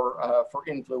for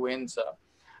influenza.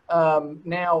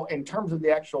 Now, in terms of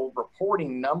the actual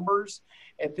reporting numbers,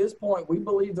 at this point, we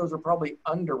believe those are probably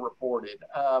underreported.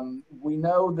 We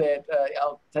know that,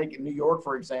 I'll take New York,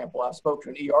 for example. I spoke to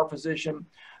an ER physician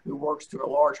who works to a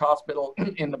large hospital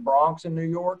in the Bronx in New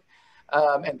York,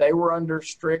 and they were under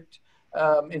strict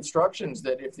instructions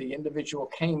that if the individual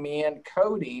came in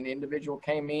coding,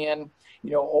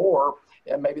 or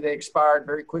maybe they expired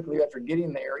very quickly after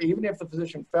getting there, even if the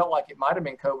physician felt like it might have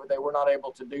been COVID, they were not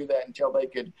able to do that until they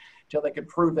could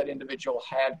prove that individual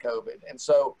had COVID. And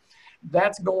so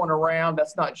that's going around.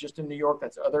 That's not just in New York,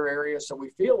 that's other areas. So we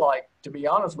feel like, to be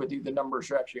honest with you, the numbers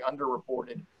are actually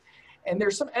underreported. And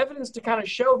there's some evidence to kind of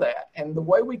show that. And the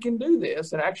way we can do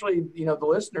this, and actually, the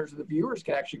listeners, the viewers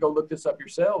can actually go look this up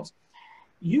yourselves.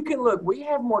 You can look, we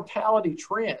have mortality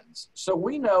trends. So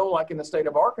we know, like in the state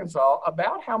of Arkansas,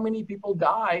 about how many people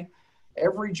die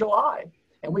every July.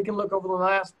 And we can look over the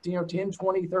last, 10,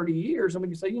 20, 30 years, and we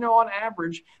can say, on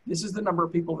average, this is the number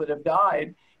of people that have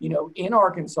died, in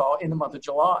Arkansas in the month of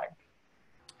July.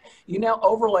 You now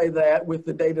overlay that with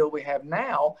the data we have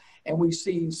now, and we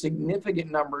see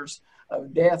significant numbers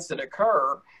of deaths that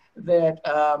occur that,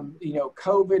 you know,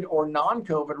 COVID or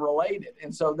non-COVID related.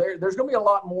 And so there's going to be a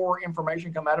lot more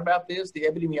information come out about this. The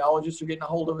epidemiologists are getting a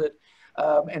hold of it.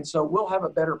 And so we'll have a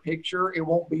better picture. It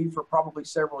won't be for probably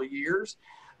several years,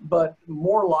 but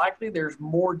more likely there's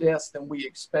more deaths than we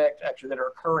expect actually that are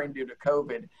occurring due to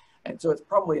COVID. And so it's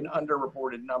probably an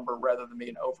underreported number rather than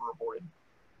being overreported.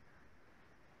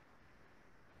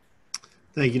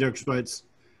 Thank you, Dr. Speights.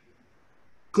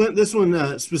 Clint, this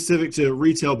one specific to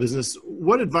retail business.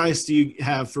 What advice do you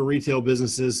have for retail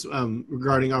businesses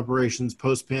regarding operations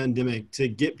post-pandemic to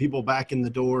get people back in the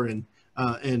door and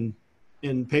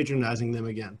patronizing them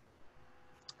again?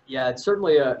 Yeah, it's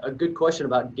certainly a good question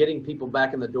about getting people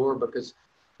back in the door, because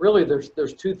really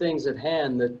there's two things at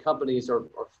hand that companies are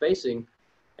facing,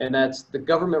 and that's the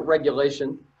government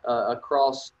regulation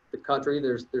across the country.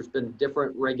 There's been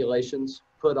different regulations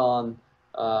put on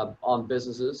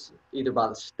businesses, either by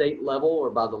the state level or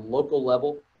by the local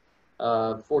level.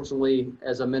 Fortunately,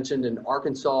 as I mentioned, in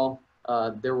Arkansas,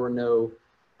 there were no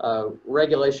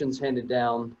regulations handed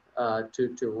down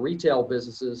to retail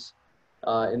businesses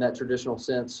in that traditional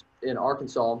sense. In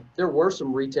Arkansas, there were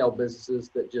some retail businesses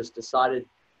that just decided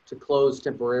to close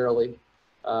temporarily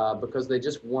because they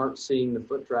just weren't seeing the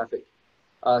foot traffic.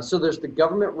 So there's the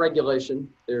government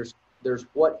regulation. There's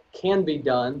what can be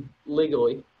done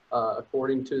legally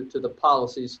according to the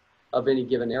policies of any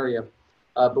given area.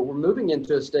 But we're moving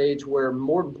into a stage where,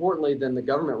 more importantly than the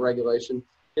government regulation,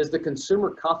 is the consumer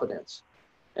confidence.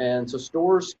 And so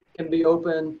stores can be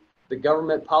open. The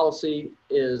government policy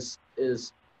is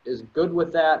good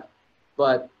with that,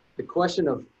 but the question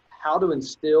of how to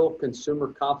instill consumer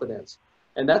confidence,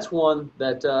 and that's one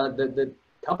that that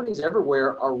companies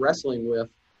everywhere are wrestling with.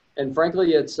 And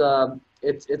frankly, it's a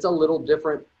little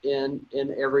different in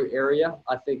every area.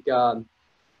 I think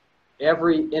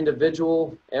every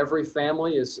individual, every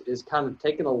family is kind of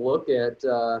taking a look at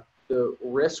the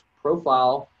risk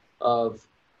profile of,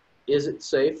 is it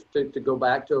safe to go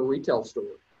back to a retail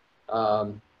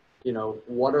store? You know,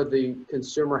 what are the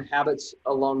consumer habits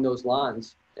along those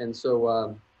lines? And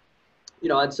so, you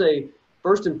know, I'd say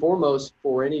first and foremost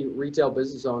for any retail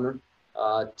business owner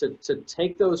to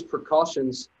take those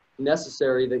precautions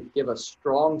necessary that give a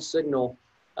strong signal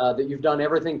that you've done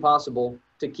everything possible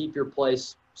to keep your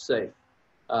place safe.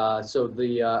 So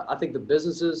I think the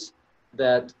businesses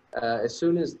that as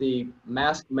soon as the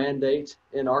mask mandate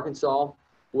in Arkansas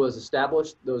was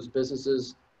established, those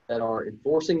businesses that are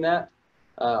enforcing that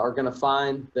are going to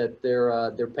find that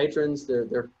their patrons,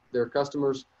 their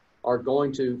customers are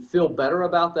going to feel better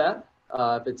about that.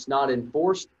 If it's not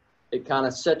enforced, it kind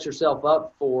of sets yourself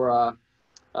up for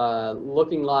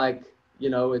looking like, you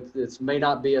know, it may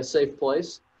not be a safe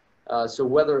place. So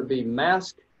whether it be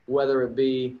mask, whether it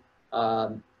be,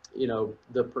 you know,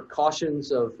 the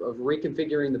precautions of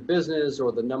reconfiguring the business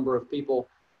or the number of people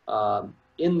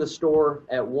in the store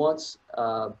at once,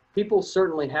 people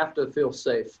certainly have to feel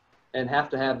safe and have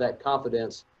to have that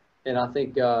confidence. And I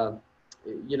think,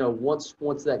 you know, once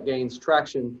that gains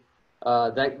traction,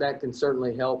 that can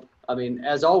certainly help. I mean,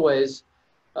 as always,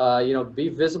 you know, be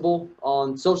visible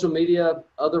on social media,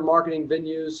 other marketing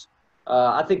venues.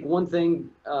 I think one thing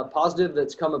positive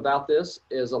that's come about this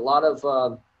is a lot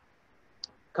of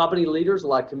company leaders,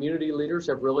 like community leaders,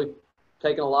 have really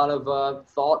taken a lot of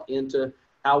thought into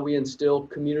how we instill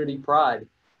community pride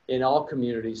in all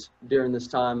communities during this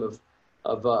time of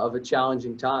a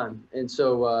challenging time. And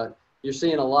so you're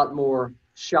seeing a lot more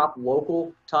shop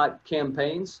local type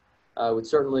campaigns. I would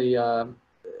certainly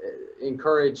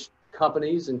encourage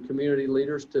companies and community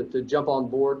leaders to jump on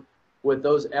board with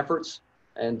those efforts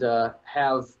and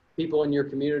have people in your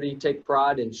community take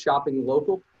pride in shopping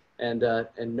local and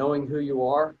knowing who you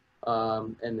are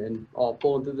and all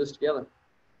pulling through this together.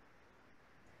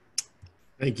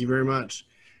 Thank you very much.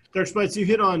 Dr. Speights, you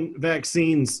hit on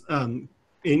vaccines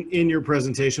in your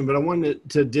presentation, but I wanted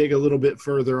to dig a little bit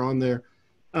further on there.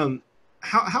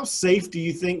 How safe do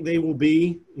you think they will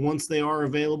be once they are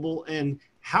available, and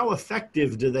how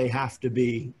effective do they have to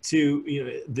be to, you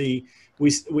know,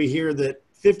 we hear that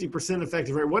 50%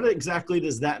 effective rate. What exactly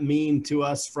does that mean to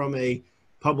us from a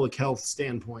public health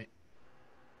standpoint?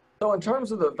 So in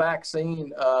terms of the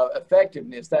vaccine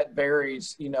effectiveness, that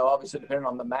varies, you know, obviously depending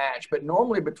on the match, but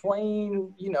normally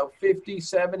between, you know, 50,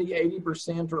 70,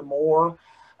 80% or more.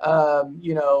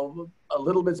 you know, a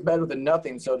little bit's better than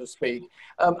nothing, so to speak.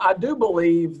 I do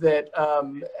believe that,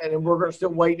 and we're going to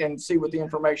still wait and see what the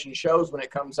information shows when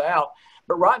it comes out.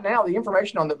 But right now, the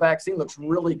information on the vaccine looks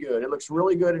really good. It looks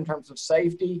really good in terms of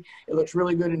safety. It looks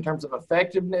really good in terms of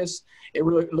effectiveness. It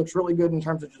looks really good in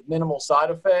terms of just minimal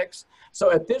side effects.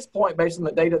 So at this point, based on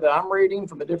the data that I'm reading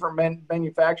from the different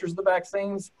manufacturers of the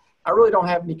vaccines, I really don't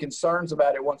have any concerns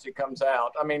about it once it comes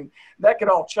out. I mean, that could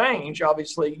all change,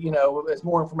 obviously, you know, as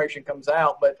more information comes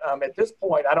out. But at this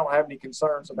point, I don't have any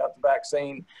concerns about the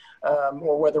vaccine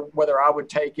or whether I would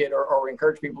take it or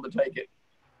encourage people to take it.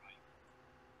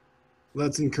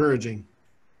 That's encouraging.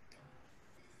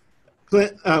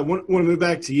 Clint, I want to move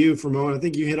back to you for a moment. I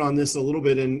think you hit on this a little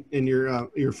bit in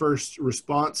your first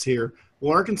response here.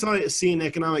 Will Arkansas see an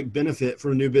economic benefit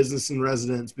from new business and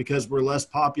residents because we're less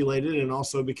populated and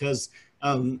also because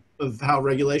of how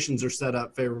regulations are set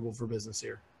up favorable for business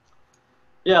here?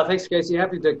 Yeah, thanks, Casey.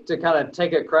 Happy to kind of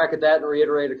take a crack at that and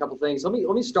reiterate a couple things. Let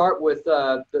me start with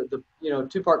the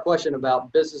two-part question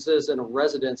about businesses and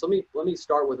residents. Let me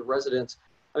start with the residents.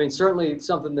 I mean, certainly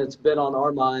something that's been on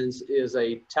our minds is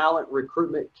a talent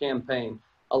recruitment campaign.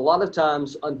 A lot of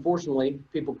times, unfortunately,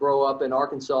 people grow up in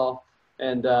Arkansas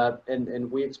and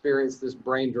we experience this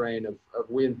brain drain of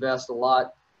we invest a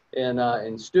lot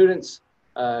in students,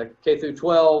 K through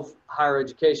 12, higher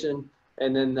education,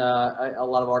 and then a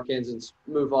lot of Arkansans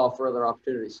move off for other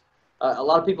opportunities. A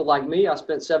lot of people like me, I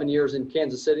spent 7 years in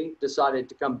Kansas City, decided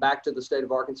to come back to the state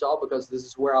of Arkansas because this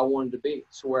is where I wanted to be.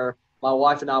 It's where my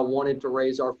wife and I wanted to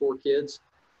raise our 4 kids.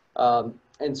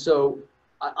 And so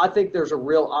I think there's a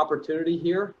real opportunity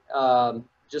here,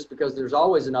 just because there's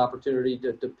always an opportunity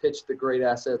to pitch the great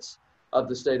assets of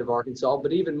the state of Arkansas,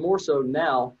 but even more so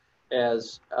now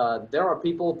as there are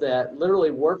people that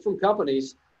literally work from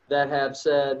companies that have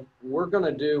said, we're going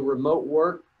to do remote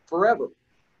work forever.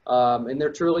 And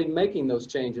they're truly making those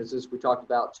changes, as we talked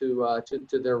about, to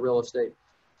their real estate.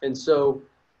 And so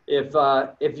if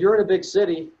you're in a big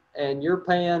city and you're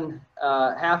paying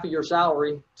half of your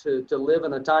salary to live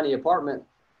in a tiny apartment,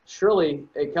 surely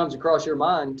it comes across your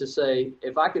mind to say,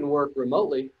 if I can work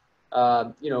remotely,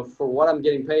 for what I'm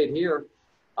getting paid here,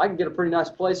 I can get a pretty nice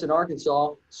place in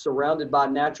Arkansas, surrounded by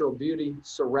natural beauty,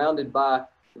 surrounded by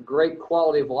great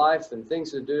quality of life and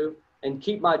things to do, and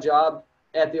keep my job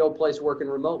at the old place working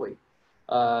remotely.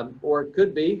 Or it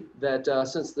could be that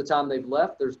since the time they've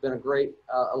left, there's been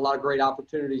a lot of great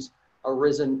opportunities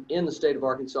arisen in the state of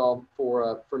Arkansas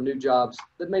for new jobs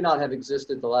that may not have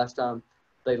existed the last time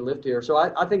they lived here. So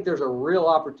I think there's a real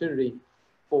opportunity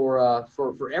for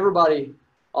everybody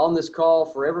on this call,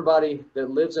 for everybody that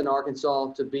lives in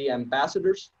Arkansas, to be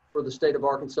ambassadors for the state of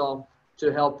Arkansas,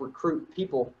 to help recruit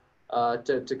people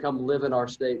to come live in our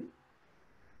state.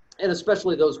 And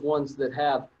especially those ones that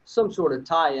have some sort of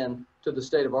tie-in to the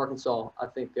state of Arkansas, I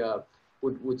think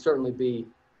would certainly be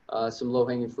some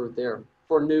low-hanging fruit there.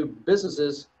 For new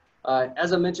businesses,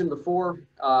 as I mentioned before,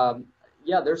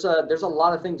 there's a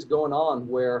lot of things going on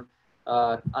where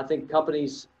I think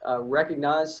companies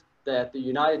recognize that the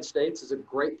United States is a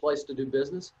great place to do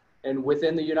business. And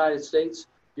within the United States,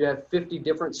 you have 50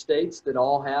 different states that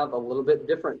all have a little bit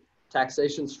different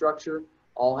taxation structure,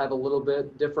 all have a little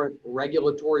bit different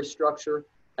regulatory structure,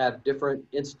 have different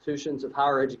institutions of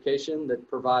higher education that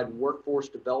provide workforce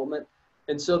development.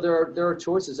 And so there are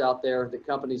choices out there that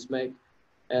companies make.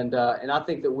 And I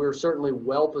think that we're certainly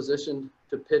well positioned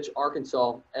to pitch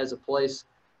Arkansas as a place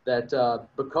that,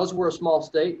 because we're a small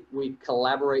state, we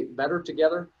collaborate better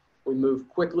together. We move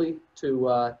quickly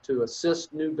to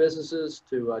assist new businesses,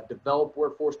 to develop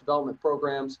workforce development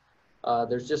programs.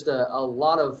 There's just a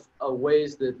lot of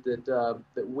ways that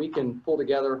we can pull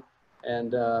together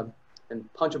and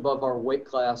punch above our weight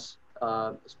class,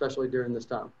 especially during this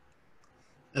time.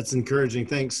 That's encouraging.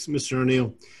 Thanks, Mr.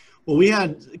 O'Neal. Well, we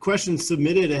had questions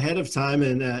submitted ahead of time,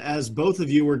 and as both of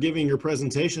you were giving your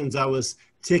presentations, I was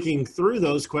ticking through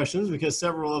those questions because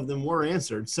several of them were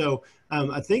answered. So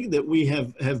I think that we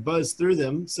have buzzed through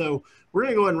them. So we're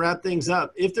going to go ahead and wrap things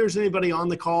up. If there's anybody on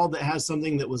the call that has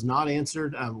something that was not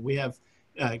answered, we have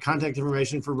contact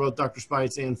information for both Dr.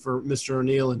 Speights and for Mr.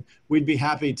 O'Neal, and we'd be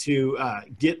happy to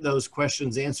get those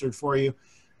questions answered for you.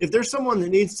 If there's someone that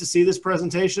needs to see this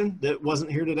presentation that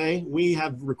wasn't here today, we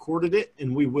have recorded it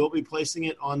and we will be placing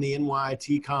it on the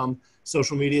NYITCOM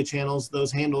social media channels.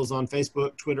 Those handles on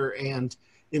Facebook, Twitter, and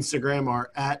Instagram are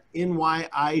at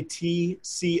NYITCOM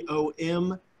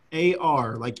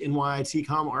AR, like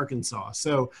NYITCOM Arkansas.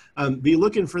 So be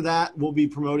looking for that. We'll be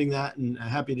promoting that and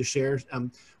happy to share.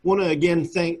 Want to again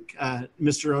thank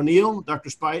Mr. O'Neal, Dr.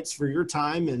 Speights, for your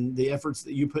time and the efforts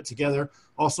that you put together.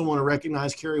 Also want to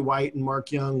recognize Kerry White and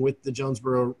Mark Young with the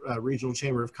Jonesboro Regional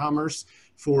Chamber of Commerce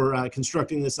for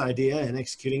constructing this idea and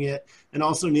executing it. And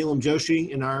also Neelam Joshi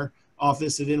in our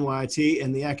office at NYIT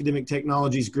and the Academic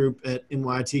Technologies Group at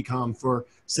NYITCOM for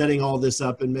setting all this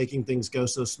up and making things go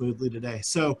so smoothly today.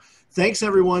 So thanks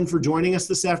everyone for joining us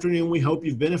this afternoon. We hope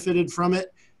you've benefited from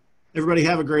it. Everybody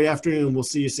have a great afternoon. We'll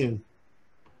see you soon.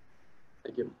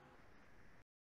 Thank you.